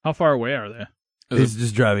 How far away are they? He's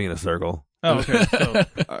just driving in a circle. Oh, okay. So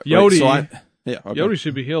Yodi. Yodi- Yeah. Okay. Yodi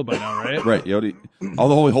should be healed by now, right? Right, Yodi.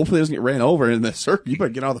 Although hopefully he doesn't get ran over in the circle. You better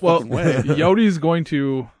get out of the Well, fucking way. Yodi's going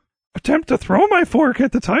to attempt to throw my fork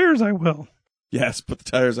at the tires, I will. Yes, put the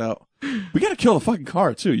tires out. We gotta kill the fucking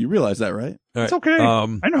car too. You realize that, right? All It's right. okay.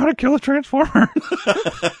 I know how to kill a transformer.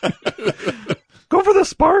 Go for the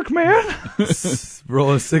spark, man.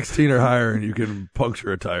 Roll a 16 or higher, and you can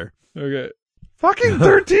puncture a tire. Okay. Fucking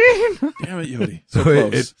 13. Damn it, Yodi. So So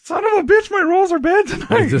close. it Son of a bitch, my rolls are bad It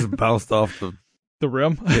tonight. just bounced off the. The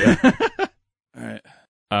rim. All right.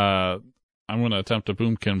 I'm going to attempt a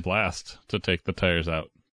boomkin blast to take the tires out.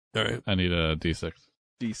 All right. I need a D6.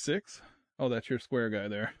 D6. Oh, that's your square guy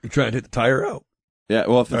there. You're trying to hit the tire out. Yeah,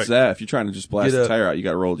 well, if All it's right. that, if you're trying to just blast Get the a- tire out, you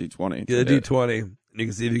gotta roll a d20. Get a D20, and you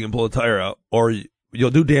can see if you can pull the tire out, or you'll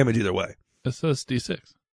do damage either way. It says D6.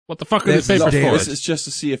 What the fuck are This these is papers damage. for? This is just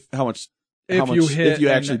to see if how much If you hit if you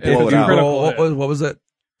and- actually if blow it you out. critical Roll, hit. what was it?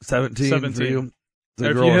 17 for 17. you? So If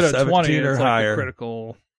you you roll hit a a 17 20, or it's like a higher,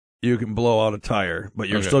 critical. you can blow out a tire, but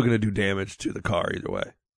you're Okay. still going to do damage to the car either way.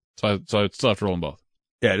 So I still have to roll them both.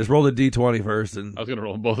 Yeah, just roll the D20 first, and I was going to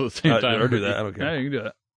roll them both at the same time. or do that. I don't Yeah, care. you can do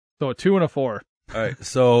that. So a 2 and a 4. All right,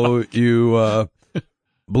 so you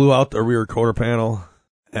blew out the rear quarter panel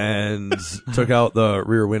and took out the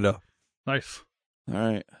rear window. Nice. All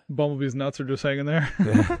right. Bumblebee's nuts are just hanging there.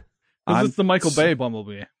 Yeah. I'm- It's the Michael Bay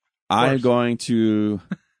Bumblebee. I'm course. going to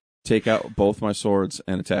take out both my swords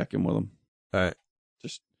and attack him with them. All right,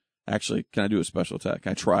 Actually, can I do a special attack?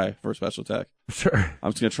 Can I try for a special attack? sure.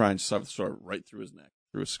 I'm just gonna try and shove the sword right through his neck,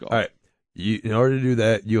 through his skull. All right. In order to do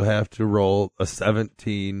that, you have to roll a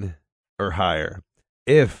 17 or higher.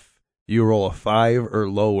 If you roll a 5 or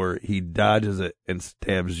lower, he dodges it and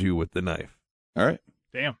stabs you with the knife. All right.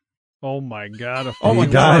 Damn. Oh my god. Oh He my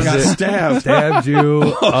god, I got dodged it. stabbed. Stabs you.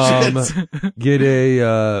 Oh, shit. Get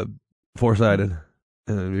a 4-sided,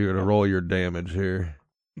 and you're gonna roll your damage here.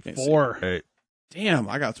 4. Right. Damn,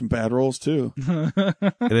 I got some bad rolls too. And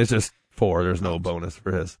it's just 4. There's no bonus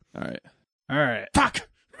for his. All right. All right. Fuck.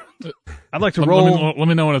 I'd like to Let roll.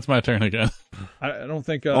 me know when it's my turn again. I don't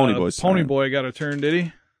think Pony Boy's Pony turn. Boy got a turn, did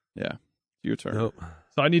he? Yeah. Your turn. Nope.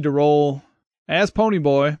 So I need to roll as Pony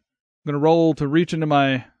Boy. I'm going to roll to reach into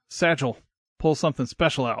my satchel, pull something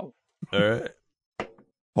special out. All right.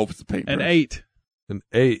 Hope it's a paintbrush. An 8. An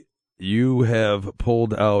 8. You have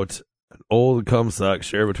pulled out an old cum sock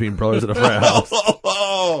shared between brothers in a frat house.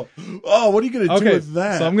 Oh, what are you going to do Okay, with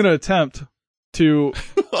that? so I'm going to attempt to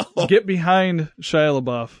get behind Shia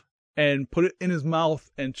LaBeouf and put it in his mouth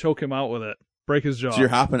and choke him out with it. break his jaw. So you're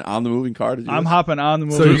hopping on the moving car to do I'm this? hopping on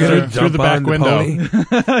the So moving you're car. gonna jump the back on window.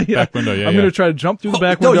 the pony? Yeah. Back window, yeah. I'm yeah. gonna try to jump through the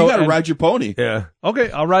back No, window. you got to and- ride your pony. Yeah.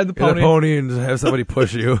 Okay, I'll ride the Get a pony. pony and have somebody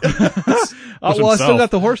push you. Well, I still himself.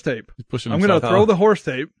 got the horse tape. He's pushing I'm gonna himself. throw the horse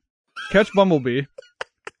tape, catch Bumblebee,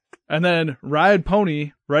 and then ride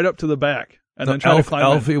pony right up to the back, and then try to climb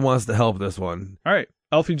in. Elfie wants to help this one. All right,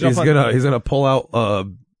 Elfie, jump on. He's gonna pull out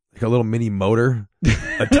like a little mini motor,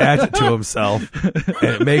 attach it to himself, and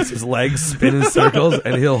it makes his legs spin in circles,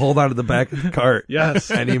 and he'll hold onto the back of the cart.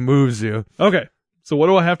 Yes. And he moves you Okay. So what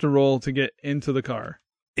do I have to roll to get into the car?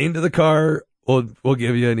 into the car. We'll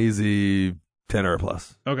give you an easy 10 or a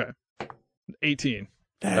plus. Okay. 18.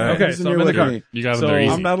 Dad, Okay, he's so I'm here in the with car. me. You got So- him there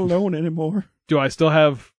easy. I'm not alone anymore. Do I still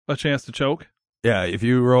have a chance to choke? Yeah, if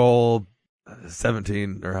you roll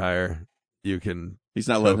 17 or higher, you can. He's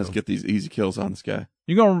not letting us get these easy kills on this guy.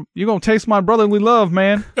 You gonna taste my brotherly love,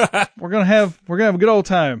 man. We're gonna have a good old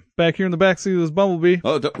time back here in the backseat of this Bumblebee.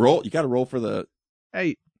 Oh, roll! You got to roll for the.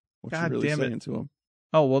 Hey. What God you really damn it. saying to him?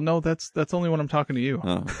 Oh well, no, that's only when I'm talking to you.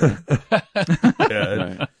 Oh, okay. Yeah.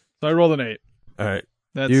 Right. So I rolled an 8. All right.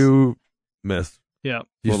 That's You missed. yeah.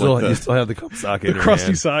 You Well, still like you still have the cup socket. The in your crusty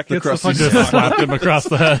hand. sock. The It's crusty fucking Just sock. slapped him across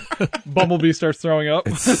the head. Bumblebee starts throwing up.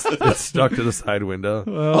 It's stuck to the side window.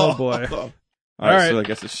 Oh boy. All right, right. so I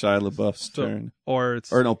guess it's Shia LaBeouf's So- turn. Or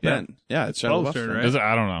it's Or no, yeah. Ben. Yeah, it's Shia Both's LaBeouf's turn, turn. right? Is it?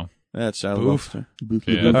 I don't know. Yeah, it's Shia Boof. LaBeouf's turn. Boof,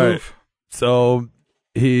 Yeah. boof, All boof. right. So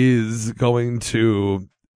he's going to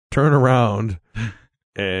turn around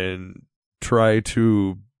and try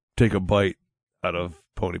to take a bite out of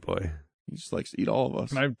Ponyboy. He just likes to eat all of us.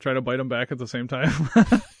 Can I try to bite him back at the same time?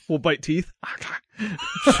 We'll bite teeth.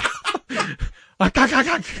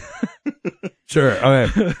 Sure.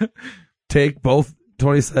 Okay. Take both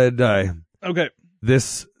 20-sided die. Okay,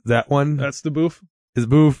 That one that's the boof. is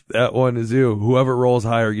Boof. That one is you. Whoever rolls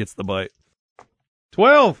higher gets the bite.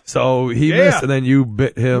 12 So he Yeah. missed, and then you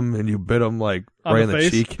bit him, and you bit him like On right the in the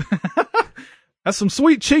face? cheek. That's some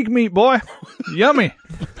sweet cheek meat, boy. Yummy.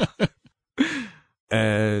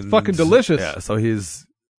 And Fucking delicious. Yeah, so he's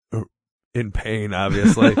in pain,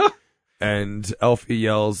 obviously. And Elfie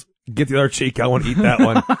yells, "Get the other cheek! I want to eat that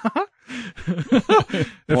one."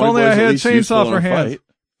 If Pony only I Boy's at had least useful chainsaw in for a hands. fight.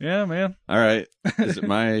 Yeah, man. All right. Is it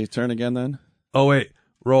my turn again then? Oh wait,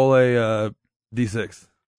 roll a d6.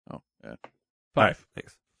 Oh, yeah. 5. All right,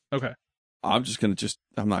 thanks. Okay.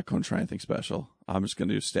 I'm not going to try anything special. I'm just going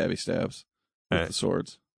to do stabby stabs with All right. the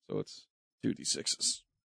swords. So it's 2d6s.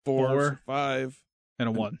 4 4, 5, and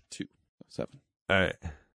a 1. 2, 7. All right.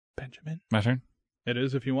 Benjamin. My turn. It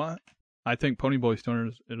is if you want. I think Ponyboy's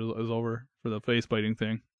turn is over for the face biting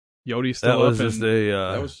thing. Yodi's still That was up. just and, a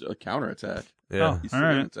That was a counterattack. yeah. He's all still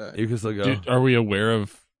right. gonna attack. You can still go. Are we aware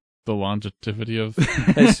of the longevity of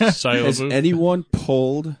Has, Shia has LaBeouf? anyone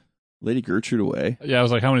pulled Lady Gertrude away? Yeah, I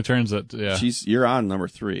was like, how many turns that? Yeah. You're on number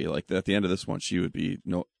 3. Like at the end of this one, she would be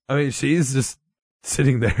I mean, she's just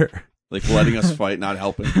sitting there. like letting us fight, not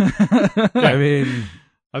helping. I mean,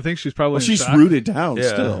 I think she's probably Well, in she's shock. rooted down Yeah.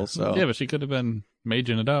 still. So Yeah, but she could have been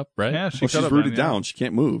maging it up, right? Yeah, she well, could she's have rooted been, yeah. down. She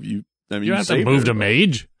can't move. You You have to saved move her, to but-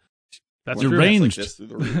 mage. That's Well, true. You're it's like ranged. this through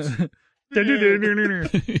the roots.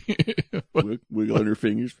 Wiggling her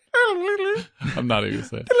fingers. I'm not even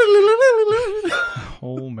saying.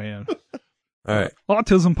 Oh man. all right.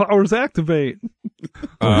 Autism powers activate.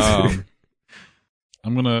 I'm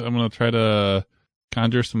gonna try to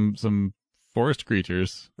conjure some forest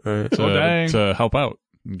creatures All right. Oh, dang. to help out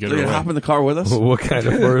and get They're her gonna away. hop in the car with us. What kind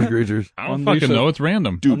of forest creatures? I don't Unleash fucking it. know. It's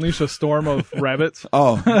random. Dude. Unleash a storm of rabbits.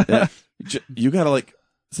 Oh, yeah. You gotta like,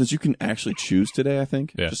 since you can actually choose today, I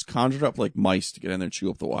think. Yeah. Just conjure up like mice to get in there and chew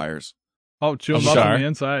up the wires. Oh, chew them I'm up sorry. on the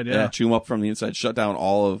inside. Yeah, Yeah. chew them up from the inside. Shut down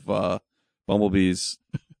all of Bumblebee's.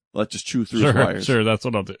 Just chew through his Sure, wires. sure. That's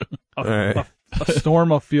what I'll do. All right. A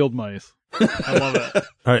storm of field mice. I love it.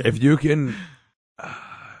 All right. If you can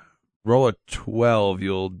roll a 12,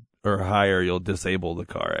 or higher, you'll disable the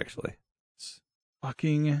car. Actually.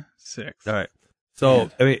 Fucking 6. All right.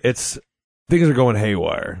 So I mean, things are going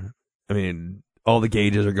haywire. I mean, all the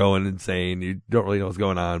gauges are going insane. You don't really know what's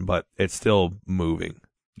going on, but it's still moving.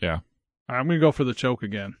 Yeah. I'm gonna go for the choke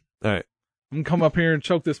again. All right. I'm gonna come up here and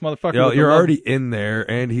choke this motherfucker. You're with the already in there,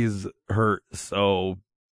 and he's hurt. So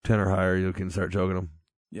 10 or higher, you can start choking him.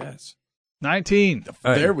 Yes. 19.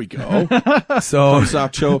 right. There we go. So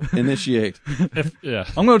Stop, choke, initiate. Yeah.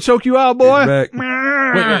 I'm gonna choke you out, boy. Back.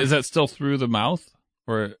 Wait, is that still through the mouth?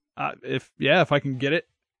 Or If I can get it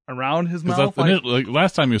around his mouth. because like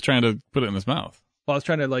last time he was trying to put it in his mouth. I was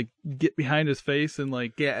trying to like get behind his face and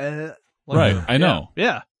like get Right, I know.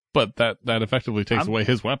 Yeah. But that effectively takes away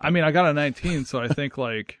his weapon. I mean, I got a 19, so I think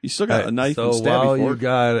like You still got a knife so and stabby while fork. you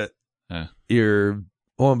got it, Yeah. you're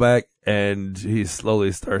pulling back. and he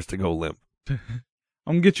slowly starts to go limp. I'm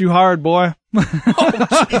gonna get you hard, boy.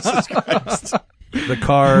 Oh, Jesus Christ. The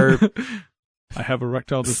car I have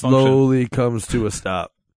erectile dysfunction. slowly comes to a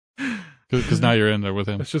stop. Because now you're in there with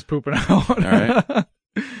him. It's just pooping out. All right.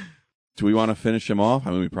 Do we want to finish him off?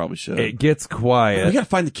 I mean, we probably should. It gets quiet. We got to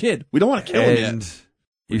find the kid. We don't want to kill him and yet.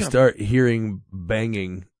 you start hearing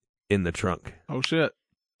banging in the trunk. Oh shit.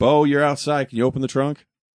 Bo, you're outside. Can you open the trunk?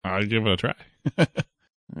 I'll give it a try.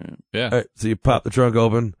 Yeah. All right, so you pop the trunk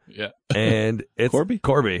open, Yeah. and it's Corby?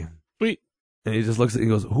 Sweet. And he just looks at you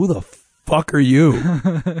and goes, "Who the fuck are you?"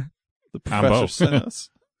 The I'm Bo. professor sent us.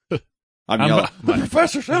 I'm I'm yelling, Bo. the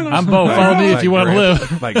professor sent us. I'm Bo. Follow me if you want to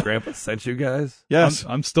live. My grandpa sent you guys. Yes.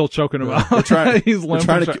 I'm still choking him out. We're trying, He's we're limp.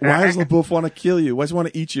 trying to. Why does LaBouffe want to kill you? Why does he want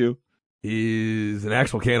to eat you? He's an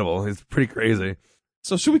actual cannibal. He's pretty crazy.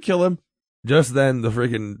 So should we kill him? Just then, the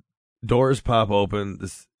freaking doors pop open,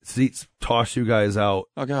 the seats toss you guys out,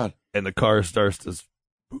 Oh, God. and the car starts to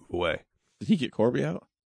move away. Did he get Corby out?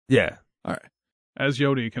 Yeah. All right. As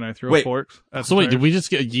Yodi, can I throw Wait. forks? at So the wait, did tires? we just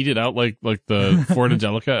get yeeted out like the Ford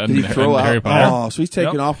Angelica and, Did he throw and Harry out? Potter? Oh, so he's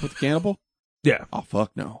taking Yep. off with the cannibal? Yeah. Oh,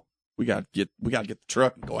 fuck no. We gotta get the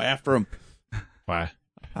truck and go after him. Why?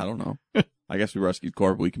 I don't know. I guess we rescued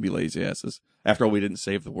Corby. We can be lazy asses. After all, we didn't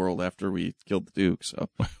save the world after we killed the Duke. So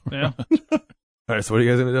Yeah. All right, so what are you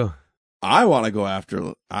guys going to do? I want to go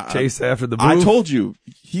after. Chase after the I booth? told you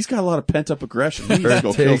he's got a lot of pent up aggression. He needs to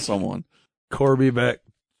go kill Take- someone. Corby back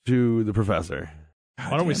to the professor.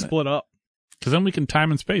 Why don't we damn it. split up? Because then we can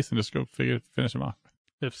time and space and just go finish him off.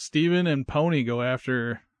 If Steven and Pony go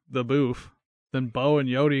after the booth, then Bo and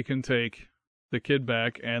Yodi can take the kid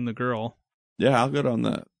back and the girl. Yeah, I'll get on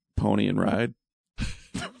the pony and ride.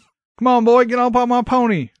 Come on, boy, get up on my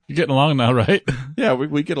pony. You're getting along now, right? Yeah,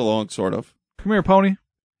 we get along sort of. Come here, Pony.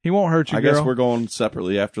 He won't hurt you, I girl. guess we're going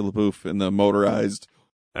separately after LaBouffe in the motorized,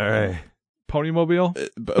 All right. Ponymobile?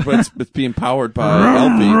 but it's being powered by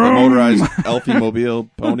Elfie, a motorized Elfie mobile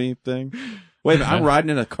pony thing. Wait a minute, I'm riding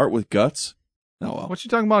in a cart with guts? Oh, well. What you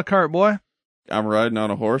talking about, a cart, boy? I'm riding on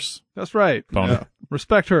a horse? That's right. Pony. Yeah.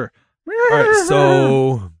 Respect her. All right,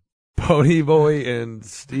 so Pony Boy and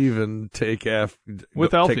Steven take off And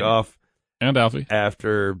Alfie.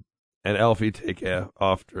 after, and Elfie take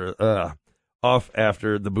off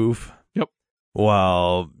after the booth. Yep.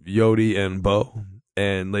 While Yodi and Bo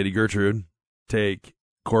and Lady Gertrude take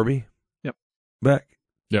Corby. Yep. Back.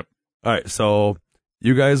 Yep. All right, so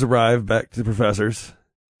you guys arrive back to the professor's,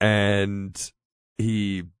 and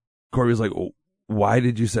Corby's like, "Why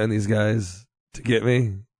did you send these guys to get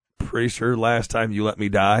me? Pretty sure last time you let me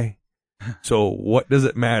die. So what does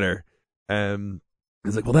it matter?" And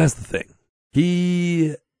he's like, "Well, that's the thing.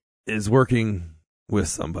 He is working with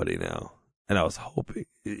somebody now, and I was hoping,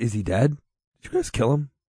 is he dead? Did you guys kill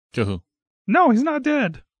him? Kill who? No, he's not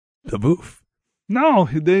dead. The booth. No,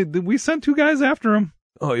 we sent two guys after him.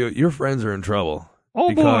 Oh, your friends are in trouble. Oh,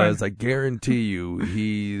 because boy. I guarantee you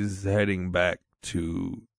he's heading back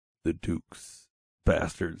to the Duke's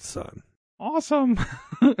bastard son." Awesome.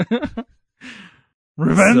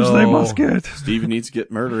 Revenge they So- must get. Steven needs to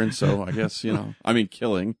get murdering, so I guess,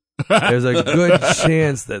 killing. There's a good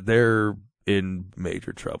chance that they're in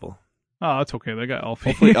major trouble. Oh, that's okay. They got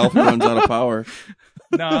Elfie. Hopefully Elfie runs out of power.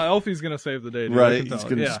 Nah, Elfie's going to save the day. Dude. I Right? can He's tell.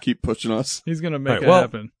 going to Yeah. just keep pushing us. He's going to make Right, it well-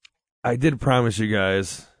 happen. I did promise you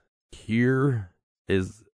guys, here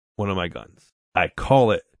is one of my guns. I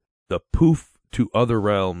call it the Poof to Other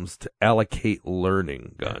Realms to Allocate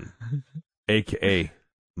Learning gun, a.k.a.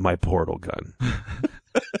 my portal gun.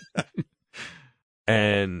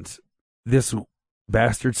 And this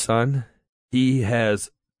bastard son, he has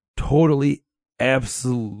totally,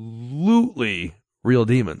 absolutely real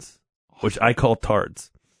demons, which I call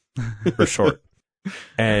tards for short.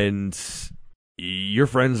 And your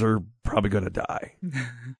friends are probably going to die.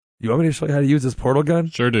 You want me to show you how to use this portal gun?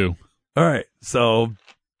 Sure do. All right. So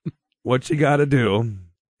what you got to do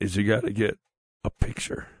is you got to get a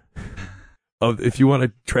picture of, if you want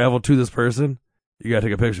to travel to this person, you got to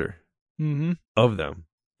take a picture Mm-hmm. of them.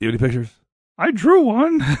 Do you have any pictures? I drew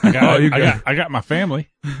one. I got, Oh, you I got my family,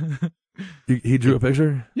 He drew a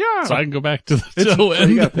picture? Yeah. so I can go back to the It's, show.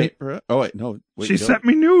 you got paper. Oh, wait, no. Wait, She you sent don't?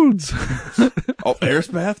 me nudes. Oh,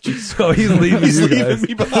 Airspeth? Jesus. So he's leaving He's you leaving guys.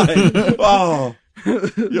 me behind. Oh.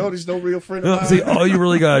 Yoda's no real friend of No, mine. see, all you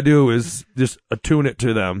really got to do is just attune it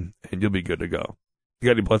to them, and you'll be good to go. You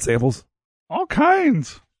got any blood samples? All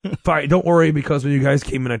kinds. Fine, don't worry, because when you guys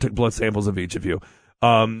came in, I took blood samples of each of you.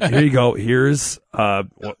 Here you go. Here's,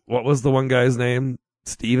 what was the one guy's name?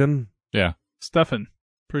 Steven? Yeah. Stefan.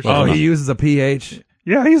 Pretty Oh, sure. he uses a PH.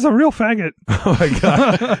 Yeah, he's a real faggot. Oh my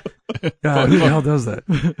God. God, who the hell does that?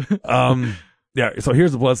 Yeah, so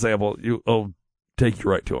here's the blood sample. I'll take you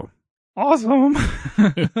right to him. Awesome.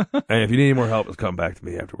 And if you need any more help, just come back to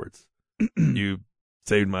me afterwards. You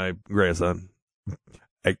saved my grandson.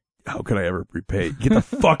 How can I ever repay? Get the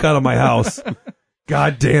fuck out of my house.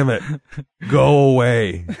 God damn it. Go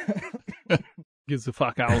away. Gets the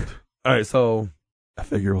fuck out. All right, so I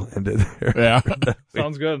figure we'll end it there. Yeah.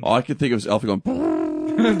 Sounds good. All I could think of was Alfie going.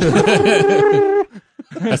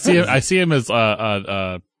 I see him as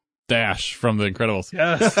Dash from The Incredibles.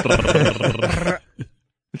 Yes.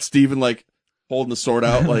 Steven like holding the sword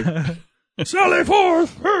out, like Sally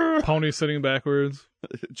forth, Pony sitting backwards.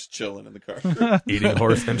 just chilling in the car. Eating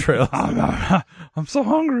horse entrails. I'm so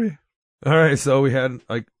hungry. All right, so we had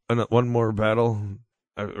like one more battle.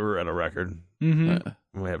 We're at a record.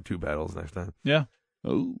 Mm-hmm. We have 2 battles next time. Yeah.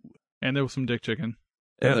 Oh, And there was some dick chicken.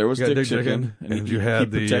 yeah, there was you got Dick Chicken, and you had he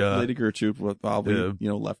the protected Lady Gertrude, but probably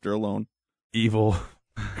left her alone. evil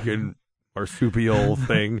fucking marsupial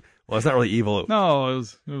thing. Well, it's not really evil. No, it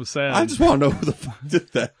was sad. I just want to know who the fuck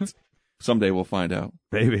did that. Someday we'll find out.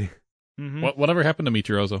 Maybe. Mm-hmm. Whatever happened to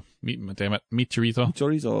Michirizo? Damn it, Michirizo.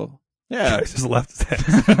 Chorizo. I Yeah, just left his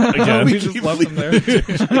ass. Again. We just left him there.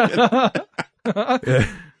 Yeah.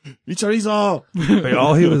 Chorizo. Like,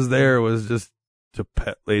 all he was there was just to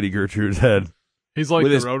pet Lady Gertrude's head. He's like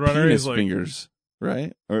With the his Roadrunner. penis He's like, fingers,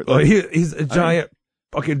 right? Or Well, like, he's a giant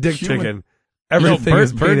fucking dick human- chicken. Everything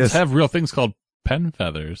is birds penis. have real things called pen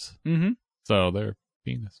feathers. mm-hmm. So they're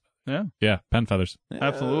penis. Yeah. Yeah, pen feathers. yeah,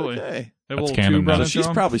 absolutely. Okay. They have a That's little canon tube now. running So she's through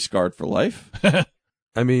 'em. probably scarred for life.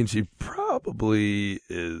 I mean, she probably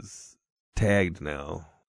is tagged now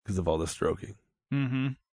because of all the stroking. Mm-hmm.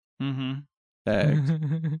 Mm-hmm.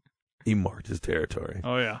 Tagged. He marked his territory.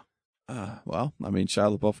 Oh yeah. Well, I mean,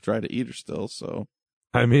 Shia LaBeouf tried to eat her still, so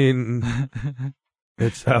I mean,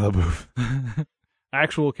 it's Shia LaBeouf.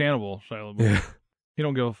 Actual cannibal, Shia LaBeouf. Yeah. He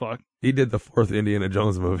don't give a fuck. He did the 4th Indiana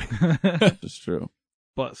Jones movie. it's true.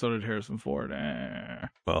 But so did Harrison Ford.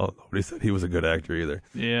 Well, nobody said he was a good actor either.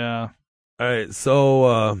 Yeah. All right,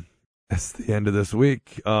 so that's the end of this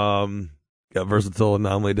week. Got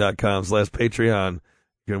versatileanomaly.com/Patreon.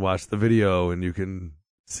 You can watch the video and you can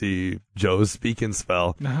see Joe's speaking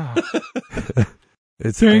spell.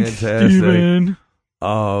 It's Thanks, fantastic. Steven.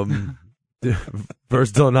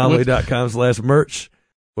 Versatileanomaly.com/merch,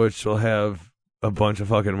 which will have a bunch of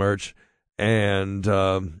fucking merch. And you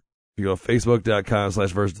go to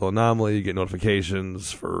facebook.com/versatileanomaly. You get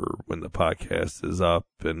notifications for when the podcast is up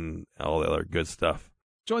and all the other good stuff.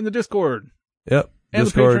 Join the Discord Yep. and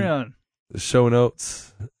Discord, the Patreon. the show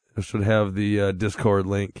notes should have the Discord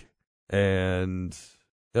link. And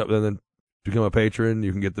yep, and then become a patron.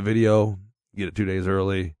 You can get the video, get it 2 days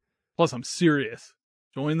early. Plus, I'm serious.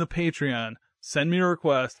 Join the Patreon. Send me a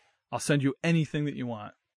request. I'll send you anything that you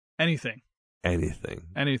want. Anything.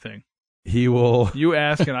 Anything. He will. You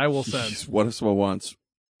ask and I will send. Jeez, what if someone wants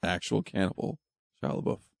actual cannibal Shia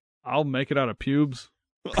LaBeouf? I'll make it out of pubes.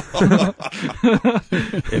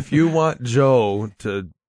 If you want Joe to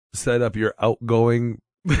set up your outgoing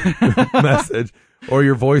message or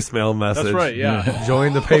your voicemail message, That's right, yeah.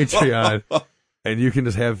 join the Patreon, and you can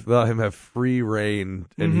just let him have free reign,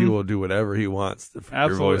 and he will do whatever he wants for your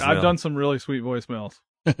Absolutely. voicemail. I've done some really sweet voicemails.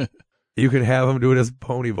 You can have him do it as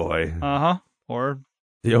Pony Boy, Uh-huh. Or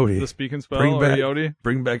Yodi. the speaking spell Bring or back- Yodi.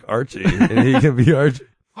 Bring back Archie, and he can be Archie.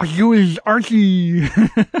 Are you is Archie?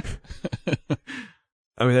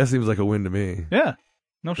 I mean, that seems like a win to me. Yeah.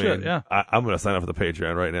 No I shit, mean, yeah. I'm going to sign up for the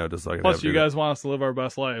Patreon right now just so I can Plus, have you do that. guys want us to live our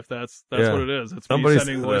best life. That's Yeah. what it is. It's Somebody me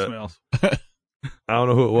sending said that. voicemails. I don't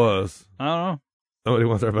know who it was. I Somebody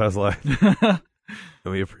wants our best life, don't know.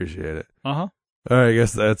 and we appreciate it. Uh-huh. All right, I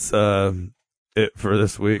guess that's it for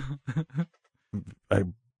this week. My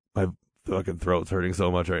fucking throat's hurting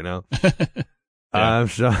so much right now. I'm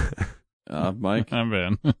Sean. Mike. I'm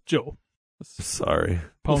Van. Joe. Sorry.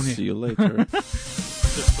 We'll Pony. see you later.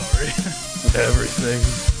 Just sorry. Everything.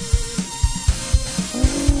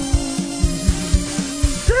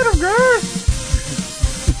 Get him, guys!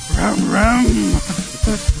 Rum, rum.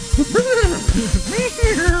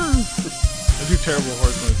 I do terrible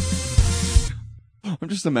horse noises. I'm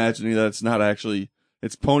just imagining that it's not actually,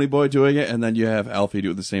 it's Pony Boy doing it, and then you have Alfie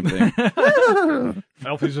do the same thing.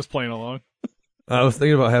 Alfie's just playing along. I was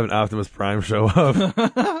thinking about having Optimus Prime show up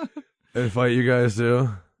and fight you guys too.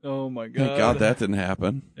 Oh my god. Thank God that didn't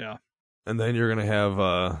happen. Yeah. And then you're going to have,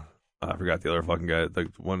 I forgot the other fucking guy, like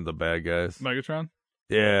one of the bad guys. Megatron?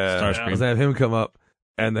 Yeah. Starscream. I was going to have him come up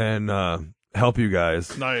and then help you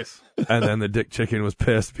guys. Nice. And then the dick chicken was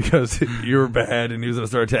pissed because you were bad and he was going to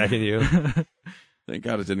start attacking you. Thank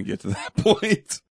God it didn't get to that point.